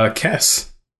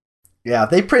 Kess. Yeah,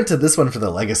 they printed this one for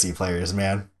the legacy players,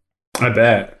 man. I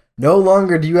bet. No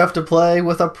longer do you have to play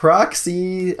with a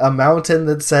proxy, a mountain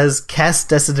that says Cast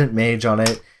Dissident Mage on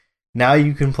it. Now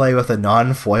you can play with a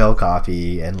non-foil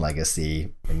copy in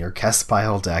Legacy in your Kess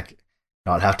pile deck.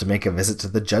 Not have to make a visit to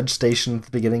the judge station at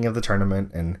the beginning of the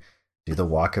tournament and do the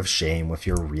walk of shame with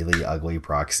your really ugly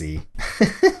proxy.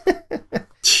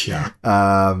 Yeah.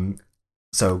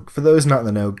 So for those not in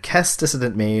the know, Kess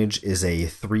Dissident Mage is a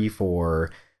 3/4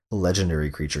 legendary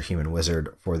creature human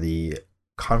wizard for the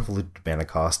convoluted mana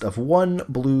cost of 1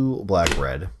 blue, black,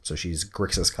 red. So she's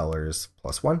Grixis colors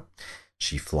 +1.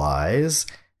 She flies,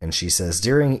 and she says,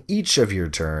 during each of your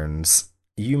turns,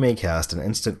 you may cast an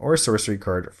instant or sorcery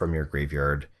card from your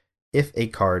graveyard. If a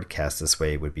card cast this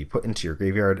way would be put into your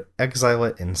graveyard, exile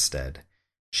it instead.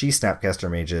 She Snapcaster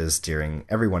Mages during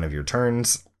every one of your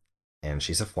turns, and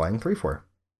she's a flying 3/4.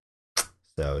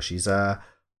 So she's a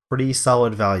pretty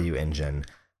solid value engine.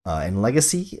 In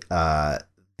Legacy,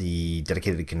 the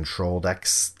dedicated control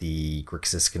decks, the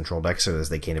Grixis control decks, or as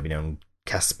they came to be known,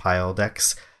 Kess pile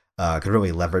decks, could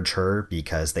really leverage her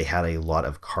because they had a lot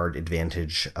of card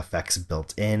advantage effects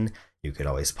built in. You could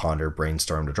always ponder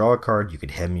Brainstorm to draw a card, you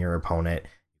could hem your opponent,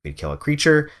 you could kill a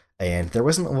creature, and there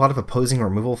wasn't a lot of opposing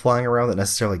removal flying around that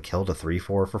necessarily killed a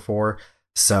 3/4 for 4.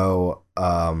 So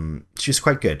she was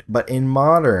quite good. But in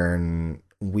Modern,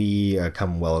 we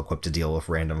come well equipped to deal with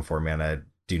random 4-mana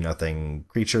do nothing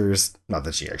creatures. Not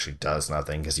that she actually does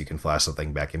nothing, because you can flash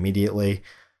something back immediately.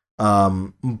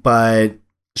 But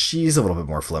she's a little bit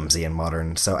more flimsy in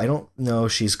Modern, so I don't know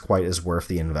if she's quite as worth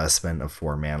the investment of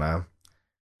 4 mana.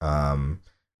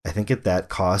 I think at that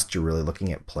cost, you're really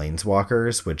looking at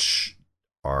Planeswalkers, which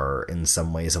are in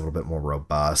some ways a little bit more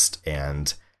robust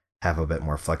and have a bit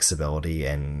more flexibility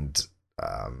and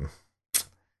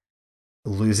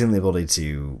losing the ability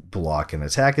to block and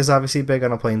attack is obviously big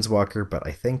on a Planeswalker, but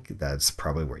I think that's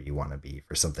probably where you want to be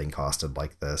for something costed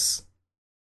like this.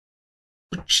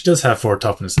 She does have 4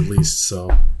 toughness at least, so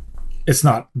it's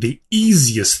not the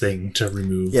easiest thing to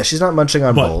remove. Yeah, she's not munching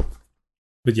on Bolt.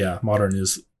 But yeah, Modern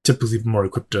is typically more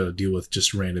equipped to deal with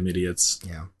just random idiots.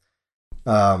 Yeah.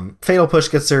 Fatal Push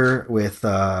gets her with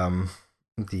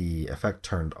the effect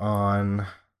turned on,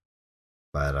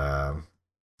 but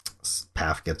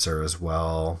Path gets her as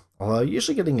well. Although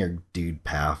usually getting your dude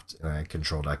pathed in a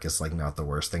control deck is like not the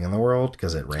worst thing in the world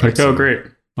because it ramps. Like, oh, great.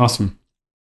 Awesome.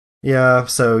 Yeah,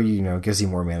 so, gives you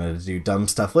more mana to do dumb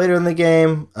stuff later in the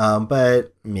game,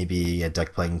 but maybe a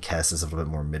deck playing Kess is a little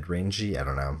bit more mid-rangey. I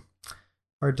don't know.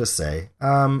 Hard to say.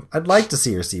 I'd like to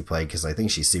see her see play because I think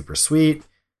she's super sweet,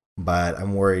 but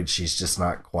I'm worried she's just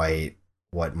not quite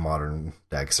what modern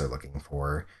decks are looking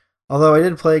for. Although I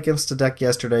did play against a deck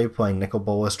yesterday playing Nicol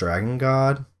Bolas Dragon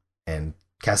God, and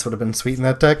Kess would have been sweet in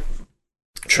that deck.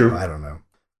 True. So, I don't know.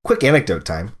 Quick anecdote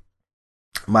time.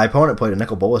 My opponent played a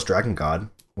Nicol Bolas Dragon God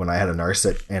when I had a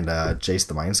Narset and Jace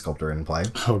the Mind Sculptor in play.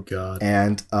 Oh, God.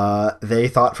 And they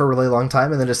thought for a really long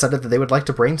time and then decided that they would like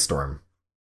to brainstorm.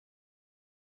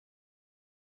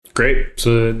 Great.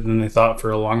 So then they thought for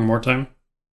a long more time?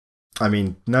 I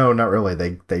mean, no, not really.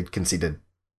 They conceded.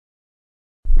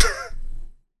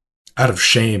 Out of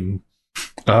shame.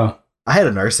 Oh. I had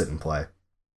a Narset in play.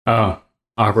 Oh.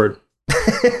 Awkward.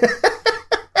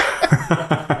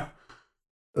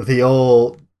 The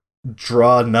old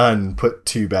draw none, put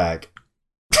 2 back.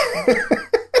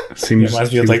 It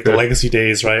reminds me of like the legacy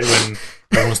days, right? When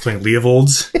everyone was playing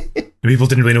Leovolds and people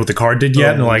didn't really know what the card did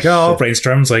yet. And they're like, oh,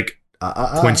 brainstorms, like,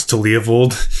 points to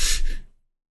Leovold.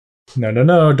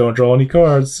 No, don't draw any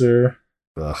cards, sir.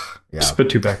 Ugh, yeah. Just put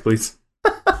 2 back, please.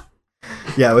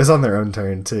 Yeah, it was on their own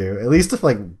turn too. At least if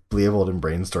like Leovold and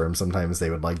Brainstorm, sometimes they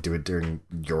would like do it during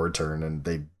your turn and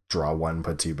they draw 1,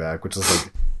 put 2 back, which is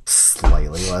like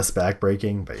slightly less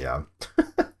backbreaking, but yeah.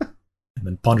 And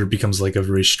then Ponder becomes like a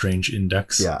very strange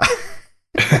index. Yeah.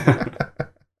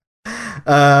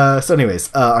 So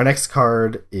anyways, our next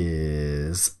card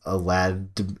is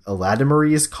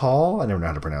Aladimari's Call. I don't know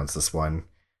how to pronounce this one.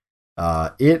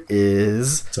 It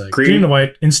is it's like green and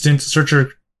white, instant, search your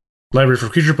library for a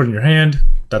creature, put it in your hand.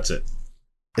 That's it.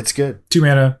 It's good. 2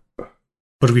 mana,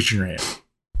 put a creature in your hand.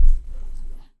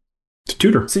 It's a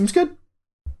tutor. Seems good.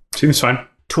 Seems fine.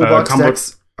 Toolbox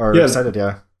decks are excited,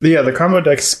 yeah. Yeah, the combo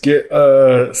decks get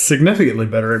significantly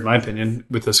better, in my opinion,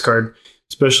 with this card.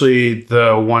 Especially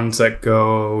the ones that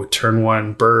go turn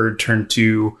 1 bird, turn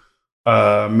 2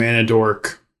 mana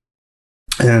dork,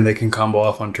 and then they can combo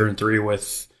off on turn 3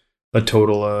 with a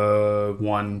total of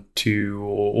 1, 2.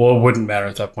 Well, it wouldn't matter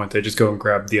at that point. They just go and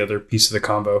grab the other piece of the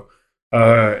combo,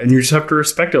 and you just have to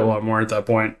respect it a lot more at that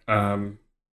point.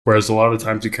 Whereas a lot of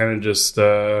times you kind of just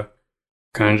say,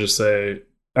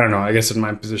 I don't know. I guess in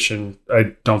my position,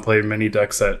 I don't play many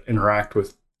decks that interact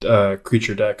with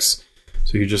creature decks.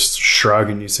 So you just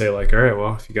shrug and you say like, all right,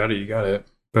 well, if you got it, you got it.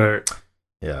 But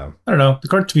yeah, I don't know. The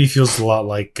card to me feels a lot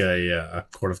like a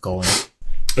Court of Calling.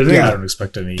 I don't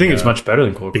expect any. I think it's much better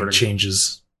than Cold big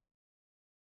changes.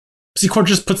 See, Court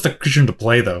just puts the creature into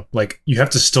play though. Like you have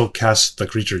to still cast the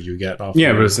creature you get off.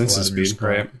 Yeah, but it's instant speed,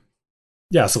 right?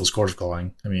 Yeah, so it's Court of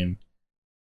Calling. I mean,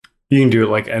 you can do it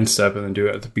like end step and then do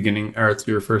it at the beginning or at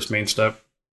your first main step.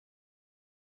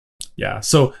 Yeah,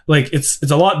 so like it's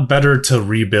a lot better to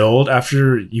rebuild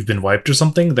after you've been wiped or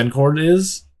something than Court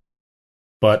is.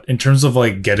 But in terms of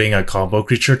like getting a combo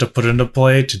creature to put into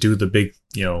play to do the big,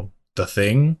 the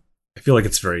thing, I feel like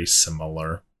it's very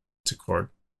similar to Court.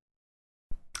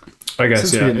 I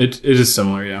guess, yeah, it is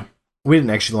similar, yeah. We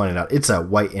didn't actually line it out. It's a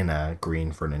white and a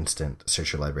green for an instant.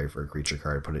 Search your library for a creature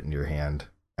card, put it into your hand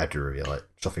after you reveal it.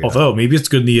 Although, maybe it's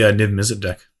good in the Niv Mizzet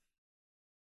deck.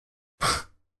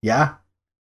 Yeah.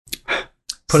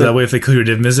 So that way, if they clear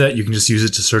Niv Mizzet, you can just use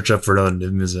it to search up for another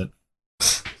Niv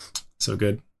Mizzet. So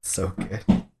good. So good.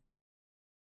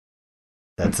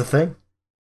 That's a thing.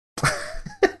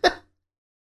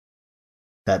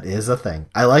 That is a thing.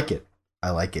 I like it.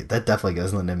 That definitely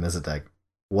goes in the Niv Mizzet deck.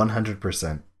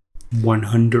 100%.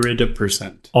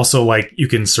 100%. Also, like, you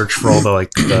can search for all the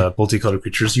like the multicolored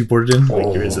creatures you boarded in.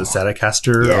 Like your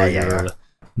Staticaster, or your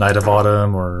Knight of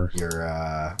Autumn, or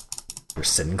your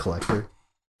Sin Collector.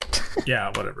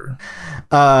 Yeah, whatever.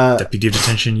 Deputy of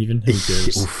Detention, even. Who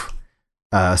cares?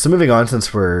 So moving on,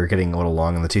 since we're getting a little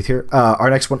long in the tooth here, our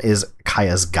next one is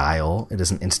Kaya's Guile. It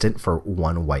is an instant for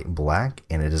 1 white and black,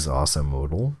 and it is also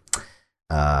modal.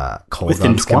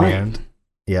 Kolgon's Command.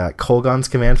 Yeah, Kolgon's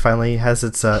Command finally has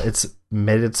its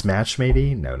made its match,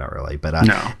 maybe? No, not really. But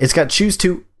no. It's got choose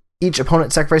to each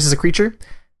opponent sacrifices a creature.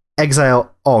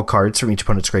 exile all cards from each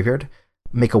opponent's graveyard.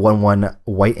 Make a 1/1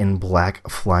 white and black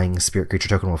flying spirit creature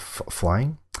token with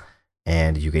flying,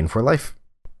 and you gain 4 life.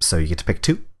 So you get to pick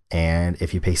 2, and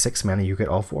if you pay 6 mana, you get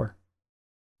all 4.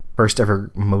 First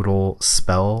ever modal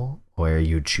spell where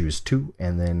you choose 2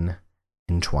 and then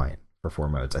entwine for 4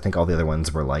 modes. I think all the other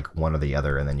ones were like one or the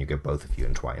other, and then you get both if you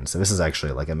entwine. So this is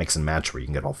actually like a mix and match where you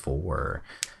can get all 4.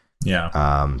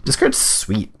 Yeah. This card's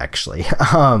sweet, actually.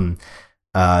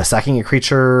 Sacking a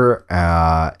creature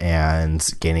and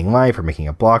gaining life or making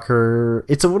a blocker.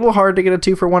 It's a little hard to get a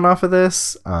 2-for-1 off of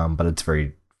this, but it's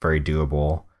very, very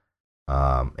doable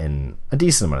in a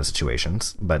decent amount of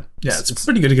situations. But yeah, it's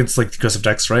pretty good against like aggressive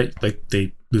decks, right? Like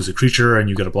they lose a creature and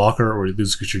you get a blocker, or you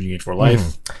lose a creature and you gain 4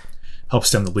 life. Helps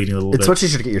stem the bleeding a little bit. It's much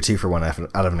easier to get your 2-for-1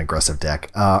 out of an aggressive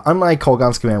deck. Unlike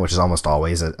Kolaghan's Command, which is almost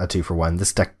always a 2-for-1,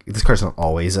 this card's not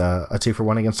always a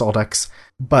 2-for-1 against all decks.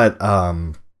 But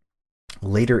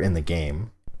later in the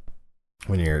game,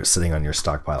 when you're sitting on your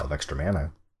stockpile of extra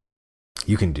mana,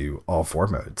 you can do all 4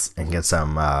 modes and get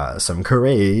some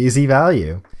crazy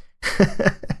value.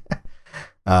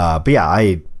 But yeah,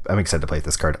 I'm excited to play with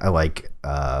this card. I like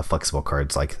flexible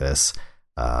cards like this.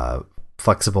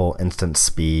 Flexible, instant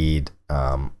speed,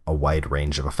 a wide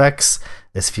range of effects.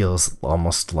 This feels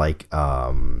almost like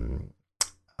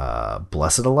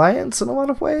Blessed Alliance in a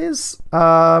lot of ways,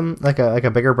 like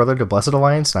a bigger brother to Blessed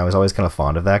Alliance, and I was always kind of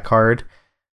fond of that card.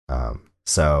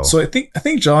 So I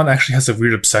think John actually has a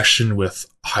weird obsession with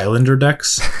Highlander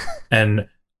decks, and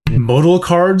modal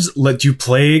cards let you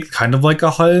play kind of like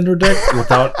a Highlander deck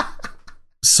without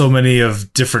so many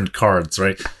of different cards,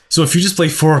 right? So if you just play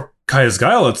 4 Kaya's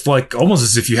Guile, it's like almost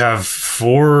as if you have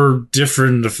 4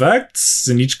 different effects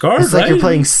in each card. It's like you're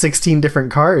playing 16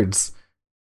 different cards.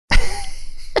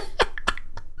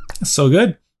 So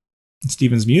good.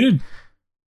 Steven's muted.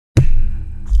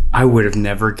 I would have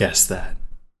never guessed that.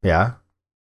 Yeah.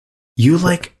 You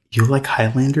like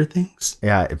Highlander things?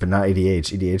 Yeah, but not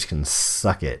EDH. EDH can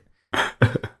suck it.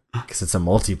 Because it's a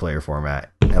multiplayer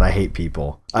format, and I hate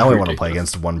people. I only want to play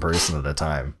against one person at a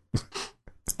time.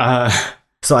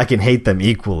 So I can hate them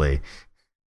equally.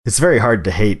 It's very hard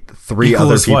to hate 3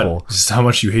 other people. What? Just how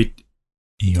much you hate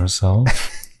yourself?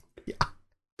 Yeah.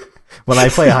 When I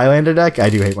play a Highlander deck,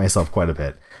 I do hate myself quite a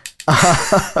bit.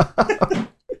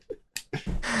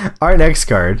 Our next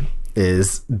card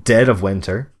is Dead of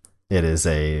Winter. It is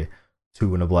a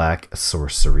 2 and a black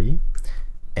sorcery,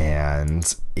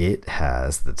 and it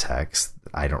has the text.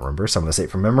 I don't remember, so I'm going to say it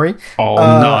from memory. All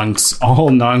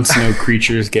non-snow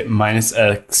creatures get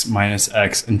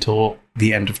 -X until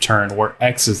the end of turn, where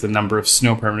X is the number of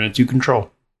snow permanents you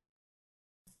control.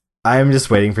 I'm just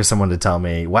waiting for someone to tell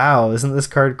me, wow, isn't this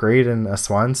card great in a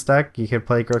Swans deck? You could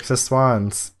play Grixis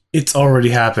Swans. It's already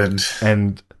happened.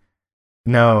 And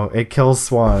no, it kills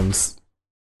Swans.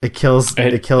 It kills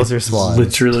your Swans.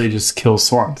 Literally just kills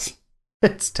Swans.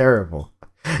 It's terrible.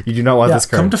 You do not want this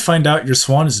card. Come to find out, your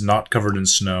Swan is not covered in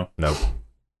snow. Nope.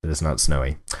 It is not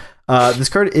snowy. This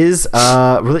card is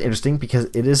really interesting because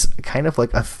it is kind of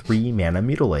like a 3-mana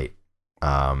Mutilate.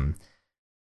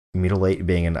 Mutilate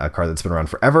being a card that's been around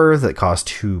forever that costs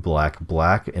 2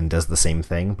 black and does the same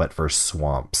thing, but for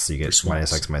swamps. So you get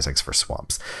 -X for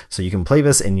swamps. So you can play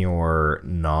this in your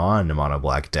non-mono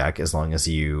black deck as long as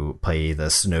you play the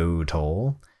Snow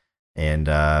Toll, and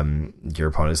your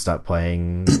opponent's not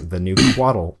playing the new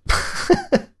Quaddle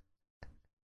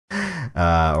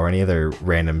or any other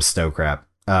random snow crap.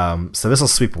 So this will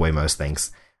sweep away most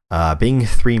things. Being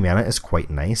 3 mana is quite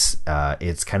nice.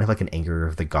 It's kind of like an Anger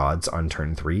of the Gods on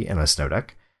turn 3 in a snow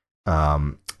deck.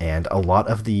 And a lot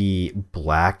of the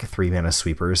black 3 mana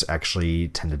sweepers actually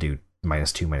tend to do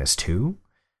 -2/-2.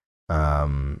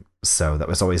 So that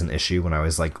was always an issue when I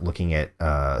was like looking at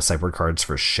sideboard cards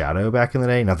for Shadow back in the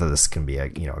day. Not that this can be a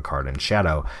card in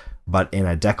Shadow, but in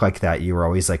a deck like that, you were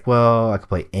always like, well, I could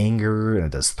play Anger and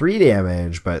it does 3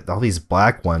 damage, but all these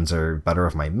black ones are better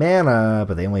with my mana,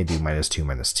 but they only do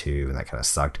 -2/-2, and that kind of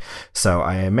sucked. So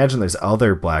I imagine there's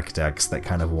other black decks that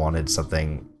kind of wanted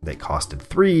something that costed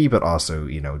 3, but also,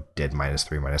 did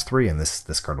 -3/-3, and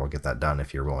this card will get that done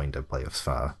if you're willing to play with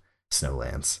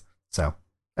Snowlands. So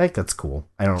I think that's cool.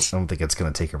 I don't think it's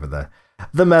going to take over the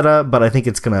meta, but I think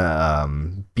it's going to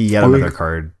be yet another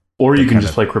card. Or you can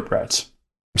just play Crypt Rats.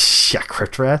 Yeah,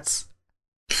 Crypt Rats.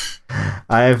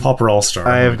 Pauper All-Star.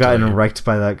 I have gotten wrecked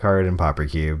by that card in Pauper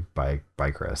Cube by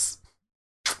Chris.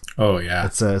 Oh yeah,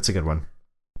 it's a good one.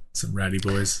 Some ratty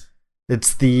boys.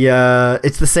 It's the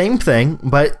same thing,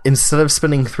 but instead of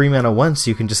spending 3 mana once,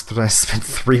 you can just spend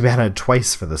 3 mana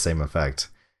twice for the same effect.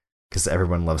 Because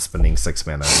everyone loves spending 6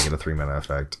 mana to get a 3 mana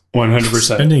effect.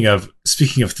 100%.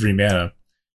 Speaking of 3 mana,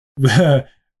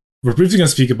 we're briefly going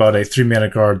to speak about a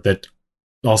 3-mana card that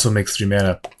also makes 3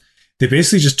 mana. They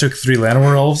basically just took 3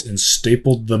 Llanowar Elves and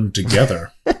stapled them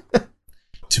together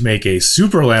to make a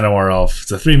Super Llanowar Elf.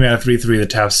 It's a 3-mana 3/3 that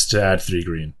taps to add 3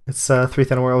 green. It's 3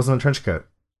 Thanawar Elves in a trench coat.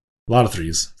 A lot of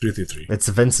 3s. 3/3. It's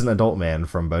Vincent Adult Man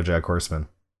from BoJack Horseman.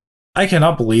 I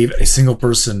cannot believe a single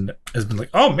person has been like,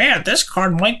 oh man, this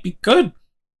card might be good.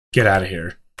 Get out of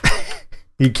here.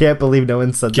 You can't believe no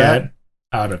one said that? Get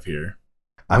out of here.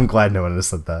 I'm glad no one has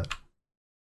said that.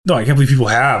 No, I can't believe people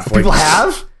have. Like, People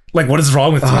have? Like, what is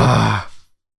wrong with you? Get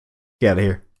out of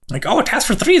here. Like, oh, it taps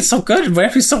for 3. It's so good. It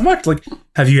might be so much. Like,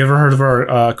 have you ever heard of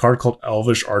our card called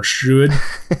Elvish Archdruid?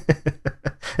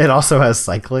 It also has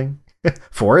cycling.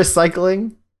 Forest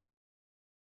cycling?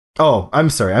 Oh, I'm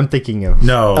sorry. I'm thinking of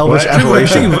No. Elvish I'm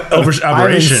Aberration. thinking of Elvish I'm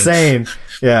Aberration. insane.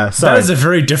 Yeah, sorry. That is a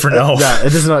very different elf. Yeah,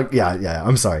 it is not. Yeah.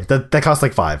 I'm sorry. That costs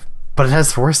like 5, but it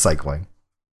has forest cycling.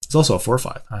 It's also a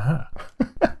 4/5.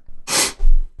 Uh-huh.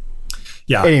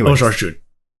 Yeah, Anyways. Elvish Archdruid.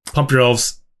 Pump your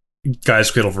elves.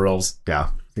 Guys, Cradle for elves. Yeah,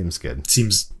 seems good.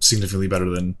 Seems significantly better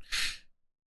than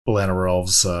Llanowar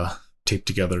elves taped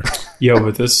together. Yo,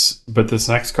 but this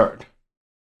next card,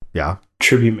 Yeah,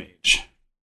 Tribute Mage.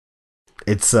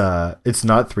 it's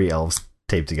not 3 elves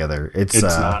taped together. It's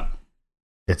not.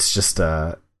 It's just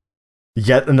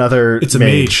yet another. It's a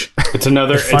mage. It's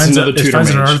another. It finds, it's another it tutor finds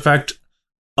mage. an artifact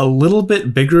a little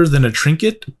bit bigger than a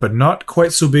trinket, but not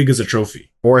quite so big as a trophy.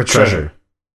 or a treasure.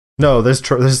 No, there's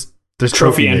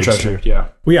Trophy and mage, treasure. too. Yeah.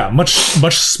 Well, yeah, much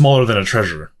smaller than a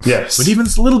treasure, Yes. but even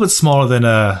a little bit smaller than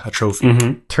a trophy.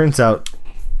 Mm-hmm. Turns out,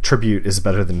 tribute is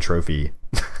better than trophy.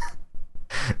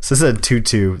 So this is a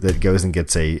 2/2 that goes and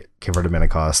gets a converted mana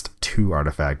cost 2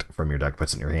 artifact from your deck,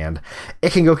 puts it in your hand.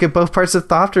 It can go get both parts of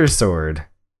Thopter's Sword.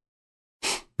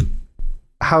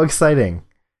 How exciting!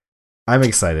 I'm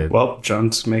excited. Well,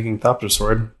 John's making Thopter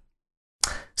Sword.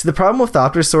 See, the problem with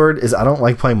Thopter's Sword is I don't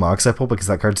like playing Mox Apple because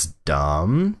that card's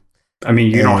dumb. I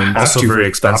mean, you don't And have Also to very for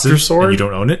expensive, Thopter Sword. and you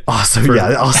don't own it. Also,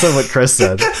 yeah, also what Chris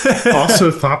said. Also,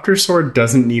 Thopter Sword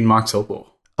doesn't need Mox Opal.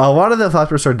 A lot of the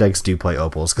Thopter Sword decks do play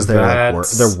opals because they're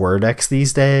That's- they're war decks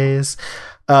these days.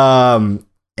 And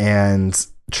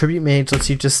Tribute Mage lets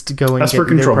you just go and That's get for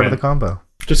either control, part of man. the combo.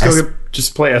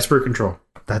 Just play Esper Control.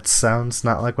 That sounds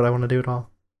not like what I want to do at all.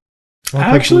 I wanna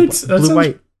play Actually, blue, that blue sounds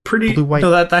white, pretty. blue white.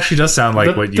 No, that actually does sound like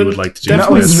That- what you that- would like to do. No,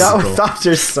 definitely it's is not with Control.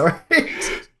 Thopter Sword.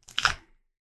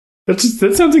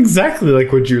 That sounds exactly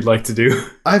like what you'd like to do.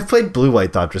 I've played blue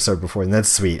white Thopter Sword before, and that's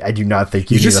sweet. I do not think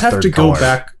you You need just a have third to go color.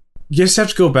 back. You just have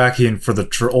to go back in for the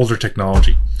older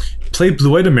technology. Play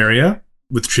Blue White Emeria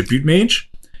with Tribute Mage.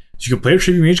 So you can play a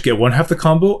Tribute Mage, get 1/2 the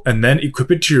combo, and then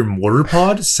equip it to your Mortar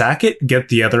Pod, sack it, get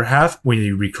the other half when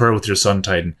you recur with your Sun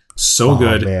Titan. So Oh,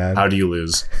 good. man. How do you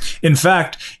lose? In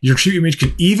fact, your Tribute Mage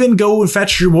can even go and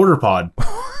fetch your Mortar Pod.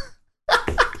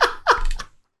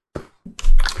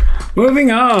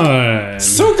 Moving on.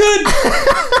 So good.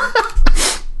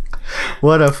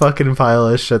 What a fucking pile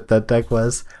of shit that deck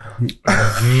was.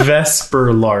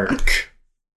 Vesper Lark.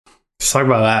 Let's talk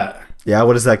about that. Yeah,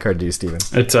 what does that card do, Steven?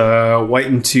 It's a white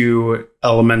and 2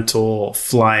 elemental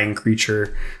flying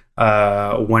creature.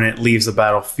 When it leaves the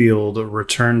battlefield,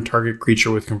 return target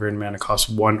creature with converted mana cost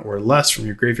 1 or less from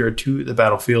your graveyard to the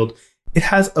battlefield. It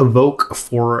has Evoke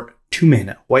for 2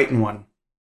 mana, white and 1.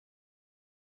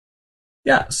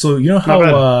 Yeah, so you know Not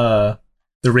how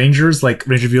the Rangers, like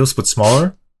Ranger Veils, but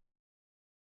smaller?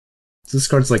 So this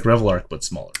card's like Revel Arc, but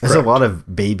smaller. There's Correct. a lot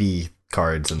of baby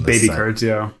cards in this Baby set. cards,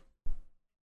 yeah.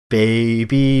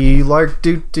 Baby lark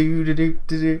do do do do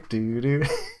do do do.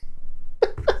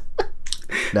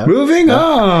 No? Moving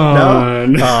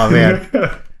on. Oh, man.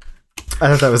 I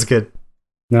thought that was good.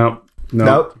 No.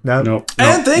 Nope.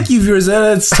 And thank you, viewers.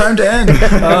 It's time to end.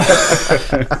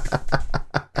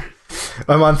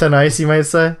 I'm on thin ice, you might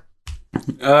say.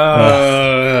 No,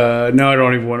 I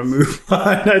don't even want to move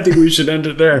on. I think we should end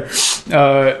it there.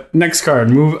 Next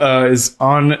card is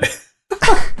on.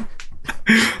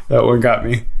 That one got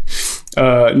me.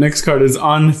 Next card is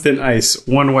on Thin Ice.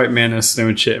 1 white mana, snow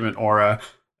enchantment aura.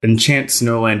 Enchant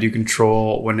Snowland you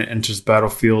control. When it enters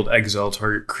battlefield, exile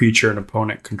target creature an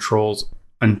opponent controls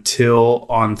until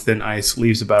On Thin Ice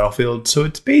leaves the battlefield. So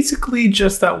it's basically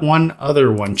just that one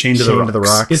other one, Chained to the Chained to the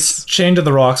Rocks. Rocks. It's chained to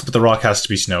the rocks, but the rock has to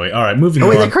be snowy. All right, moving Oh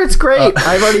wait, on. that card's great.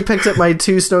 I've already picked up my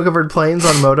 2 snow-covered plains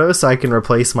on Moto, so I can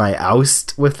replace my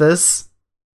Oust with this.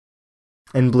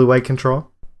 And blue-white control.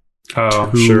 Oh,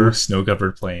 Two sure.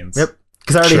 snow-covered plains. Yep.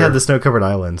 Because I already Sure. had the snow-covered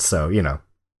islands, so, you know.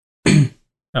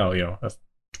 Oh,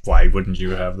 why wouldn't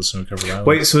you have the snow-covered island?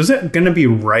 Wait, so is it going to be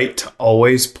right to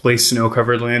always play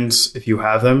snow-covered lands if you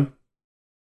have them?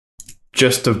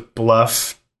 Just to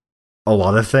bluff A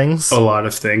lot of things. a lot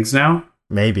of things now?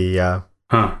 Maybe, yeah.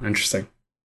 Huh, interesting.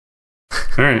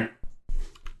 All right.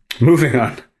 Moving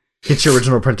on. Get your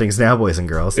original printings now, boys and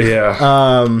girls. Yeah.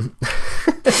 Um,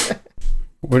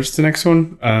 What's the next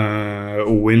one?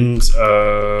 Winds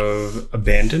of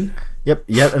Abandon. yep,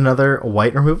 yet another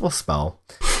white removal spell.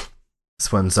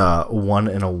 This one's 1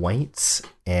 and a white,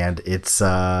 and it's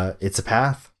a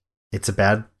path. It's a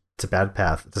bad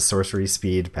path. It's a sorcery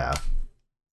speed path.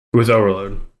 With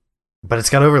Overload. But it's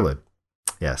got overload.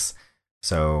 Yes.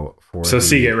 So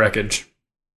Seagate Wreckage.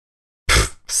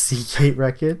 Seagate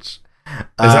Wreckage?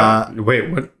 Wait,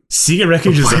 what? Seagate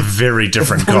Wreckage is a very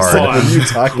different card. Hold on. What are you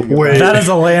talking about? Wait. That is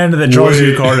a land that draws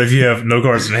you a card if you have no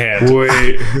cards in hand.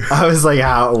 Wait. I was like,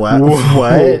 how? What? Whoa.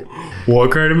 What?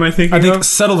 What card am I thinking I think of?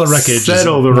 Settle the Wreckage.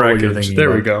 Settle the is what you're Wreckage. thinking There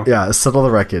we about. go. Yeah, settle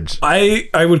the wreckage. I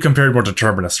would compare it more to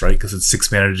Terminus, right? Because it's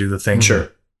 6 mana to do the thing.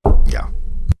 Sure. Yeah.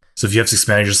 So if you have 6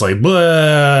 mana, you're just like,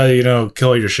 blah, kill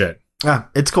all your shit. Yeah,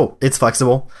 it's cool. It's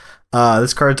flexible.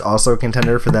 This card's also a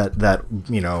contender for that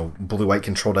blue-white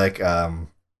control deck,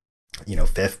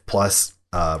 5th plus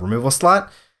removal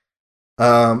slot.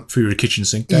 For your kitchen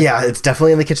sink deck. Yeah, it's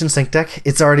definitely in the kitchen sink deck.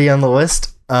 It's already on the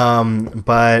list.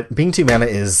 But being 2 mana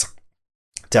is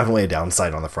definitely a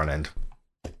downside on the front end.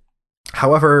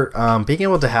 However, being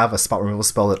able to have a spot removal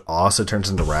spell that also turns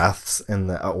into wraths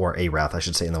or a wrath, I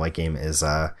should say, in the white game is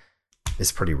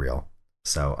pretty real.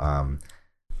 So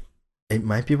it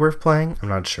might be worth playing. I'm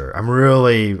not sure. I'm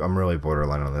really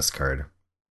borderline on this card.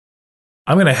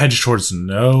 I'm going to hedge towards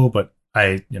no, but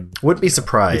I Wouldn't be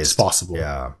surprised. It's possible.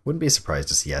 Yeah, wouldn't be surprised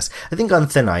to see yes. I think on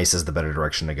thin ice is the better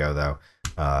direction to go though,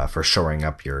 for shoring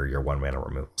up your 1 mana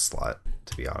removal slot.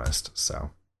 To be honest,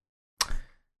 so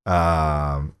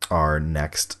our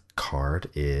next card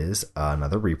is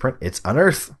another reprint. It's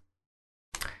Unearth.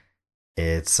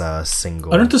 It's a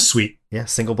single. Unearth is sweet. Yeah,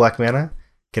 single black mana.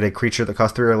 Get a creature that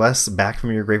costs 3 or less back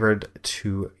from your graveyard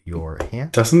to your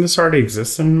hand. Doesn't this already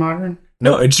exist in Modern?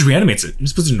 No, it just reanimates it. It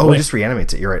just puts it in Oh, play. it just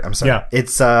reanimates it. You're right. I'm sorry. Yeah.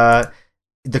 It's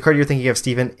the card you're thinking of,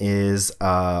 Steven, is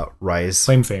Rise.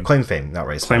 Claim Fame. Claim Fame, not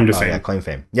Rise. Claim to Fame. Yeah, Claim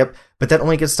Fame. Yep. But that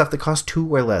only gets stuff that costs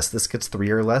 2 or less. This gets 3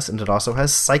 or less, and it also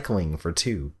has Cycling for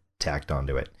 2 tacked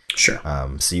onto it. Sure.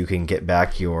 So you can get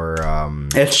back your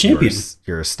Edge Champion.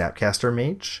 your Snapcaster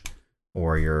Mage,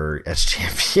 or your Edge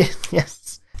Champion,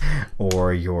 yes,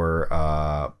 or your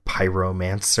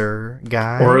Pyromancer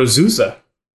guy, Or Azusa.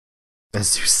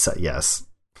 Azusa, yes.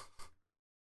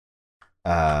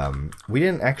 We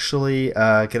didn't actually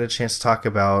get a chance to talk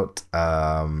about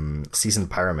Seasoned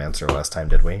Pyromancer last time,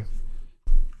 did we?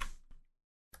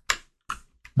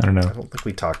 I don't know. I don't think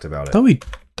we talked about it.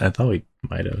 I thought we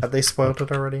might have. Have they spoiled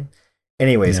it already?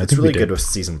 Anyways, Yeah, I it's think we really good did. with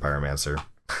Seasoned Pyromancer.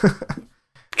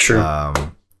 Sure.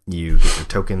 You get your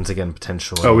tokens again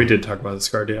potentially. Oh, we did talk about this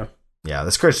card, yeah. Yeah,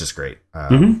 this card's just great.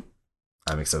 Mhm.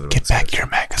 I'm excited. Get about back this your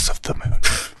Magus of the Moon.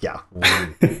 card. Yeah,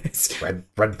 Ooh.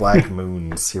 red black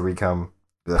moons. Here we come.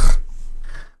 Ugh.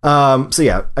 So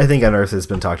yeah, I think Unearth has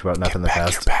been talked about enough Get in the back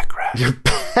past. your back rat. Your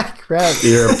pack rat.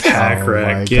 You're a pack Oh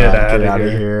rat. my Get God, out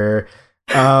of here.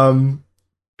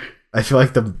 I feel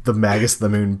like the Magus of the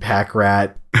Moon pack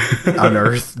rat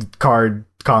Unearth card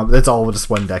that's all just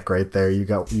one deck right there. You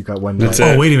got one deck. That's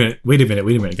Oh, it. wait a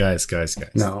minute, guys.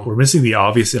 No. We're missing the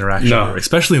obvious interaction No. here,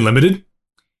 especially in Limited.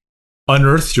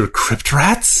 Unearth your Crypt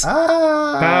Rats.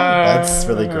 That's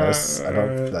really gross.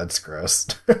 That's gross.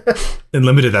 In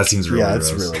Limited, that seems really yeah,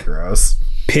 gross. it's really gross.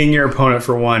 Ping your opponent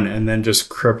for 1 and then just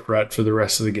Crypt Rat for the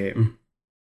rest of the game.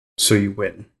 So you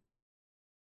win.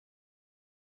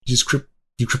 You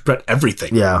Crypt Rat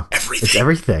everything. Yeah, Everything. it's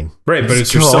everything. Right, but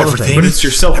it's kill yourself. everything. But it's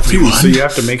yourself too, Everyone. so you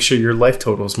have to make sure your life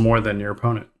total is more than your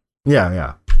opponent. Yeah.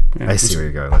 Yeah. I see where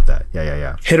you're going with that.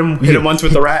 Yeah. Hit him once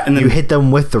with the rat, and then You hit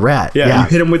them with the rat. you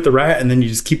hit him with the rat, and then you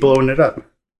just keep blowing it up.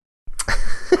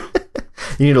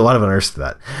 You need a lot of unearths for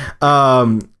that.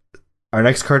 Our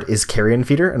next card is Carrion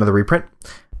Feeder, another reprint.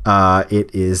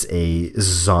 It is a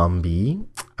zombie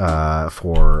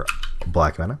for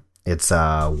black mana. It's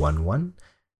 1/1,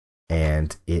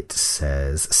 and it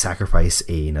says sacrifice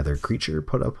another creature,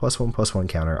 put a +1/+1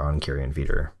 counter on Carrion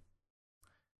Feeder.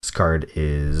 This card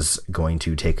is going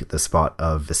to take the spot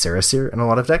of Viscera in a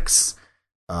lot of decks.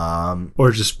 Or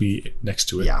just be next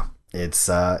to it. Yeah, it's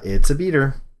a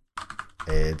beater.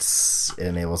 It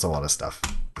enables a lot of stuff.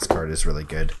 This card is really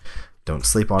good. Don't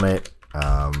sleep on it.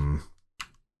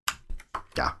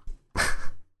 Yeah.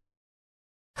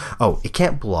 Oh, it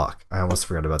can't block. I almost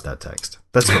forgot about that text.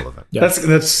 That's relevant. Yeah.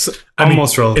 That's I mean,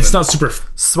 almost relevant. It's not super.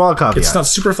 Small caveat. It's not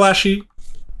super flashy,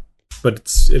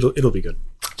 but it'll be good.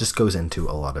 Just goes into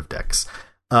a lot of decks.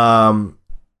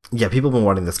 Yeah, people have been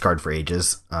wanting this card for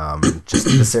ages. Just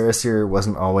the Saraseer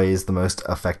wasn't always the most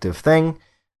effective thing.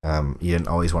 You didn't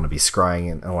always want to be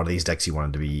scrying in a lot of these decks. You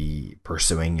wanted to be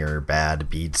pursuing your bad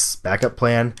beats backup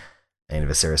plan, and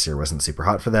Viserys here wasn't super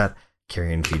hot for that.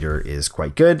 Carrion Feeder is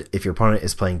quite good if your opponent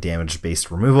is playing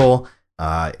damage-based removal,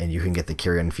 and you can get the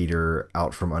Carrion Feeder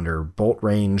out from under bolt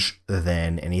range.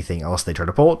 Then anything else they try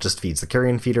to bolt just feeds the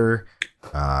Carrion Feeder,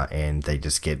 and they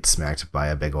just get smacked by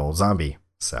a big old zombie.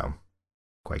 So,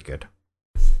 quite good.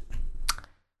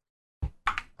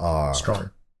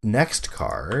 Strong. Next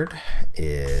card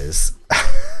is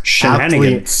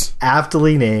Shenanigans.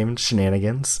 aptly named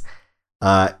Shenanigans.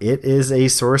 It is a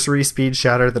sorcery speed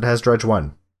shatter that has Dredge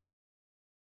 1.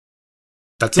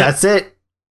 That's it.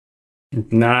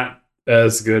 Not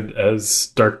as good as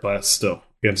Dark Blast still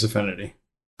against Affinity.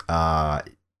 I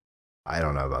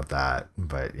don't know about that,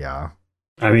 but yeah.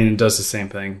 I mean, it does the same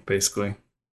thing, basically.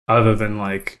 Other than,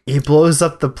 like... It blows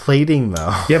up the plating,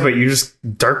 though. Yeah, but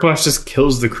Dark Blast just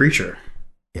kills the creature.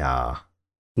 Yeah.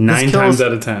 9 times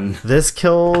out of 10. This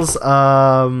kills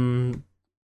the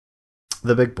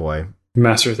big boy.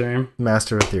 Master Ethereum?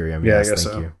 Master Ethereum. Yeah, Yes, I guess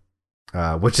thank so. you.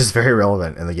 Which is very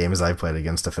relevant in the games I played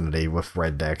against Affinity with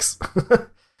red decks.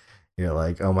 You're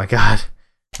like, oh my god,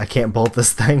 I can't bolt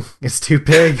this thing. It's too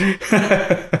big.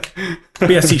 But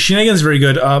yeah, see, Shenanigans is very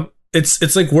good.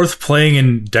 It's like worth playing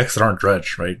in decks that aren't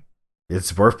Dredge, right?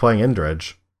 It's worth playing in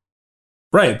Dredge.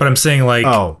 Right, but I'm saying like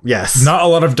Oh, yes. not a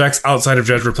lot of decks outside of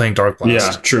Dredge were playing Dark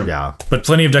Blast. Yeah, true. Yeah. But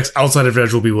plenty of decks outside of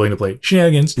Dredge will be willing to play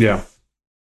Shenanigans. Yeah.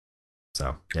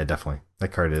 So, yeah, definitely. That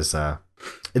card is,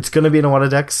 it's going to be in a lot of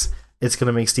decks. It's going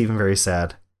to make Steven very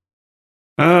sad.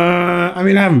 I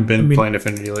mean, I haven't been playing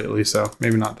Affinity lately, so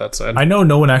maybe not that side. I know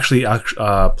no one actually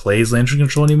plays Lantern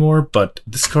Control anymore, but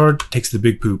this card takes the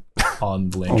big poop on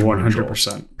the Lantern Control.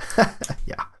 100%.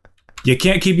 Yeah. You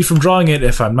can't keep me from drawing it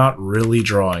if I'm not really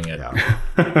drawing it.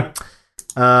 Yeah.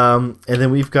 And then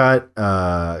we've got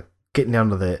getting down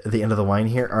to the end of the line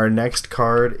here. Our next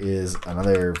card is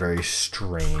another very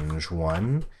strange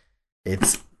one.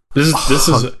 It's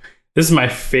This is my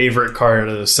favorite card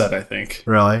of the set, I think.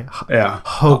 really Yeah.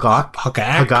 Hogak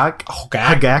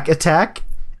attack.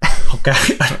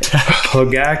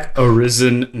 Hogak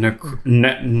Arisen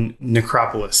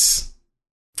Necropolis.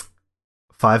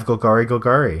 5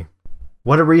 Golgari.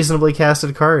 What a reasonably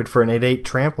casted card for an 8/8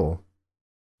 trample.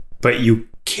 But you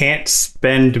can't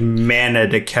spend mana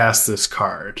to cast this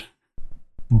card.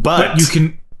 But you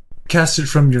can cast it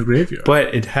from your graveyard.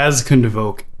 But it has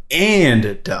Convoke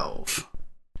and Delve.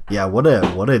 Yeah, what a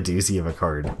doozy of a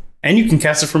card. And you can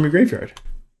cast it from your graveyard.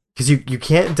 Because you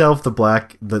can't delve the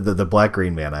black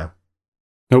green mana.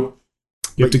 Nope.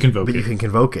 You have to convoke but it. you can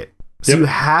convoke it. So Yep. you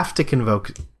have to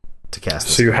convoke to cast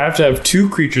it. So you have to have 2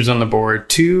 creatures on the board,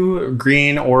 2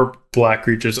 green or black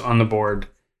creatures on the board,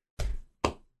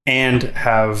 and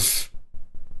have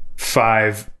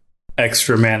 5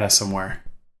 extra mana somewhere.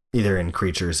 Either in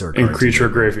creatures or In cards creature your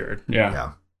graveyard.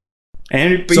 Yeah.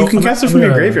 Yeah. But So you can I'm cast it from your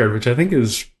gonna- graveyard, which I think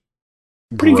is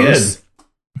pretty Gross. good.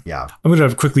 Yeah. I'm going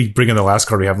to quickly bring in the last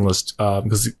card we have on the list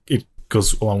because it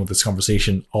goes along with this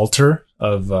conversation. Altar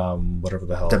of whatever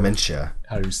the hell. Dementia.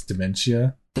 How do you say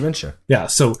Dementia? Dementia. Yeah,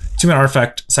 so 2-mana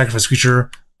artifact, sacrifice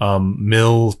creature,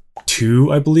 mill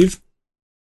 2, I believe.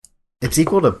 It's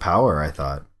equal to power, I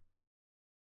thought.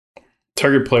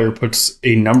 Target player puts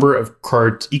a number of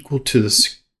cards equal to the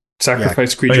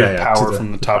sacrifice creature Oh, yeah, power to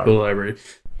from the top of the library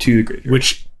to the graveyard.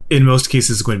 Which in most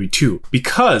cases is going to be 2.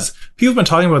 Because people have been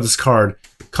talking about this card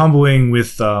comboing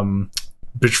with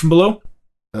Bridge from Below.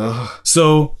 Ugh.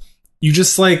 So you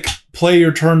just like play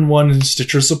your turn 1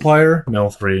 Stitcher Supplier, mill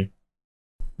 3.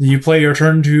 You play your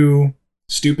turn 2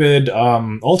 stupid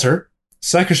Altar,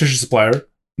 sack a Stitcher Supplier,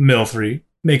 mill 3,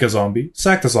 make a zombie,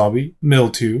 sack the zombie, mill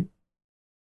 2.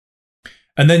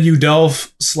 And then you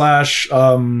delve /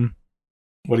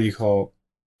 what do you call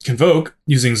convoke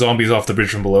using zombies off the Bridge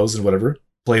from Belows and whatever.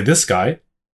 Play this guy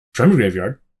from your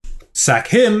graveyard, sack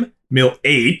him, mill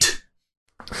 8,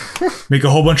 make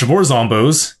a whole bunch of more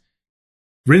zombos,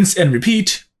 rinse and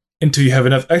repeat until you have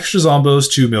enough extra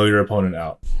zombos to mill your opponent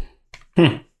out.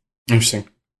 Interesting.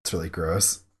 It's really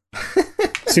gross.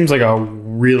 Seems like a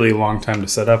really long time to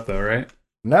set up, though, right?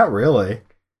 Not really.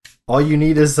 All you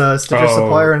need is a sticker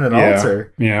supplier and an yeah.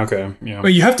 altar. Yeah, okay. Yeah.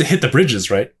 Well, you have to hit the bridges,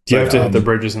 right? You have to hit the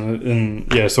bridges,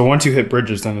 and yeah, so once you hit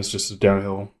bridges, then it's just a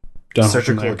downhill.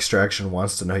 Surgical Extraction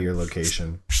wants to know your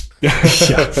location. Yeah.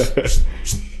 It's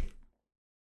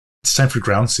time for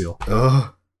ground seal.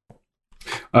 Ugh.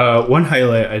 One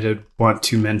highlight I did want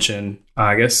to mention,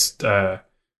 I guess, 2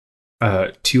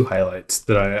 highlights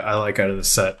that I like out of the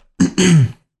set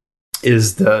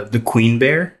is the Queen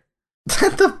Bear.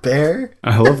 The bear?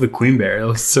 I love the Queen Bear. It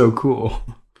looks so cool.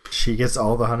 She gets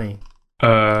all the honey.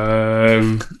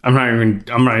 I'm not even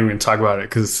gonna talk about it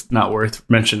because it's not worth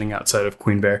mentioning outside of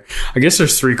Queen Bear. I guess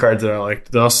there's 3 cards that I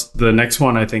liked. The next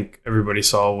one I think everybody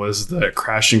saw was the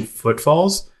Crashing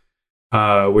Footfalls,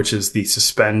 which is the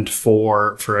suspend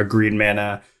for a green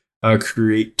mana.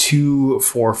 Create 2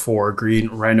 4/4 green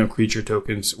rhino creature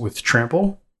tokens with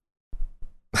trample.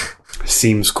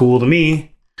 Seems cool to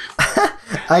me.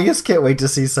 I just can't wait to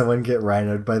see someone get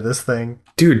rhinoed by this thing.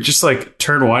 Dude, just like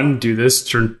turn 1, do this,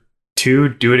 turn 2,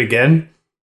 do it again.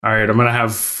 All right, I'm going to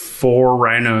have 4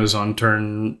 rhinos on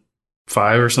turn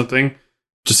 5 or something.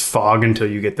 Just fog until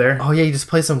you get there. Oh yeah, you just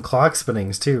play some clock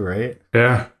spinnings too, right?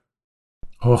 Yeah,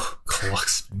 Oh, clock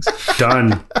spins.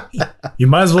 done. You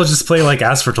might as well just play like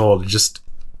As Foretold. Just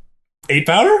 8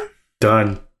 powder?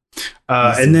 Done.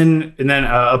 And then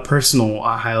a personal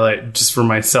highlight just for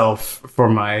myself for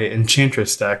my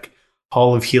Enchantress deck: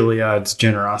 Hall of Heliod's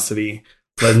Generosity,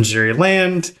 legendary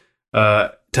land.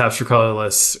 Taps for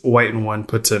colorless, white and 1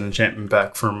 puts an enchantment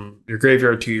back from your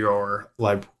graveyard to your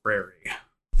library.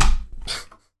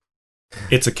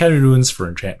 It's Academy Ruins for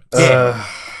enchantment.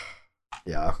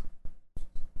 Yeah.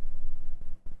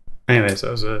 Anyways,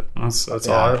 that was it. That's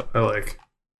all I like.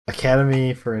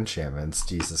 Academy for enchantments.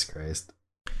 Jesus Christ.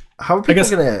 How are I people guess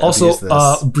going to also abuse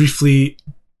this? briefly.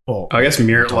 Well, I guess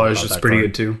Mirror talk Lodge about is that pretty card.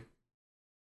 good too.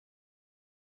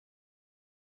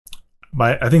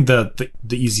 I think the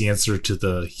easy answer to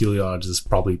the Heliod is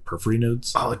probably Periphery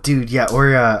Nodes. Oh, dude, yeah,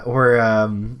 or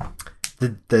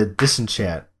the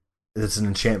disenchant. It's an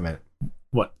enchantment.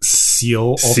 What?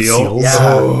 Seal? Seal? Seals? Yeah.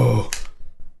 Oh.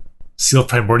 Seal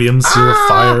Primordium, Seal of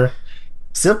Fire.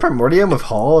 Seal Primordium with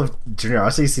Hall of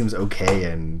Generosity seems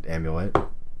okay in Amulet.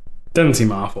 Doesn't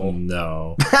seem awful.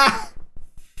 No.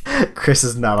 Chris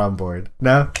is not on board.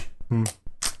 No?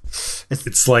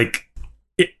 It's like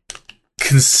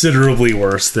considerably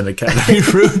worse than Academy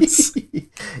Ruins.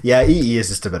 Yeah, EE is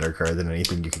just a better card than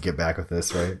anything you could get back with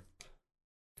this, right?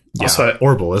 Yeah, Also-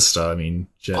 or Ballista. I mean,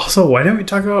 shit. Also, why didn't we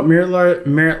talk about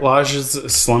Merit Lodge's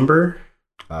Slumber?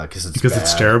 Because Because bad.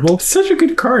 it's terrible. It's such a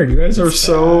good card. You guys are It's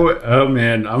so... Oh,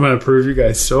 man. I'm going to prove you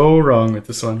guys so wrong with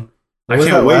this one. What was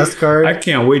that last card? I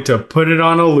can't wait to put it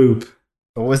on a loop.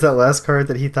 What was that last card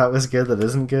that he thought was good that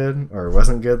isn't good? Or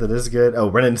wasn't good that is good? Oh,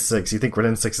 Renin 6. You think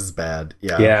Renin 6 is bad.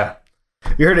 Yeah. Yeah.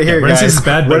 You heard it here, Renin guys. 6 is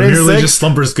bad, but Renin merely 6? just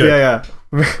Slumber's good. Yeah.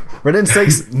 Renin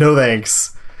 6, no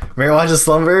thanks. Marijuana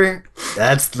Slumber,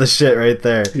 that's the shit right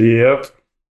there. Yep.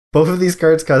 Both of these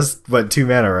cards cost, 2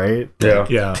 mana, right? Yeah.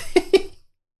 Yeah.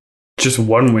 Just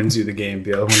one wins you the game.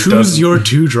 The other one Choose doesn't. your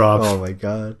 2-drop. Oh my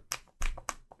god.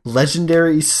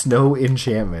 Legendary Snow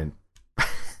Enchantment.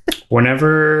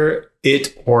 Whenever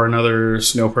it or another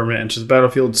snow permanent enters the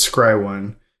battlefield, scry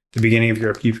 1. At the beginning of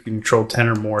your upkeep, you can control 10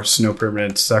 or more snow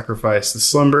permanents, sacrifice the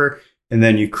Slumber, and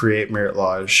then you create Merit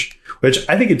Lodge. Which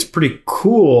I think it's pretty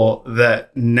cool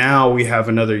that now we have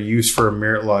another use for a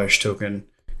Merit Lodge token.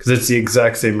 Because it's the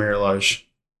exact same Merit Lodge.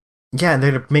 Yeah, and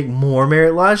they're going to make more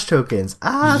Merit Lodge tokens.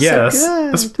 Yeah, So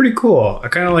good. that's pretty cool. I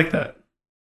kind of like that.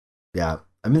 Yeah.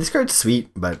 I mean, this card's sweet,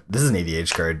 but this is an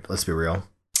ADH card. Let's be real.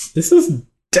 This is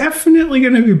definitely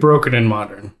going to be broken in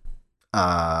Modern.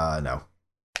 No.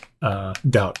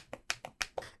 Doubt.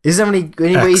 Is there any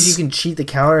ways X. you can cheat the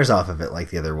counters off of it like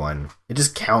the other one? It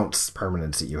just counts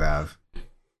permanents that you have.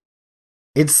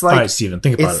 It's like All right, Steven,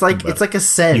 think about it. it's like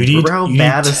Ascend. You need, Remember how you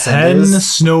bad need Ascend 10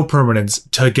 is? snow permanents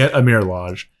to get a Mirror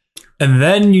Lodge. And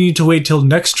then you need to wait till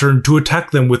next turn to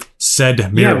attack them with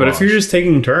said Mirror Yeah, but if Lodge. you're just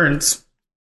taking turns,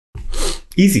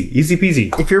 easy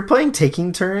peasy. If you're playing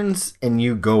taking turns and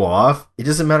you go off, it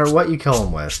doesn't matter what you kill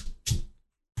them with.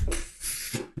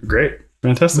 Great.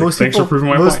 Fantastic. Thanks for proving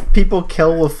my most point. people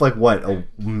kill with like what? A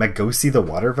Magosi the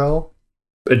Waterville?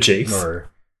 A Jace. Or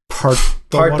part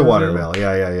the Waterville.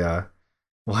 Yeah.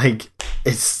 Like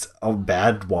it's a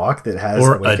bad walk that has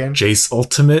or a Awaken. Jace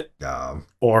Ultimate, Um,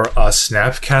 or a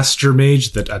Snapcaster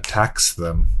Mage that attacks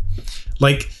them.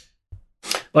 Like,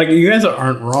 Like, you guys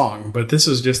aren't wrong, but this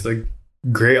is just a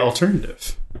great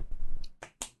alternative.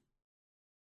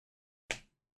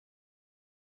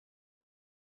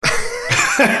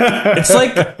 it's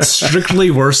like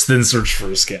strictly worse than Search for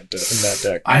a Skanta in that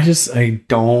deck. I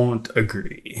don't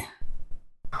agree.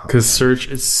 Because Search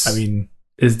is... I mean,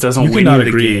 it doesn't you win cannot you the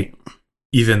agree. game.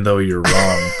 Even though you're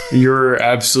wrong. You're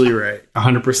absolutely right.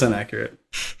 100% accurate.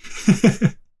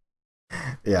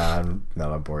 yeah, I'm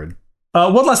not on board.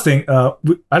 One last thing. I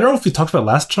don't know if we talked about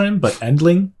last time, but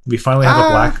Endling. We finally have a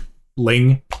black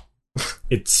Ling.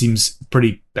 It seems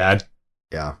pretty bad,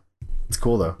 Yeah, it's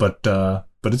cool though. but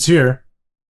it's here.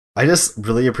 I just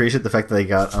really appreciate the fact that they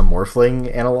got a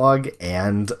Morphling analog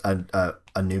and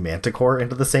a new Manticore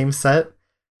into the same set.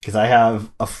 Because I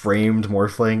have a framed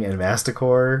Morphling and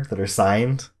Masticore that are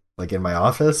signed, like in my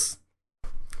office.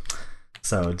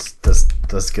 So it's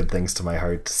does good things to my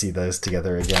heart to see those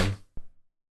together again.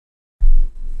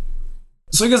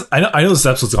 So I guess I know this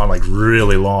episode's gone like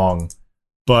really long,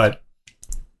 but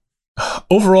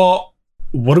overall,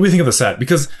 what do we think of the set?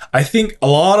 Because I think a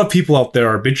lot of people out there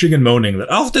are bitching and moaning that,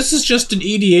 oh, this is just an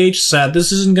EDH set.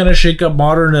 This isn't going to shake up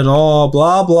Modern at all.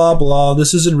 Blah, blah, blah.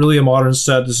 This isn't really a Modern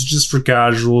set. This is just for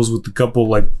casuals with a couple,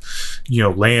 like,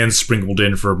 lands sprinkled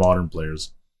in for Modern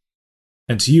players.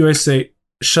 And to you, I say,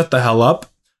 shut the hell up.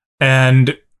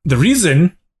 And the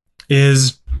reason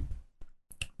is,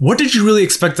 what did you really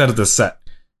expect out of this set?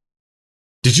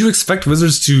 Did you expect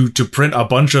Wizards to print a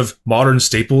bunch of Modern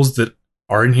staples that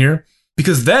are in here?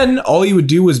 Because then all you would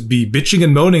do is be bitching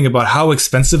and moaning about how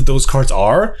expensive those cards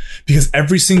are, because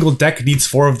every single deck needs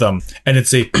 4 of them, and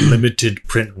it's a limited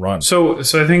print run. So I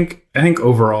think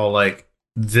overall, like,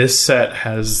 this set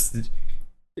has,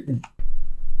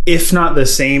 if not the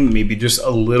same, maybe just a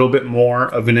little bit more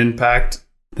of an impact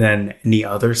than any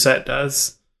other set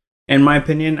does. In my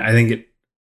opinion, I think it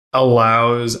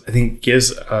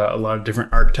gives a lot of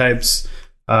different archetypes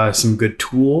some good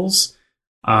tools.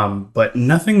 But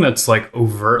nothing that's like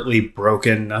overtly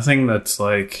broken, nothing that's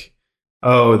like,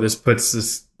 oh, this puts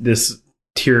this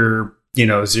tier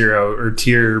 0 or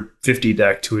tier 50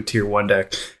 deck to a tier 1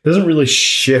 deck. It doesn't really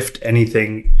shift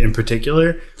anything in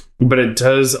particular, but it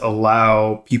does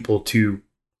allow people to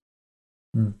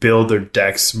build their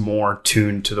decks more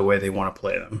tuned to the way they want to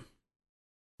play them.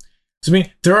 So, I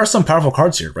mean, there are some powerful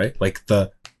cards here, right? Like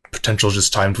the potential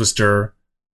just Time Twister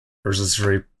versus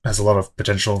has a lot of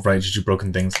potential, right? To do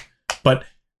broken things. But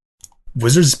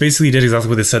Wizards basically did exactly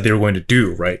what they said they were going to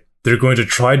do, right? They're going to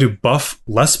try to buff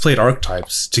less played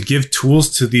archetypes to give tools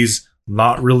to these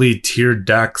not really tiered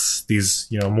decks, these,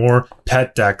 more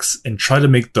pet decks, and try to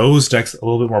make those decks a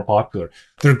little bit more popular.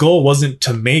 Their goal wasn't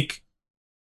to make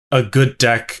a good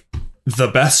deck the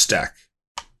best deck.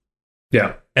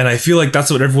 Yeah. And I feel like that's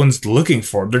what everyone's looking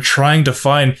for. They're trying to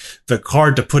find the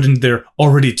card to put in their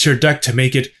already tiered deck to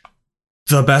make it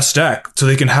the best deck, so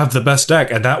they can have the best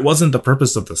deck. And that wasn't the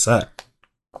purpose of the set.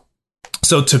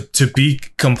 So to be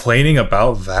complaining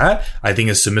about that, I think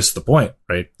is to miss the point,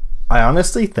 right? I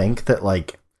honestly think that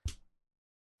like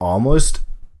almost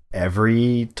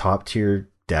every top tier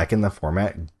deck in the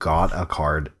format got a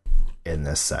card in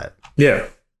this set. Yeah,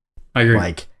 I agree.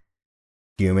 Like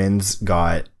humans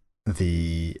got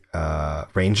the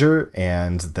Ranger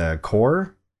and the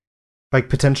Core, like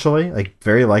potentially, like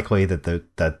very likely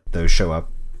that those show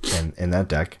up in that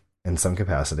deck in some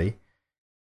capacity.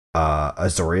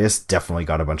 Azorius definitely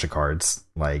got a bunch of cards,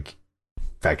 like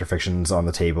Fact or Fiction's on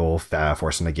the table,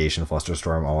 Force of Negation,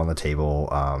 Flusterstorm all on the table.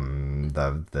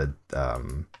 The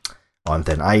On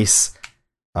Thin Ice.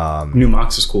 New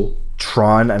Mox is cool.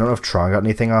 Tron, I don't know if Tron got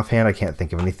anything offhand. I can't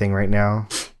think of anything right now.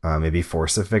 Maybe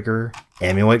Force of Vigor.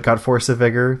 Amulet got Force of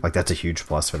Vigor. Like, that's a huge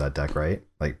plus for that deck, right?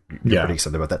 Like, you're pretty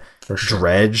excited about that. For sure.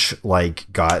 Dredge,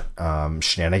 like, got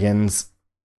Shenanigans,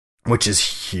 which is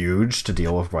huge to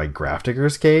deal with, like,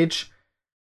 Grafdigger's Cage.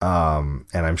 And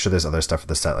I'm sure there's other stuff for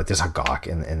the set. Like, there's a Gawk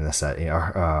in the set.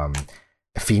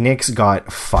 Phoenix got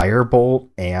Firebolt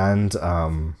and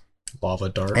Lava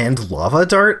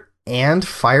Dart. And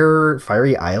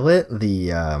Fiery Islet,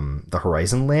 the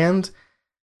Horizon Land.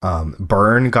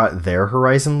 Burn got their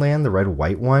Horizon Land, the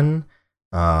red-white one.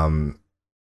 And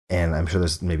I'm sure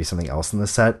there's maybe something else in the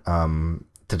set.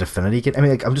 The Definity kit. I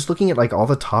mean, like, I'm just looking at like all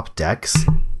the top decks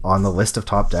on the list of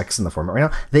top decks in the format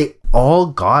right now. They all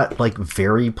got like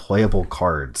very playable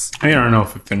cards. I mean, I don't know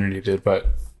if Affinity did, but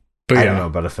I don't know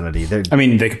about Affinity. I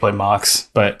mean, they could play Mox,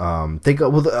 but they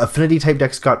got, well, the Affinity type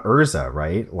decks got Urza,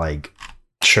 right? Like,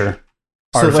 sure,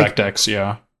 so, artifact like, decks,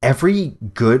 yeah. Every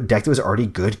good deck that was already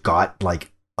good got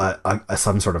like a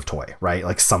some sort of toy, right?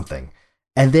 Like something,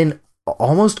 and then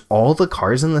almost all the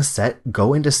cards in the set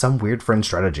go into some weird friend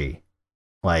strategy.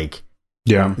 Like,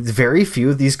 yeah, very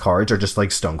few of these cards are just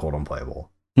like stone cold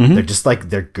unplayable. Mm-hmm. They're just like,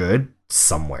 they're good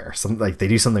somewhere. Some, like, they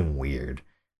do something weird.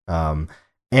 And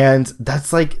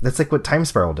that's like what Time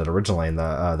Spiral did originally in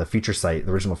the feature site,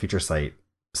 the original feature site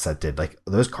set did. Like,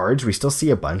 those cards, we still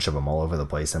see a bunch of them all over the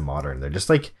place in Modern. They're just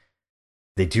like,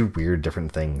 they do weird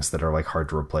different things that are like hard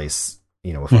to replace,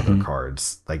 with other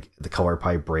cards. Like the color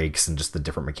pie breaks and just the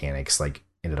different mechanics like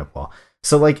ended up well.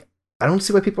 So like, I don't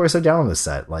see why people are so down on this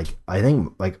set. Like, I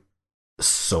think like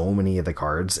so many of the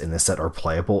cards in this set are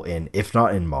playable in, if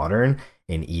not in Modern,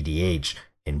 in EDH,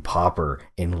 in Pauper,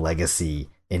 in Legacy,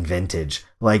 in Vintage.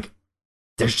 Like,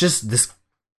 there's just this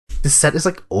This set is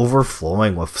like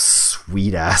overflowing with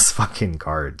sweet ass fucking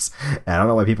cards. And I don't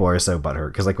know why people are so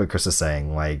butthurt, because like what Chris is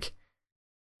saying, like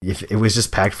if it was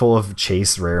just packed full of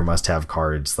chase rare must have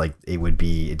cards, like it would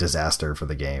be a disaster for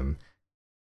the game.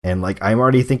 And like I'm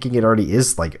already thinking it already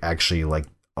is like actually like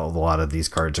a lot of these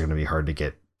cards are going to be hard to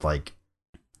get like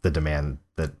the demand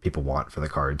that people want for the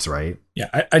cards, right?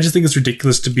 Yeah, I just think it's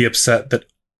ridiculous to be upset that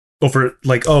over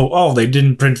like oh they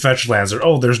didn't print fetch lands,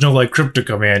 or there's no like crypto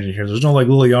command in here, there's no like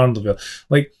Liliana,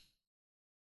 like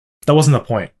that wasn't the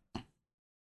point.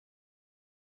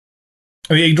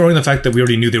 I mean, ignoring the fact that we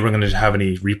already knew they weren't going to have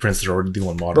any reprints that are already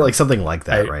on Modern, But like something like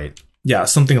that, right? Yeah,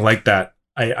 something like that.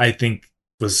 I think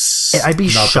was. I'd be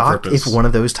not shocked the purpose. if one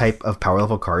of those type of power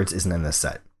level cards isn't in this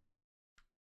set.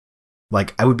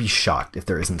 Like I would be shocked if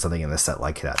there isn't something in this set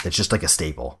like that. That's just like a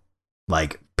staple.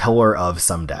 Like pillar of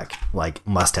some deck, like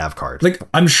must have card. Like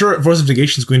I'm sure Voice of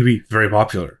Negation is going to be very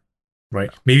popular, right?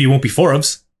 Maybe it won't be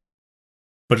 4-ofs,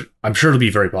 but I'm sure it'll be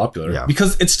very popular. Yeah.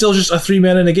 Because it's still just a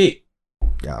 3-mana negate.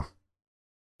 Yeah.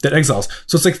 That exiles.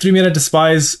 So it's like 3-mana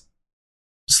Despise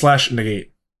 /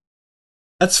 negate.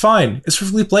 That's fine. It's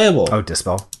perfectly playable. Oh,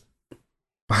 Dispel.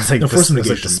 I was like, No, Force of like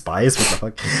Negation. Despise?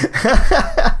 What the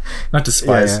fuck? Not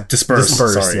Despise. Yeah. Disperse.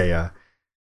 Disperse, Sorry. yeah.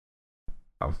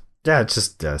 Oh. Yeah, it's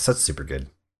just, that's super good.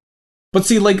 But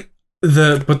see, like,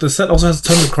 the set also has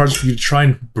tons of cards for you to try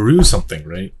and brew something,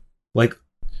 right? Like,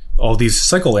 all these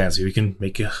cycle lands, you can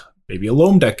make maybe a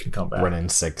Loam deck can come back. Run in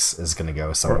 6 is going to go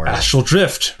Or somewhere. Astral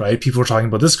Drift, right? People are talking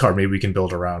about this card. Maybe we can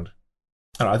build around.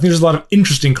 I don't know. I think there's a lot of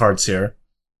interesting cards here,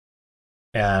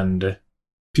 and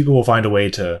people will find a way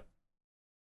to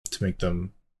make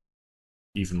them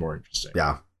even more interesting.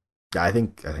 Yeah. Yeah, I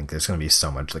think there's going to be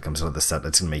so much that comes out of the set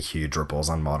that's going to make huge ripples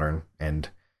on Modern and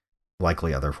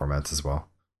likely other formats as well.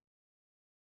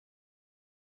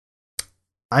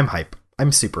 I'm hype.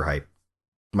 I'm super hype.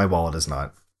 My wallet is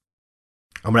not.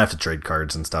 I'm going to have to trade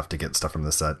cards and stuff to get stuff from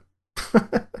the set.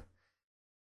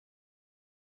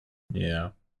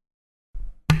 Yeah.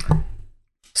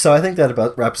 So I think that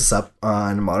about wraps us up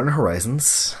on Modern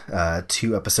Horizons.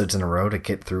 2 episodes in a row to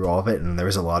get through all of it, and there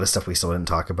was a lot of stuff we still didn't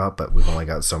talk about, but we've only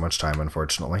got so much time,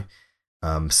 unfortunately.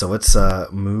 So let's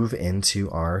move into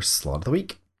our slot of the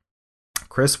week.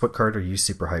 Chris, what card are you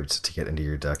super hyped to get into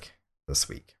your deck this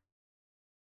week?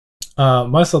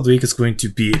 My slot of the week is going to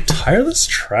be Tireless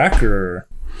Tracker.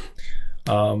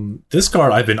 This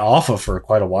card I've been off of for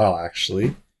quite a while,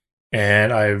 actually.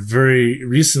 And I very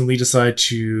recently decided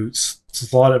to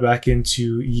slot it back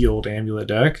into Ye Olde Amulet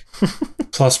deck.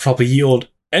 Plus probably Ye Olde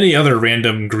any other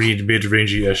random green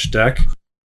mid-rangey-ish deck.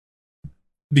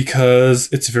 Because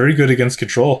it's very good against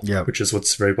control, Yep. which is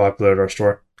what's very popular at our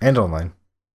store. And online.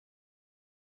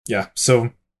 Yeah,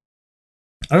 so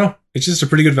I don't know. It's just a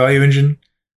pretty good value engine.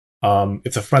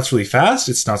 If the format's really fast,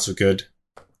 it's not so good.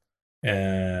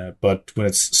 But when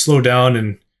it's slowed down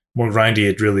and more grindy,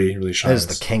 it really, really That shines.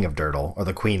 is the king of Dirtle, or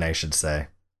the queen, I should say.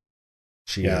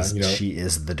 She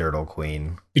is the Dirtle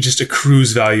queen. It just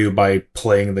accrues value by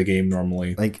playing the game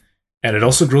normally. Like, And it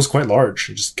also grows quite large.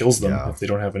 It just kills them Yeah. if they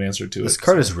don't have an answer to it. this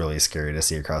card So, is really scary to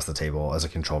see across the table as a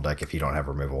control deck if you don't have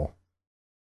removal.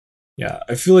 yeah,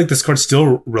 I feel like this card's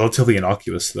still relatively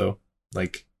innocuous, though.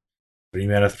 Like, 3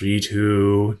 mana,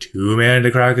 3/2, 2 mana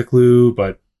to crack a clue,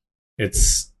 but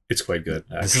it's quite good.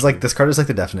 Actually. This card is like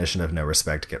the definition of no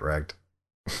respect, get wrecked.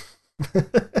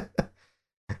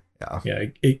 Yeah. Yeah,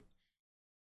 it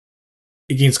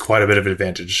gains quite a bit of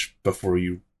advantage before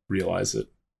you realize it.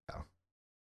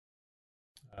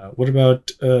 Yeah. What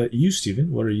about you,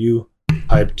 Steven? What are you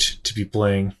hyped to be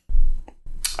playing?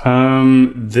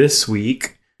 This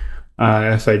week,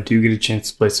 if I do get a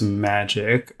chance to play some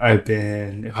Magic,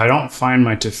 if I don't find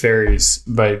my Teferis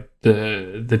by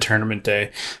the tournament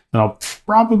day, then I'll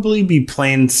probably be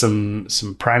playing some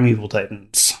Primeval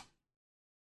Titans.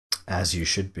 As you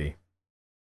should be.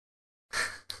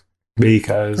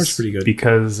 Because That's pretty good.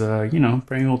 Because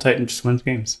Primeval Titan just wins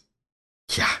games.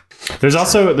 Yeah. There's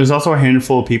also a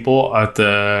handful of people at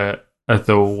the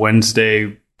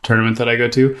Wednesday tournament that I go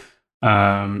to.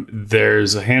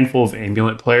 There's a handful of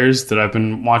Amulet players that I've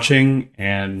been watching,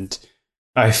 and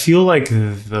I feel like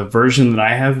the version that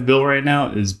I have built right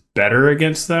now is better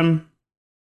against them.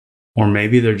 Or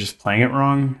maybe they're just playing it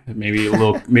wrong. Maybe a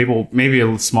little, maybe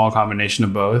a small combination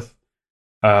of both.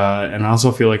 And I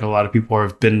also feel like a lot of people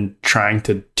have been trying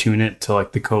to tune it to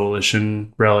like the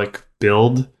Coalition Relic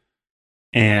build.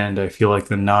 And I feel like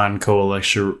the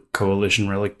non-coalition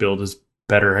relic build is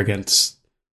better against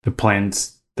the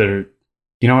plans that are,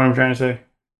 you know what I'm trying to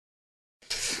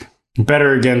say?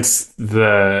 Better against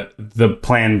the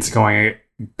plans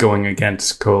going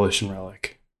against coalition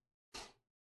relic.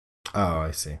 Oh,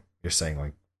 I see. You're saying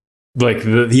like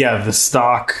the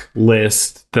stock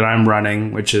list that I'm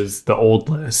running, which is the old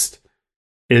list,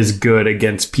 is good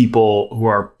against people who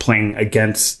are playing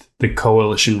against the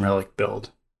Coalition Relic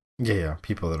build. Yeah.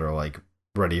 People that are like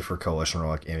ready for Coalition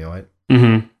Relic Amulet.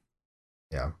 Mm-hmm.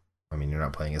 Yeah. I mean, you're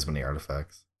not playing as many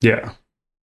artifacts. Yeah.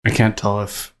 I can't tell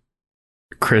if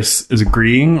Chris is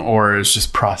agreeing or is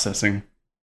just processing.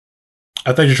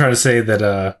 I thought you were trying to say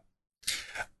that.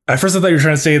 At first, I thought you were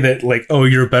trying to say that, like, oh,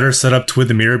 you're better set up with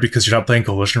the mirror because you're not playing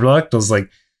Coalition Relic. I was like,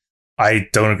 I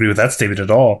don't agree with that statement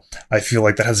at all. I feel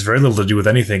like that has very little to do with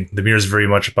anything. The mirror is very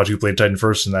much about who played Titan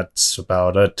first, and that's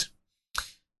about it.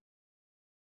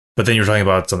 But then you're talking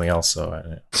about something else,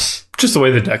 so Just the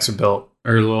way the decks are built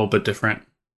are a little bit different.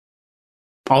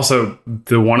 Also,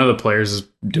 one of the players is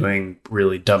doing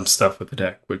really dumb stuff with the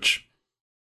deck, which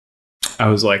I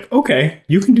was like, okay,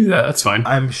 you can do that. That's fine.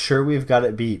 I'm sure we've got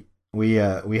it beat. We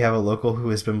have a local who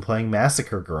has been playing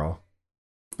Massacre Girl.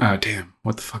 Oh, damn.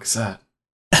 What the fuck is that?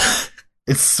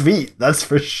 It's sweet, that's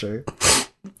for sure.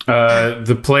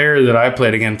 The player that I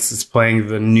played against is playing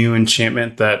the new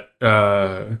enchantment that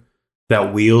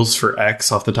wheels for X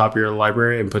off the top of your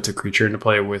library and puts a creature into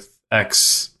play with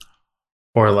X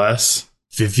or less.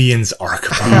 Vivian's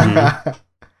Archibald.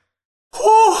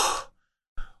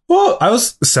 Well, I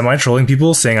was semi-trolling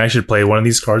people saying I should play one of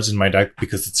these cards in my deck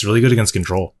because it's really good against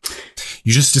control.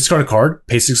 You just discard a card,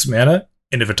 pay 6 mana,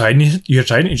 and if you have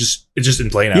Titan, it's just in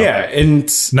play now. Yeah, and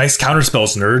nice counter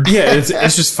spells, nerd. Yeah,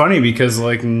 it's just funny because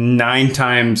like 9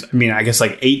 times, I mean, I guess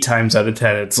like 8 times out of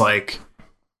 10, it's like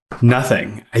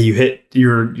nothing. You hit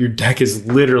your deck is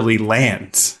literally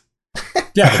lands.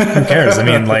 Yeah, but who cares? I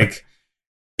mean, like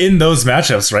in those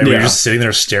matchups, right, where you're just sitting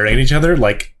there staring at each other,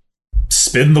 like.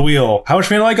 Spin the wheel. How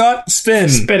much mana I got? Spin.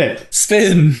 Spin it.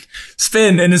 Spin.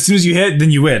 And as soon as you hit,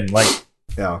 then you win. Like,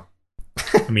 yeah.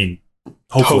 I mean,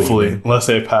 hopefully. Unless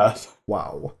they pass.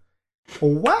 Wow.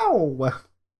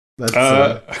 That's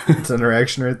an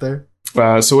interaction right there.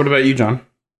 So what about you, John?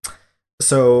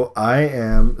 So I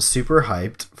am super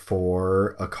hyped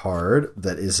for a card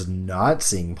that is not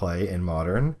seeing play in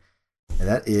Modern, and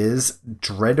that is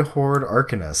Dreadhorde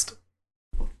Arcanist.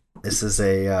 This is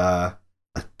a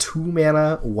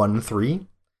 2-mana 1/3.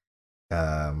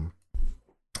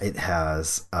 It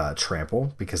has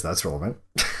trample because that's relevant.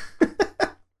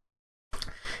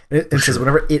 It says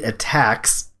whenever it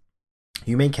attacks,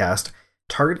 you may cast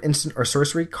target instant or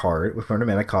sorcery card with 1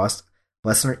 mana cost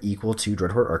less than or equal to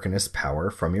Dreadhorde Arcanist's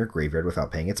power from your graveyard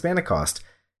without paying its mana cost.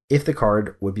 If the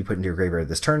card would be put into your graveyard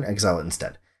this turn, exile it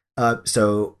instead.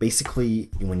 So basically,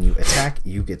 when you attack,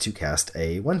 you get to cast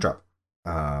a 1-drop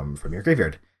from your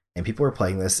graveyard. And people are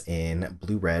playing this in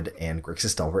Blue Red and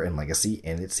Grixis Delver and Legacy,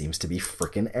 and it seems to be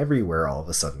freaking everywhere all of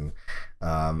a sudden.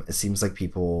 It seems like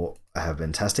people have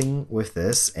been testing with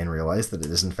this and realized that it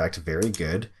is in fact very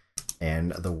good.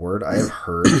 And the word I have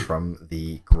heard from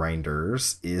the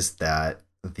grinders is that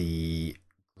the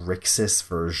Grixis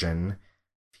version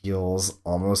feels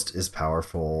almost as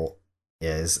powerful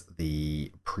as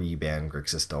the pre-ban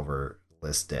Grixis Delver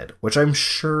list did, which I'm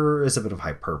sure is a bit of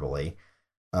hyperbole.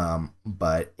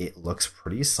 But it looks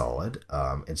pretty solid.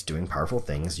 It's doing powerful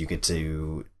things. You get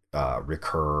to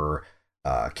recur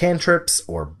cantrips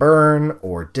or burn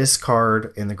or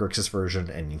discard in the Grixis version,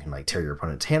 and you can like tear your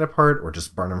opponent's hand apart or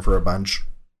just burn them for a bunch.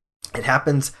 It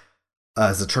happens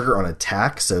as a trigger on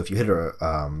attack. So if you hit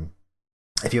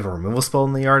if you have a removal spell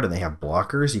in the yard and they have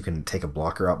blockers, you can take a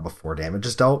blocker out before damage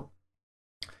is dealt.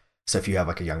 So if you have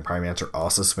like a young Pyromancer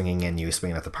also swinging in, you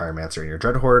swing at the Pyromancer in your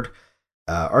Dreadhorde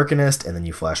Arcanist, and then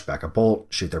you flash back a bolt,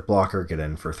 shoot their blocker, get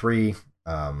in for 3,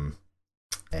 and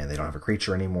they don't have a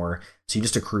creature anymore. So you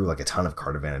just accrue like a ton of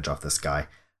card advantage off this guy.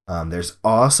 There's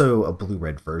also a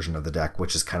blue-red version of the deck,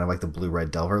 which is kind of like the blue-red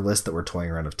Delver list that we're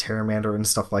toying around of Terramander and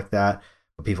stuff like that.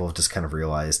 But people have just kind of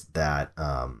realized that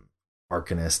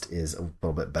Arcanist is a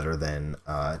little bit better than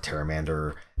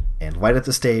Terramander and White at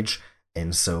this stage,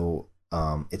 and so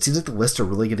it seems like the lists are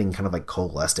really getting kind of like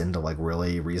coalesced into like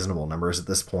really reasonable numbers at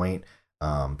this point.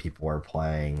 People are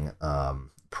playing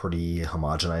pretty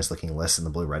homogenized looking lists in the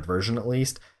blue-red version at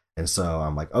least. And so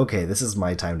I'm like, okay, this is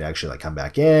my time to actually like come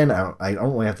back in. I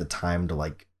don't really have the time to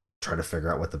like try to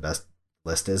figure out what the best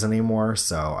list is anymore.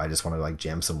 So I just want to like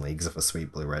jam some leagues of a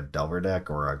sweet blue-red Delver deck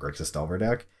or a Grixis Delver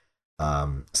deck.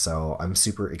 So I'm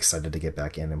super excited to get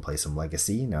back in and play some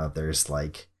Legacy. Now there's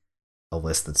like a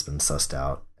list that's been sussed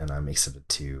out, and I'm excited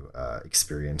to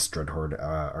experience Dreadhorde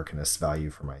Arcanist's value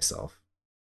for myself.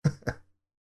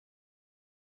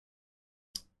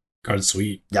 Card's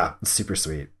sweet. Yeah, it's super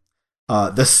sweet.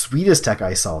 The sweetest tech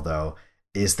I saw, though,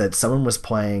 is that someone was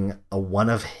playing a 1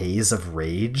 of Haze of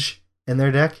Rage in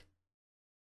their deck.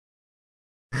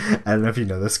 I don't know if you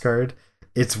know this card.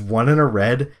 It's 1 in a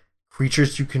red.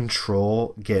 Creatures you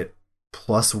control get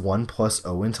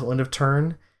 +1/+0 until end of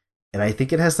turn. And I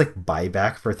think it has like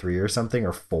buyback for 3 or something,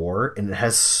 or 4, and it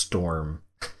has Storm.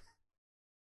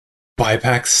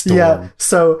 Buyback Storm. Yeah,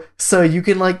 so you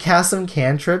can like cast some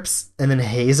cantrips and then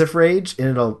Haze of Rage, and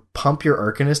it'll pump your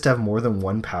Arcanist to have more than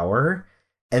 1 power.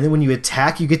 And then when you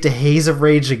attack, you get to Haze of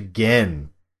Rage again.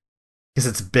 Because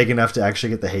it's big enough to actually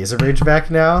get the Haze of Rage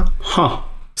back now. Huh.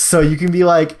 So you can be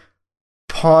like,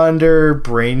 Ponder,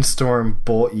 Brainstorm,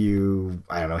 Bolt you,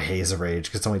 I don't know, Haze of Rage,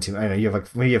 because it's only 2, I know, you have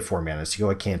like, maybe you have 4 mana, so you go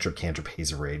like cantrip,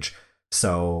 Haze of Rage.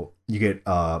 So you get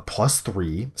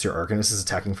 +3, so your Arcanist is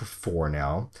attacking for 4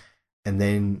 now. And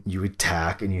then you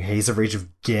attack, and you Haze of Rage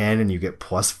again, and you get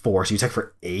 +4, so you attack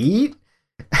for 8?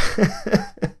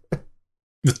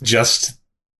 With just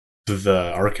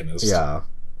the Arcanist. Yeah.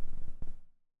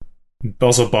 It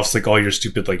also buffs like all your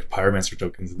stupid like Pyromancer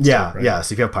tokens and Yeah, stuff, right? yeah,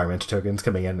 so if you have Pyromancer tokens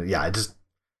coming in, yeah,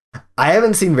 I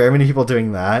haven't seen very many people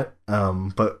doing that,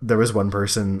 but there was one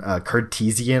person,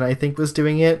 Cartesian, I think, was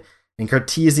doing it. And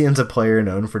Cartesian's a player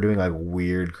known for doing like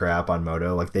weird crap on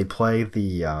Moto. Like they play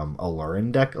the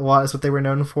Aluren deck a lot, is what they were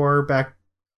known for back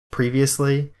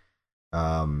previously.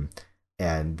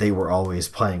 And they were always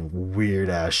playing weird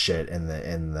ass shit in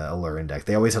the Aluren deck.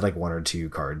 They always had like 1 or 2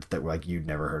 cards that were like you'd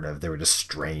never heard of. They were just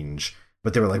strange,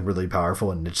 but they were like really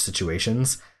powerful in niche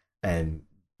situations. And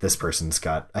this person's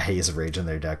got a Haze of Rage in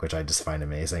their deck, which I just find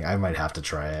amazing. I might have to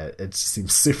try it. It just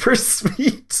seems super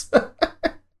sweet.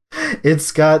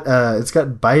 It's got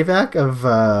buyback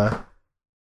of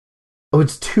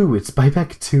it's 2. It's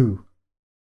buyback 2.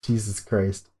 Jesus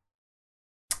Christ.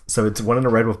 So it's 1 in a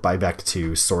red with buyback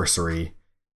 2, sorcery.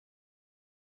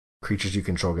 Creatures you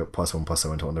control get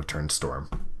 +1/+0 until end of turn, Storm.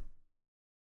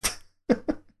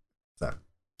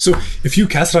 So if you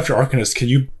cast it off your Arcanist, can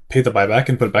you pay the buyback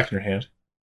and put it back in your hand?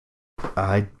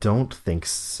 I don't think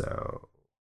so.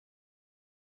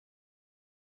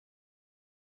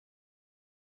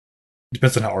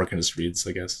 Depends on how Arcanist reads,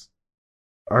 I guess.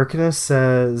 Arcanist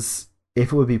says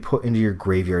if it would be put into your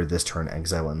graveyard this turn,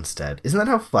 exile instead. Isn't that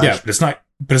how Flash? Yeah, but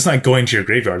it's not going to your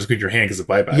graveyard. It's going to your hand because of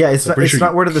buyback. Yeah, it's So I'm not. pretty It's sure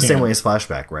not you worded the same can. way as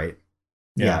Flashback, right?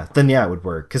 Yeah. Then it would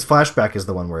work because Flashback is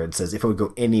the one where it says if it would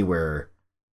go anywhere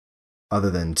other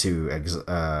than to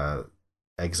exile,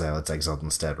 it's exiled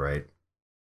instead, right?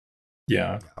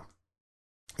 Yeah.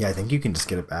 Yeah, I think you can just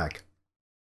get it back.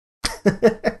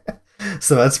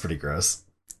 So that's pretty gross.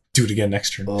 Do it again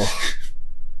next turn. Oh.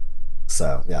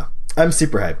 So yeah, I'm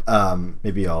super hyped.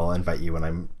 Maybe I'll invite you when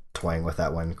I'm toying with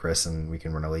that one, Chris, and we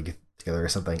can run a league together or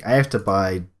something. I have to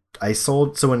buy. I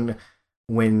sold. So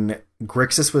when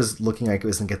Grixis was looking like it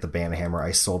was gonna get the Banhammer,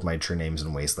 I sold my True Names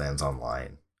and Wastelands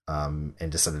online. And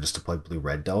decided just to play Blue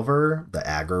Red Delver, the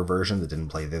aggro version that didn't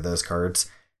play either of those cards.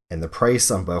 And the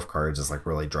price on both cards is like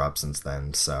really dropped since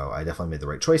then. So I definitely made the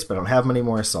right choice, but I don't have them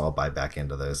anymore, so I'll buy back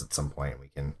into those at some point. We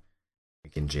can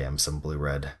jam some Blue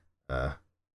Red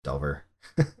Delver.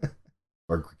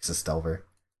 Or Grixis Delver.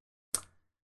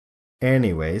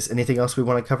 Anyways, anything else we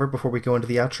want to cover before we go into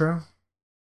the outro?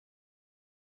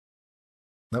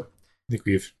 Nope. I think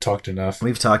we've talked enough.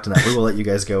 We've talked enough. We will let you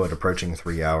guys go at approaching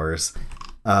 3 hours.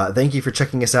 Thank you for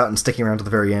checking us out and sticking around to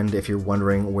the very end. If you're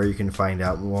wondering where you can find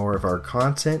out more of our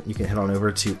content, you can head on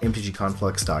over to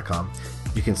mtgconflux.com.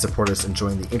 You can support us and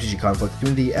join the MTG Conflux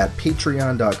community at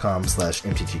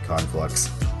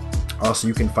patreon.com/mtgconflux. Also,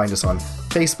 you can find us on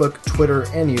Facebook, Twitter,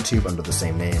 and YouTube under the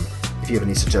same name. If you have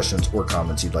any suggestions or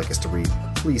comments you'd like us to read,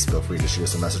 please feel free to shoot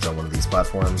us a message on one of these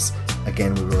platforms.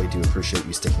 Again, we really do appreciate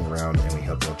you sticking around, and we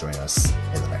hope you'll join us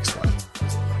in the next one.